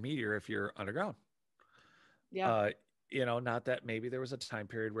by a meteor if you're underground. Not that maybe there was a time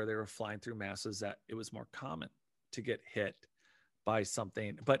period where they were flying through masses that it was more common to get hit by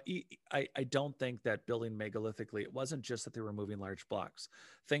something. But I don't think that building megalithically, it wasn't just that they were moving large blocks.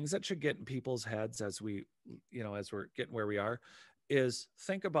 Things that should get in people's heads as we're getting where we are is,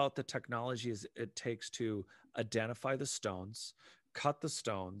 think about the technologies it takes to identify the stones, cut the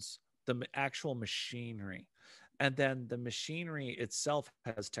stones, the actual machinery, and then the machinery itself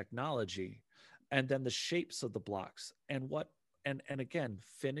has technology, and then the shapes of the blocks and again,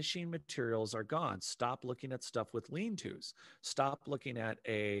 finishing materials are gone. Stop looking at stuff with lean-tos. Stop looking at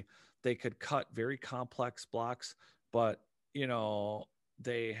they could cut very complex blocks, but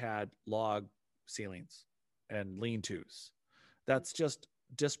they had log ceilings and lean-tos. That's just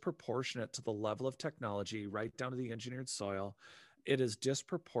disproportionate to the level of technology, right down to the engineered soil. It is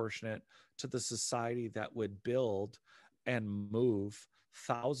disproportionate to the society that would build and move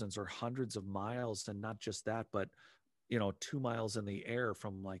thousands or hundreds of miles, and not just that, but 2 miles in the air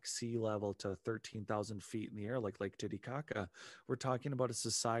from like sea level to 13,000 feet in the air, like Lake Titicaca. We're talking about a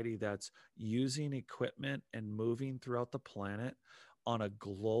society that's using equipment and moving throughout the planet on a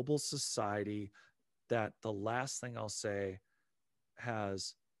global society that, the last thing I'll say,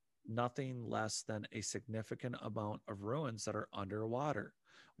 has nothing less than a significant amount of ruins that are underwater.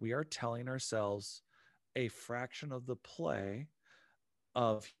 We are telling ourselves a fraction of the play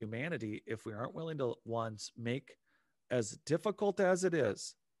of humanity if we aren't willing to once make, as difficult as it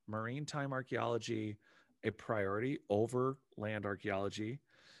is, maritime archaeology a priority over land archaeology,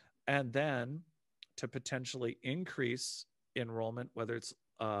 and then to potentially increase enrollment, whether it's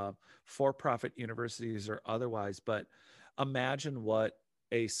for-profit universities or otherwise. But imagine what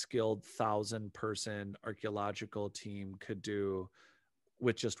a skilled 1,000-person archaeological team could do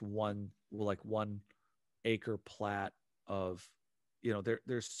with just one acre plat of,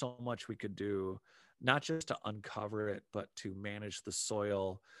 there's so much we could do, not just to uncover it, but to manage the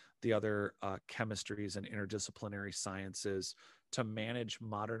soil, the other chemistries and interdisciplinary sciences, to manage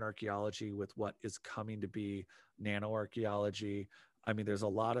modern archaeology with what is coming to be nanoarchaeology. I mean, there's a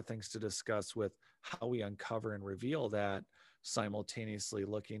lot of things to discuss with how we uncover and reveal that, simultaneously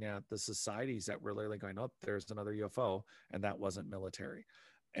looking at the societies that were literally going, oh, there's another UFO, and that wasn't military.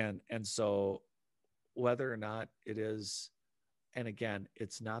 And so whether or not it is, and again,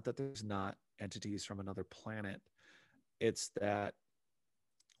 it's not that there's not entities from another planet, it's that,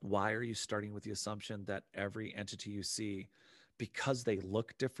 why are you starting with the assumption that every entity you see, because they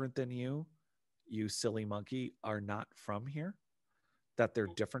look different than you silly monkey, are not from here, that they're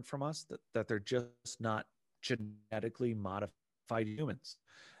different from us, that they're just not genetically modified humans?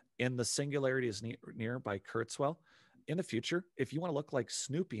 In The Singularity is Near by Kurzweil, in the future, if you want to look like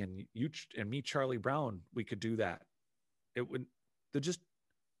Snoopy and you and me, Charlie Brown, we could do that. It would, they're just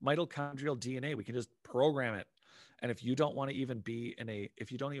mitochondrial DNA. We can just program it. And if you don't want to even be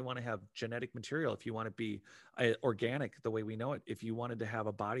if you don't even want to have genetic material, if you want to be organic the way we know it, if you wanted to have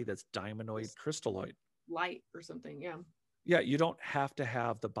a body that's diamondoid crystalloid, light or something, yeah, you don't have to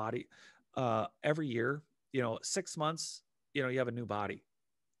have the body every year, 6 months, you have a new body.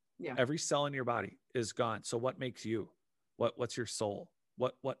 Yeah. Every cell in your body is gone. So what makes you? What's your soul?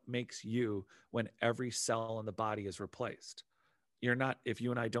 What makes you when every cell in the body is replaced? You're not, if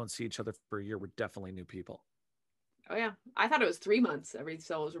you and I don't see each other for a year, we're definitely new people. Oh yeah. I thought it was 3 months every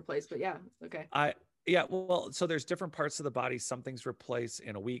cell was replaced, but yeah. Okay. Yeah, well, so there's different parts of the body. Some things replace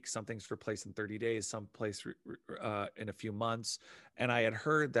in a week, some things replace in 30 days, some place in a few months. And I had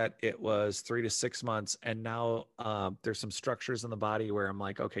heard that it was 3 to 6 months. And now there's some structures in the body where I'm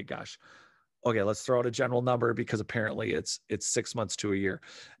like, okay, gosh, okay, let's throw out a general number, because apparently it's 6 months to a year.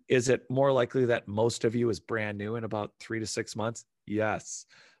 Is it more likely that most of you is brand new in about 3 to 6 months? Yes.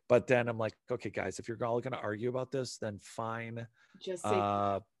 But then I'm like, okay, guys, if you're all going to argue about this, then fine.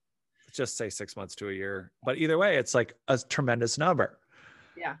 Just say 6 months to a year. But either way, it's like a tremendous number.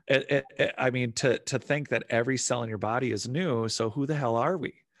 Yeah. I mean, to think that every cell in your body is new. So who the hell are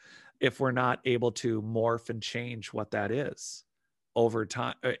we if we're not able to morph and change what that is over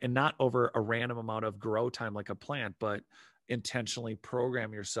time, and not over a random amount of grow time like a plant, but intentionally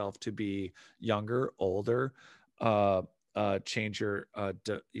program yourself to be younger, older, change your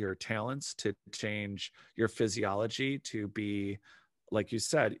talents, to change your physiology, to be, like you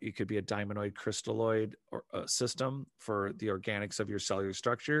said, it could be a diamondoid crystalloid or system for the organics of your cellular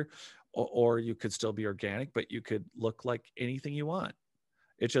structure, or you could still be organic, but you could look like anything you want.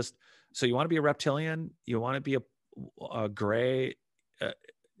 It's just, so you want to be a reptilian, you want to be a gray,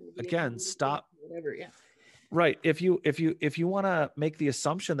 again, stop. Whatever, yeah. Right. If you want to make the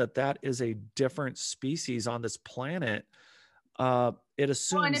assumption that that is a different species on this planet, it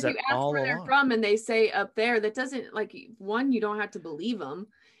assumes and if that you ask all where along. they're from and they say up there, that doesn't, like, one, you don't have to believe them,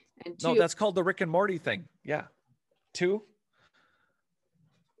 and two, no, that's called the Rick and Morty thing. Yeah. 2.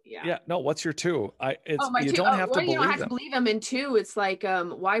 Yeah. No, what's your 2? You don't have to believe them. You don't have to believe them. And 2, it's like,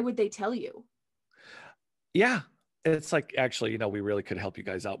 why would they tell you? Yeah. It's like, actually, we really could help you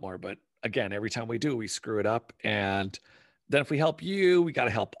guys out more, but again, every time we do, we screw it up. And then if we help you, we got to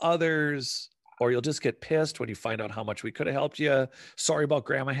help others, or you'll just get pissed when you find out how much we could have helped you. Sorry about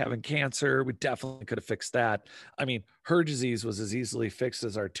grandma having cancer. We definitely could have fixed that. I mean, her disease was as easily fixed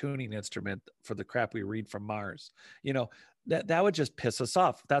as our tuning instrument for the crap we read from Mars. That would just piss us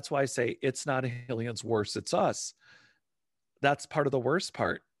off. That's why I say it's not aliens worse, it's us. That's part of the worst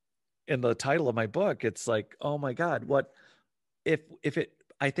part. In the title of my book, it's like, oh my God, what if it,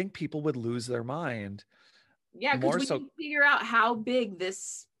 I think people would lose their mind. Yeah, because when you figure out how big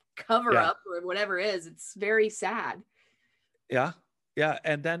this cover up or whatever is, it's very sad. Yeah.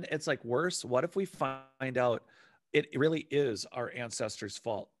 And then it's like, worse, what if we find out it really is our ancestors'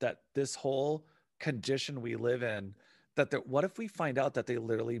 fault, that this whole condition we live in, what if we find out that they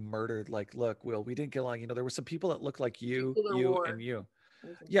literally murdered, like, look, Will, we didn't get along, there were some people that looked like you and you.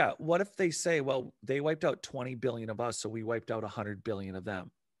 Yeah. What if they say, well, they wiped out 20 billion of us, so we wiped out 100 billion of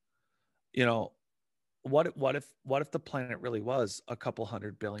them? What if the planet really was a couple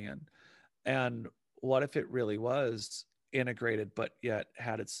 100 billion? And what if it really was integrated, but yet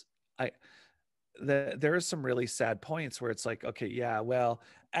had its, there are some really sad points where it's like, okay, yeah, well,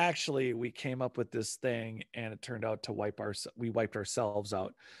 actually we came up with this thing and it turned out to we wiped ourselves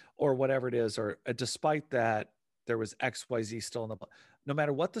out, or whatever it is, or despite that, there was XYZ still in the, no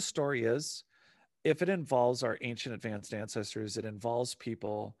matter what the story is, if it involves our ancient advanced ancestors, it involves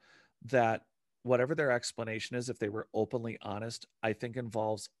people that, whatever their explanation is, if they were openly honest, I think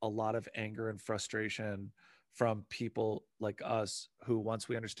involves a lot of anger and frustration from people like us who, once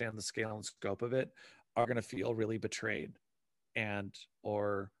we understand the scale and scope of it, are going to feel really betrayed and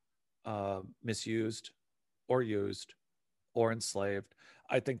or misused or used or enslaved.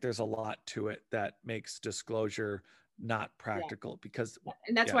 I think there's a lot to it that makes disclosure not practical, because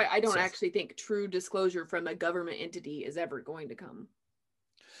and that's yeah, why I don't actually think true disclosure from a government entity is ever going to come.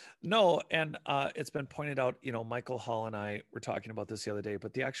 No, and it's been pointed out, Michael Hall and I were talking about this the other day,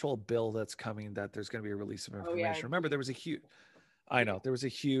 but the actual bill that's coming, that there's going to be a release of information. Remember, there was a huge, there was a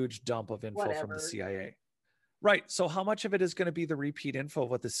huge dump of info from the CIA. Right. So how much of it is going to be the repeat info of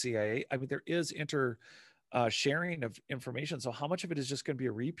what the CIA, I mean, there is sharing of information. So how much of it is just going to be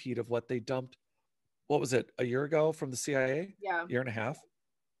a repeat of what they dumped? What was it, a year ago from the CIA? Yeah. Year and a half.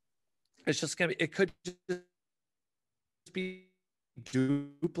 It's just going to be, it could just be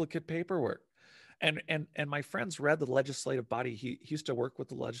duplicate paperwork. And my friends read the legislative body. He used to work with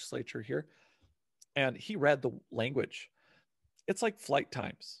the legislature here, and he read the language. It's like flight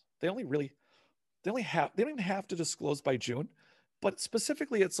times. They don't even have to disclose by June, but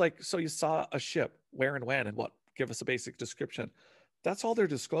specifically it's like, so you saw a ship, where and when and what, give us a basic description. That's all they're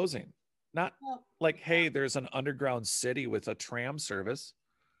disclosing. Not like, hey, there's an underground city with a tram service.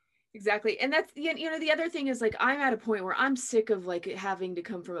 Exactly. And that's, the other thing is, like, I'm at a point where I'm sick of like having to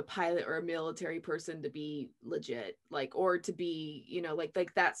come from a pilot or a military person to be legit, like, or to be,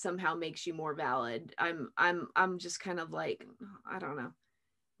 like that somehow makes you more valid. I'm just kind of like, I don't know.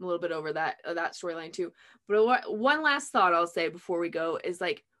 I'm a little bit over that storyline too. But one last thought I'll say before we go is,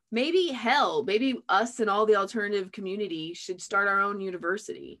 like, maybe us and all the alternative community should start our own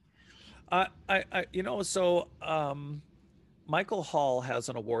university. Michael Hall has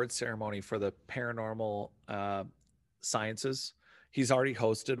an award ceremony for the paranormal sciences. He's already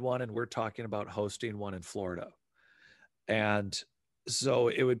hosted one, and we're talking about hosting one in Florida. And so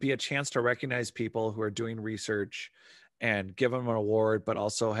it would be a chance to recognize people who are doing research and give them an award, but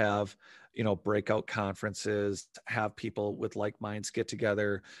also have, breakout conferences, have people with like minds get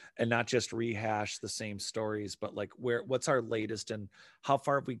together and not just rehash the same stories, but like, what's our latest and how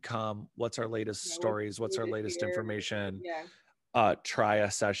far have we come? What's our latest stories? What's our latest information? Try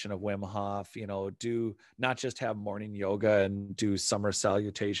a session of Wim Hof, do not just have morning yoga and do summer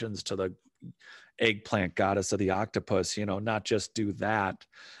salutations to the eggplant goddess of the octopus, not just do that.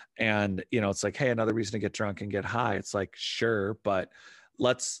 And, it's like, hey, another reason to get drunk and get high. It's like, sure, but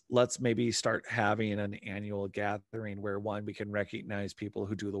let's maybe start having an annual gathering where, one, we can recognize people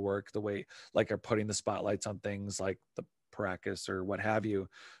who do the work the way, like, are putting the spotlights on things like the Paracas or what have you,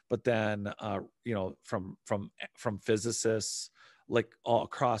 but then from physicists, like all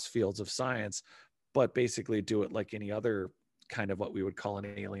across fields of science, but basically do it like any other kind of what we would call an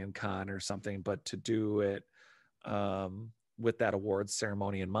alien con or something, but to do it with that awards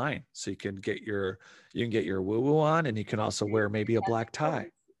ceremony in mind. So you can get your woo-woo on, and you can also wear maybe a black tie.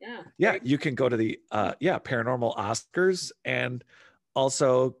 Yeah, you can go to the paranormal Oscars and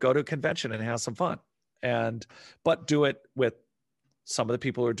also go to a convention and have some fun. But do it with some of the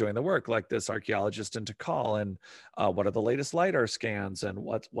people who are doing the work, like this archaeologist in Tikal, and what are the latest LiDAR scans, and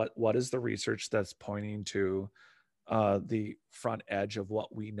what is the research that's pointing to the front edge of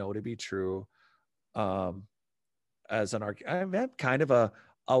what we know to be true. As an I'm kind of a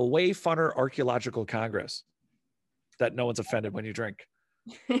way funner archaeological congress that no one's offended when you drink.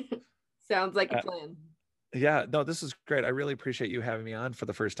 Sounds like a plan. Yeah, no, this is great. I really appreciate you having me on for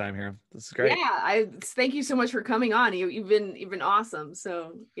the first time here. This is great. Yeah, I thank you so much for coming on. You've been awesome.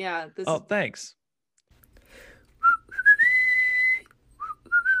 So yeah, thanks.